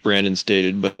Brandon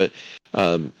stated, but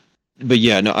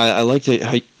yeah, no, I liked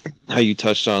it how you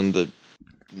touched on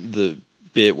the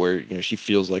bit where she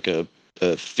feels like a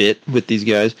fit with these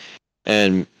guys,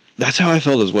 and that's how I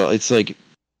felt as well. It's like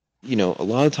a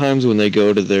lot of times when they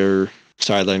go to their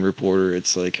sideline reporter,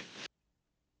 it's like,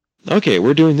 okay,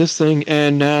 we're doing this thing,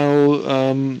 and now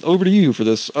over to you for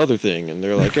this other thing, and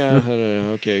they're like,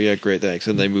 okay, yeah, great, thanks,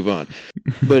 and they move on.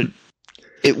 But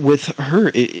with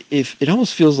her, it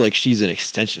almost feels like she's an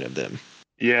extension of them.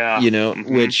 Yeah,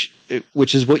 which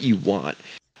is what you want.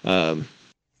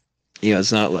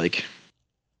 It's not like,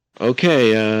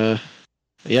 okay,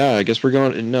 yeah, I guess we're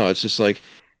going. No, it's just like,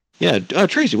 yeah,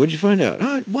 Tracy, what did you find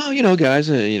out? Well, guys,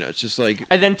 it's just like,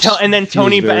 and then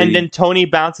Tony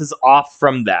bounces off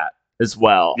from that as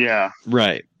well. Yeah,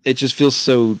 right. It just feels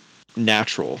so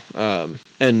natural.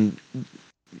 And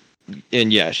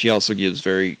yeah, she also gives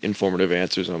very informative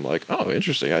answers. And I'm like, oh,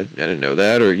 interesting. I didn't know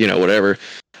that, or whatever.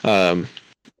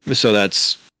 So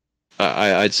that's,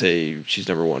 I'd say she's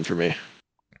number one for me.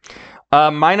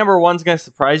 My number one's gonna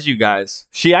surprise you guys.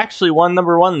 She actually won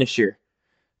number one this year.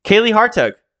 Kaylee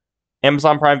Hartog,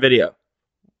 Amazon Prime Video.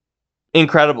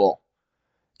 Incredible.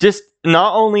 Just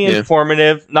not only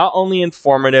informative,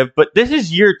 but this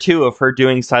is year 2 of her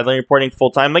doing sideline reporting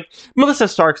full time. Like Melissa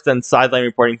Stark's done sideline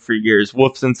reporting for years.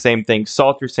 Wolfson, same thing.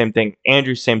 Salter, same thing.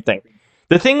 Andrew, same thing.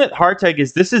 The thing with Hartog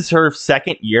is this is her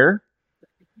second year,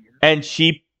 and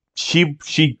she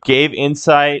gave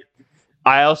insight.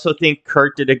 I also think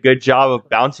Kurt did a good job of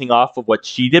bouncing off of what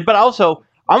she did, but also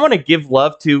I want to give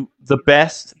love to the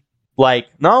best, like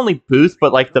not only booth,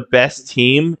 but like the best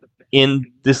team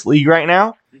in this league right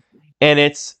now, and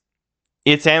it's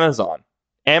Amazon.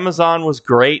 Amazon was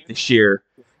great this year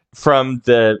from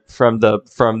the pregame,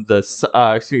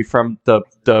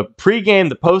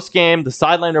 the postgame, the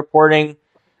sideline reporting,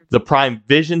 the Prime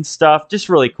Vision stuff. Just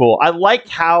really cool. I like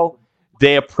how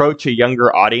they approach a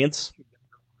younger audience.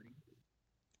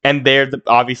 And they're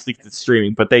obviously the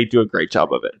streaming, but they do a great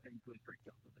job of it.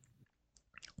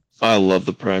 I love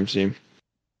the Prime team.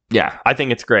 Yeah, I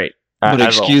think it's great. But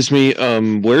excuse me,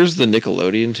 where's the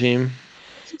Nickelodeon team?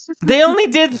 They're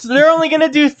only going to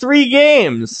do 3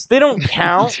 games. They don't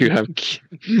count. Dude,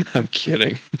 I'm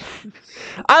kidding.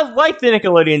 I like the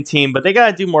Nickelodeon team, but they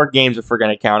got to do more games if we're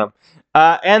going to count them.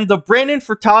 And the Brandon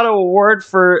Furtado Award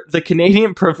for the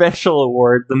Canadian Provincial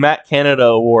Award, the Matt Canada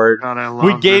Award. God, I love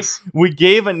we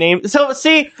gave a name. So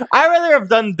see, I'd rather have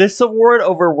done this award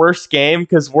over Worst Game,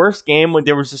 because Worst Game, when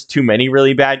there was just too many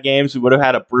really bad games, we would have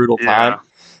had a brutal time.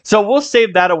 So we'll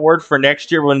save that award for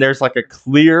next year when there's like a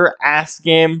clear ass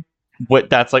game.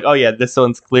 That's like, oh yeah, this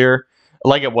one's clear,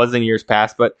 like it was in years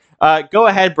past. But go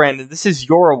ahead, Brandon. This is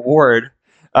your award.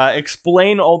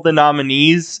 Explain all the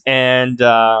nominees and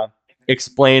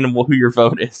explain who your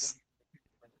vote is.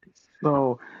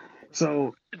 So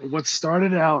what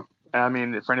started out, I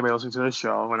mean, for anybody listening to the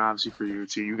show, and obviously for you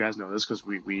too, you guys know this because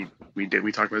we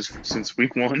talked about this since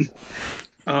week 1.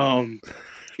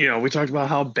 We talked about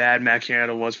how bad Matt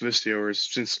Canada was for the Steelers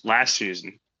since last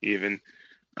season, even.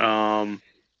 And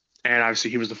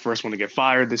obviously he was the first one to get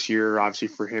fired this year, obviously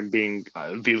for him being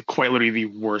quite literally the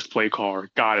worst play caller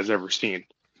God has ever seen.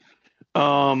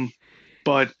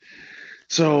 But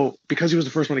so because he was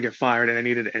the first one to get fired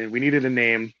and we needed a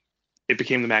name, it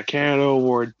became the Matt Canada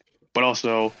Award. But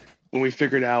also when we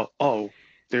figured out,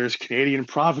 there's Canadian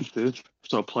provinces,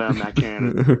 so play on Matt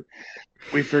Canada,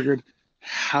 we figured,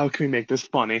 how can we make this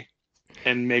funny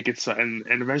and make it so, and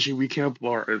eventually we came up,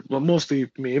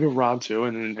 mostly maybe Rob too,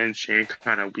 and Shane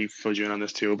kind of, we filled you in on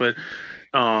this too, but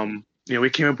we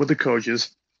came up with the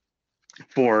coaches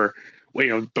for,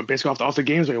 but basically off the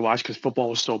games we watched, because football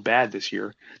was so bad this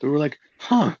year, we were like,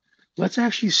 let's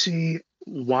actually see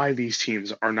why these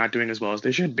teams are not doing as well as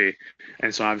they should be.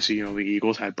 And so obviously, the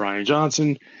Eagles had Brian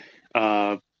Johnson,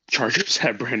 Chargers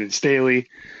had Brandon Staley,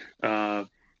 and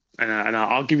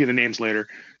I'll give you the names later,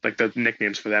 like the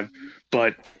nicknames for them.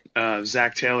 But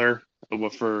Zach Taylor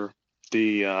for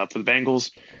the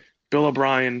Bengals, Bill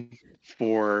O'Brien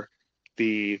for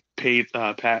the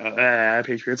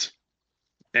Patriots,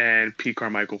 and Pete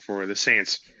Carmichael for the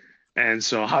Saints. And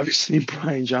so obviously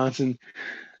Brian Johnson,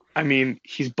 I mean,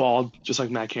 he's bald just like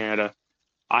Matt Canada.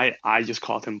 I just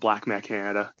called him Black Matt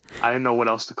Canada. I didn't know what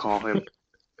else to call him.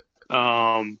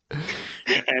 And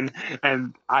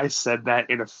I said that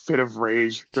in a fit of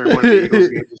rage during one of the Eagles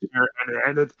games,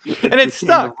 and it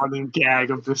stuck. The running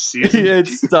gag of the season. It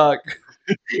stuck.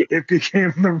 It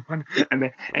became the run,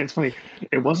 and it's funny.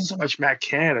 It wasn't so much Matt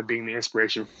Canada being the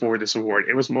inspiration for this award.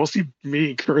 It was mostly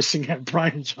me cursing at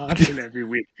Brian Johnson every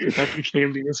week that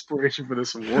became the inspiration for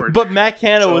this award. But Matt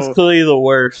Canada was clearly the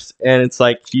worst, and it's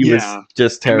like he was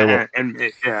just terrible. And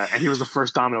he was the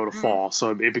first domino to fall, so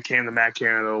it became the Matt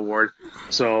Canada award.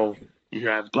 So you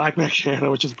have Black Matt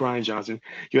Canada, which is Brian Johnson.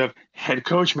 You have head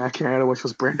coach Matt Canada, which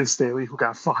was Brandon Staley, who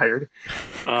got fired.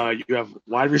 You have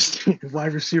wide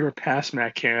receiver pass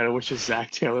Matt Canada, which is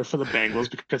Zach Taylor for the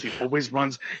Bengals, because he always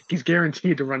runs. He's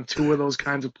guaranteed to run 2 of those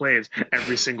kinds of plays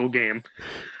every single game.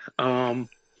 And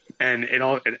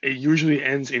it usually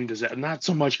ends in disaster. Not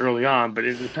so much early on, but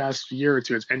in the past year or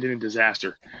two, it's ended in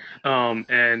disaster.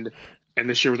 And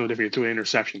this year was no different. He threw an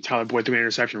interception. Tyler Boyd threw an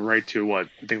interception right to what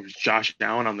I think it was Josh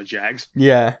Allen on the Jags.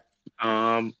 Yeah.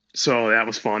 So that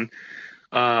was fun.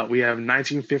 We have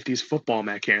 1950s football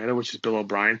Matt Canada, which is Bill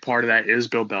O'Brien. Part of that is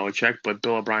Bill Belichick, but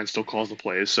Bill O'Brien still calls the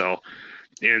plays. So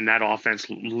in that offense,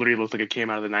 literally looked like it came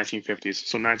out of the 1950s.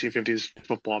 So 1950s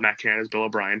football Matt Canada is Bill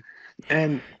O'Brien.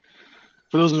 And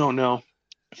for those who don't know,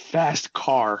 fast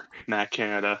car Matt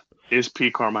Canada is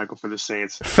Pete Carmichael for the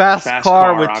Saints. Fast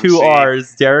car with 2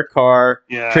 R's. Derek Carr.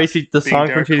 Yeah. The song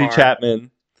from Tracy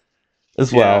Chapman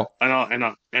as well.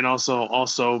 And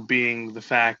also being the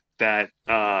fact that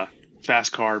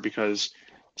fast car, because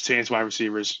Saints wide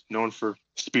receivers known for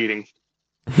speeding.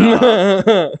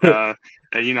 Because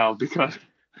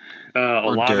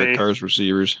Olave, Derek Carr's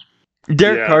receivers.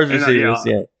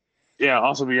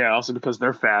 Also because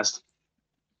they're fast.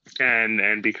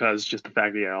 And because just the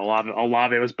fact that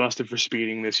Olave was busted for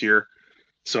speeding this year,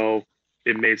 so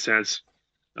it made sense.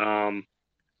 Michael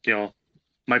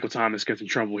Thomas gets in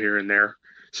trouble here and there,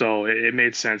 so it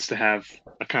made sense to have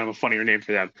a kind of a funnier name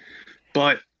for them.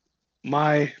 But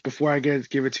before I give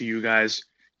it to you guys,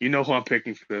 you know who I'm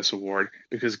picking for this award,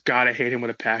 because God, I hate him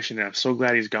with a passion, and I'm so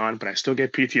glad he's gone, but I still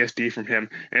get PTSD from him,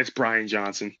 and it's Brian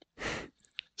Johnson.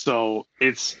 So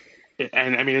it's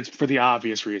for the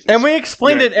obvious reasons. And we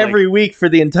explained it every week for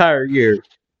the entire year.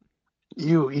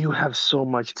 You have so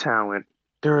much talent.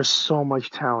 There is so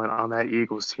much talent on that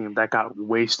Eagles team that got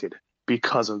wasted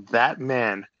because of that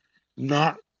man.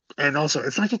 And also,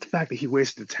 it's not just the fact that he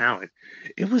wasted the talent.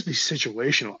 It was the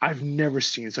situational. I've never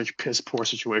seen such piss poor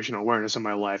situational awareness in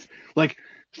my life. Like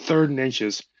 3rd and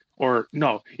inches, or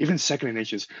no, even 2nd and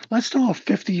inches. Let's throw a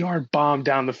 50-yard bomb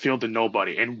down the field to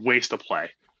nobody and waste a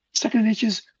play. 2nd and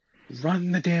inches.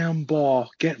 Run the damn ball,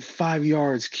 get 5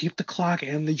 yards, keep the clock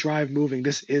and the drive moving.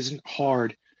 This isn't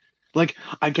hard. Like,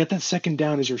 I get that 2nd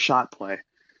down is your shot play,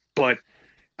 but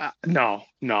no,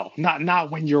 not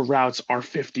when your routes are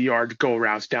 50-yard go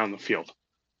routes down the field.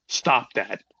 Stop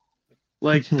that.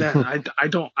 Like that, I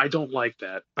don't like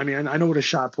that. I mean, I know what a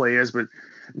shot play is, but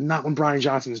not when Brian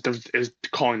Johnson is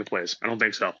calling the plays. I don't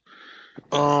think so.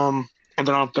 And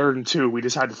then on 3rd and 2, we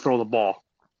decided to throw the ball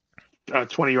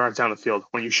 20 yards down the field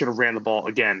when you should have ran the ball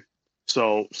again.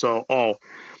 And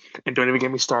don't even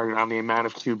get me started on the amount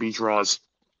of QB draws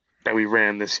that we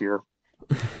ran this year.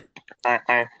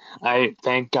 I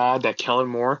thank God that Kellen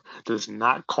Moore does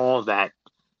not call that.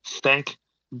 Thank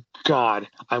God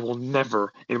I will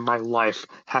never in my life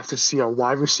have to see a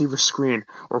wide receiver screen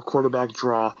or quarterback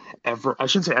draw ever. I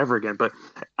shouldn't say ever again, but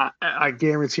I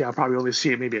guarantee I'll probably only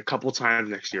see it maybe a couple times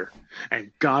next year.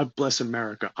 And God bless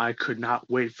America, I could not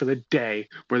wait for the day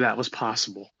where that was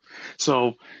possible.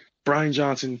 So Brian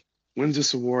Johnson wins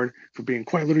this award for being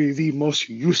quite literally the most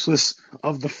useless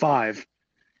of the 5.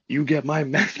 You get my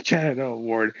Matt Canada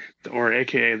Award, or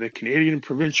AKA the Canadian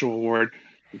Provincial Award.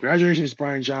 Congratulations,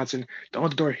 Brian Johnson. Don't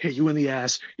let the door hit you in the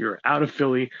ass. You're out of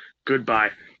Philly. Goodbye.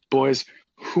 Boys,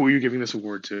 who are you giving this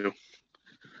award to?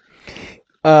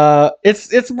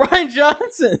 It's Brian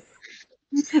Johnson.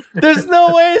 There's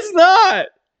no way it's not.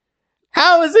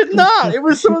 How is it not? It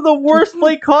was some of the worst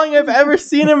play calling I've ever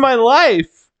seen in my life.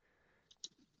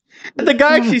 The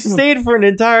guy actually stayed for an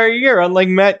entire year, unlike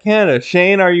Matt Canada.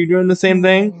 Shane, are you doing the same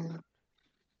thing?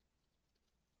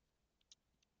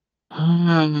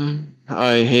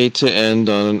 I hate to end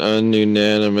on an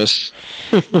ununanimous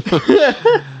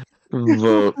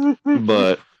vote,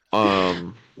 but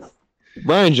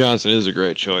Brian Johnson is a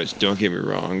great choice. Don't get me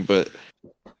wrong, but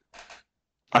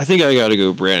I think I got to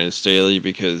go Brandon Staley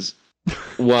because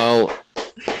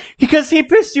he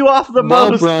pissed you off the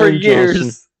most for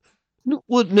years. No,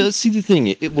 see the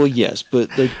thing. Well, yes,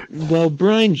 but like, while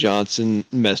Brian Johnson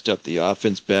messed up the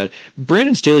offense bad,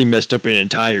 Brandon Staley messed up an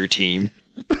entire team.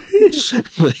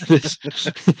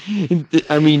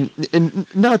 I mean,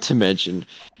 and not to mention,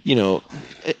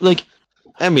 like,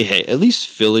 I mean, hey, at least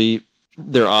Philly,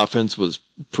 their offense was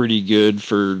pretty good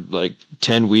for like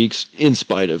 10 weeks, in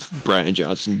spite of Brian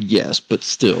Johnson. Yes, but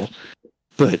still.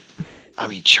 But I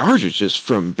mean, Chargers just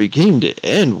from beginning to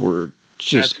end were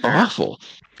just awful.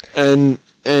 And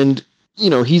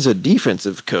he's a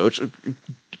defensive coach,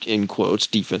 in quotes,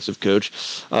 defensive coach.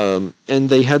 And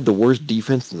they had the worst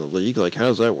defense in the league. Like, how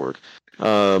does that work?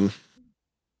 So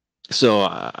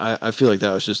I feel like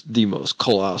that was just the most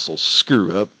colossal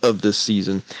screw up of this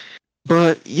season.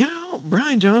 But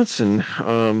Brian Johnson,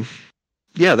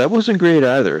 that wasn't great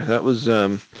either. That was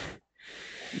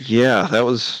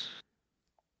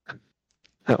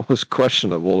that was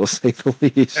questionable, to say the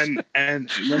least.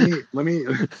 And let me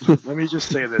just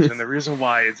say this, and the reason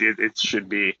why it should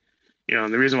be,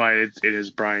 and the reason why it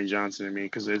is Brian Johnson to me,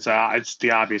 because it's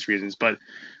the obvious reasons, but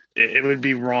it would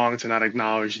be wrong to not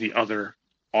acknowledge the other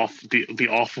the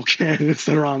awful candidates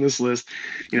that are on this list.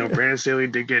 Brandon Staley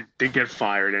did get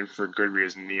fired, and for good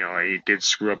reason. He did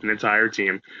screw up an entire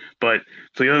team, but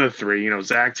for the other three,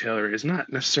 Zach Taylor is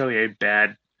not necessarily a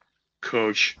bad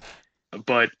coach,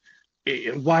 but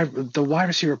why the wide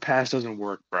receiver pass doesn't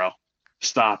work, bro?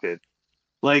 Stop it.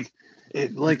 I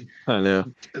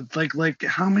know. Like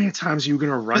how many times are you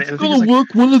gonna run it? It's gonna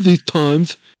work one of these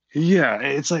times. Yeah,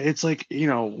 it's like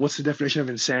what's the definition of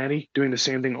insanity? Doing the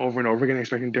same thing over and over again,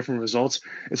 expecting different results.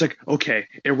 It's like, okay,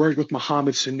 it worked with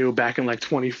Mohamed Sanu back in like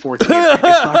 2014. It's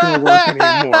not gonna work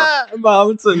anymore.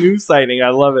 Mohamed Sanu sighting, I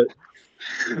love it.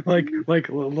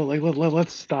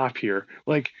 Let's stop here.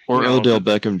 Or Odell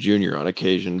Beckham Jr. on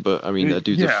occasion, but I mean that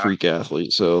dude's a freak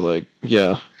athlete, so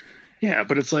yeah. Yeah,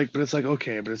 but it's like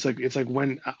okay, but it's like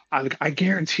when I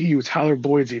guarantee you Tyler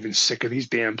Boyd's even sick of these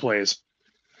damn plays.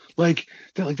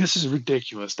 This is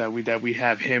ridiculous that we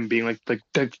have him being like the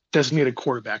designated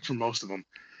quarterback for most of them,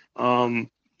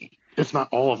 if not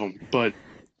all of them. But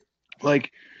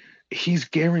he's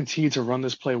guaranteed to run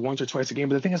this play once or twice a game.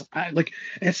 But the thing is,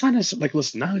 it's not as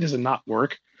listen. Not only does it not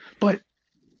work, but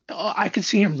I can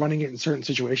see him running it in certain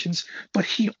situations. But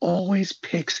he always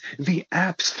picks the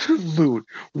absolute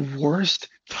worst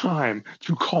time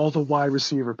to call the wide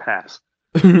receiver pass.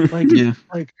 How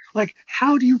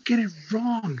do you get it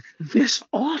wrong this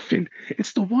often?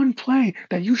 It's the one play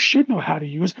that you should know how to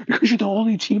use because you're the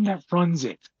only team that runs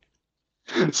it.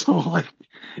 So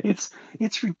it's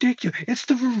ridiculous. It's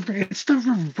the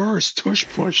reverse tush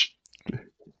push.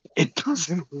 It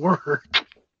doesn't work.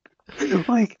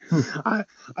 I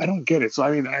don't get it. So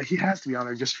I mean, he has to be on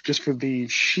there just for the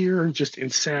sheer just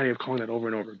insanity of calling that over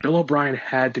and over. Bill O'Brien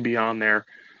had to be on there.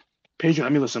 I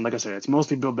mean, listen, like I said, it's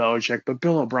mostly Bill Belichick, but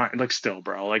Bill O'Brien, still,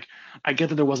 bro. I get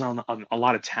that there wasn't a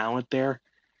lot of talent there,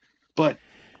 but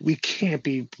we can't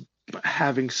be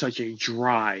having such a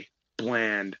dry,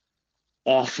 bland,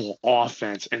 awful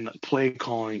offense, and the play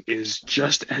calling is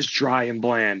just as dry and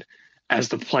bland as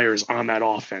the players on that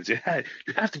offense. You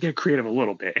have to get creative a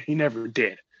little bit, and he never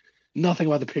did. Nothing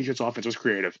about the Patriots offense was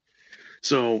creative.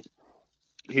 So,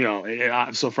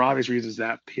 so for obvious reasons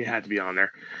that he had to be on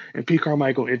there. And Pete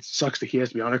Carmichael, it sucks that he has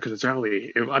to be on there because it's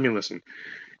really, I mean, listen,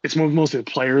 it's mostly the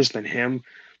players than him,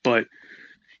 but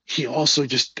he also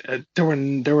just there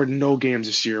were no games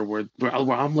this year where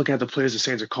I'm looking at the plays the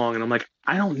Saints are calling, and I'm like,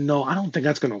 I don't know, I don't think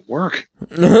that's gonna work.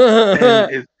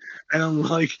 and I'm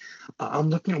looking, I'm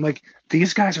like,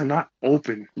 these guys are not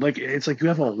open. It's like you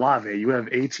have Olave, you have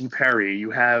A.T. Perry,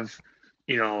 you have.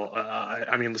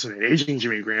 I mean, listen, aging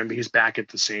Jimmy Graham, but he's back at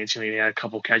the Saints. He had a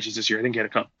couple catches this year. I think he had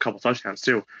a couple touchdowns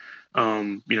too.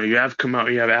 You have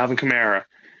Alvin Kamara.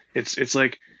 It's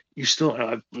like you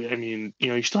still,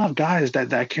 you still have guys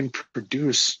that can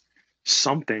produce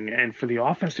something. And for the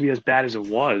offense to be as bad as it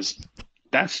was,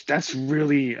 that's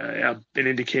really an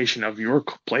indication of your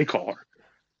play caller.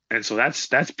 And so that's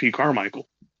Pete Carmichael.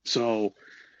 So,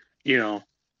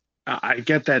 I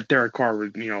get that Derek Carr,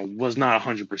 was not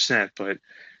 100%, but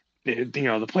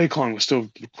the play calling was still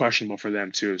questionable for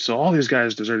them too. So all these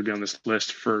guys deserve to be on this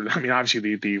list for, I mean,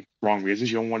 obviously the wrong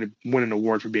reasons. You don't want to win an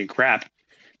award for being crap,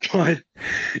 but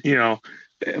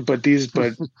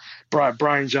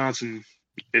Brian Johnson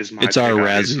is my. It's our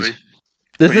Razzies.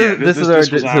 This is our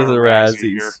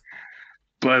Razzies.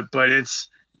 But it's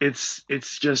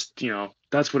just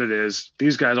that's what it is.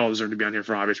 These guys all deserve to be on here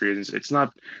for obvious reasons. It's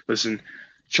not. Listen.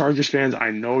 Chargers fans, I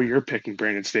know you're picking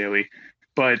Brandon Staley,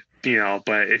 but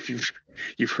if you've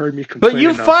heard me complain, but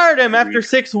you fired him after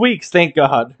 6 weeks, thank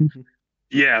God.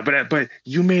 Yeah, but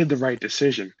you made the right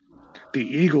decision. the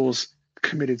Eagles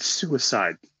committed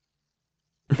suicide.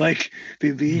 Like the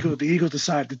Eagles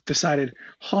decided,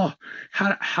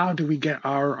 how do we get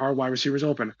our wide receivers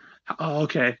open? Oh,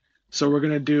 okay, so we're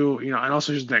gonna do, and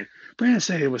also here's the thing. Brandon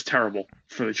Staley was terrible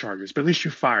for the Chargers, but at least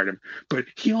you fired him. But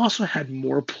he also had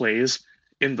more plays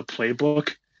in the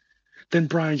playbook than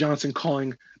Brian Johnson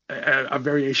calling a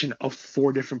variation of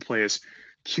 4 different plays: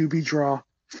 QB draw,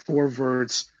 4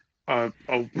 verts, a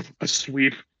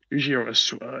sweep, usually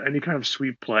any kind of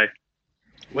sweep play,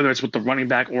 whether it's with the running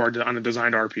back or on a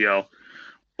designed RPO,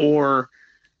 or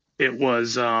it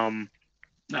was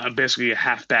basically a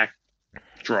halfback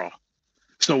draw.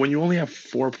 So when you only have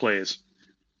 4 plays,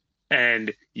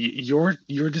 and your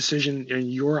decision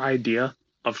and your idea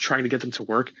of trying to get them to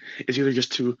work is either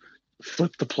just to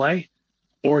flip the play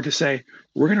or to say,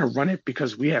 we're going to run it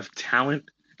because we have talent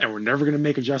and we're never going to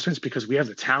make adjustments because we have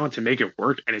the talent to make it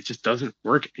work, and it just doesn't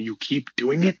work and you keep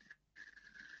doing it,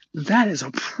 that is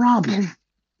a problem.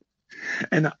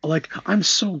 And I'm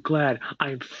so glad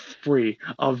I'm free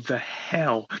of the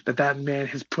hell that man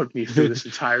has put me through this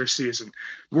entire season.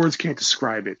 Words can't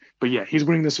describe it. But yeah, he's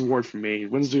winning this award for me. He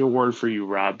wins the award for you,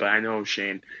 Rob. But I know,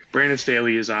 Shane, Brandon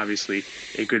Staley is obviously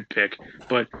a good pick.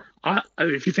 But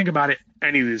if you think about it,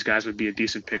 any of these guys would be a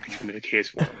decent pick if you can make a case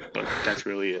for them. But that's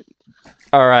really it.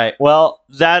 All right. Well,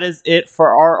 that is it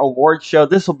for our award show.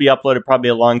 This will be uploaded probably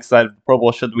alongside the Pro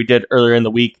Bowl show that we did earlier in the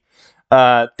week.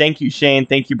 Thank you, Shane.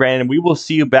 Thank you, Brandon. We will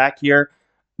see you back here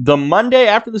the Monday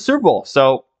after the Super Bowl.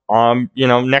 So,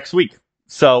 next week.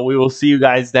 So we will see you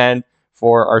guys then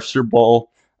for our Super Bowl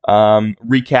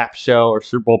recap show or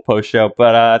Super Bowl post show.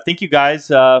 But thank you guys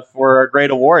for our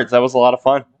great awards. That was a lot of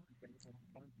fun.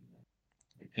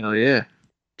 Hell yeah.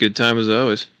 Good time as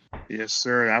always. Yes,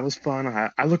 sir. That was fun.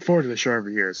 I look forward to the show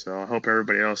every year. So I hope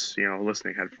everybody else,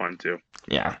 listening had fun too.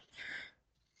 Yeah.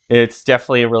 It's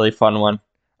definitely a really fun one.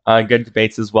 Good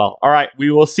debates as well. All right.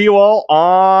 We will see you all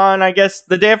on, I guess,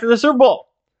 the day after the Super Bowl.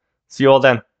 See you all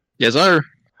then. Yes, sir.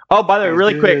 Oh, by the way,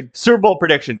 really quick, Super Bowl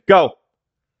prediction. Go.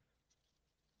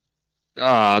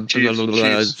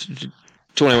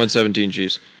 21-17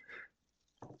 Chiefs.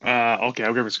 Okay,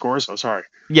 I'll give it scores. Oh, sorry.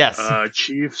 Yes.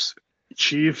 Chiefs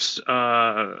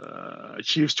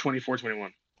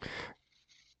 24-21.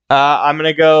 I'm going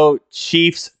to go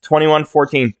Chiefs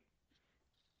 21-14.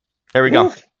 There we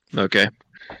go. Okay.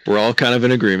 We're all kind of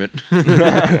in agreement.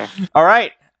 All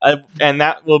right. And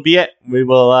that will be it. We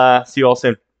will see you all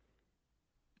soon.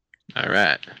 All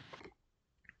right.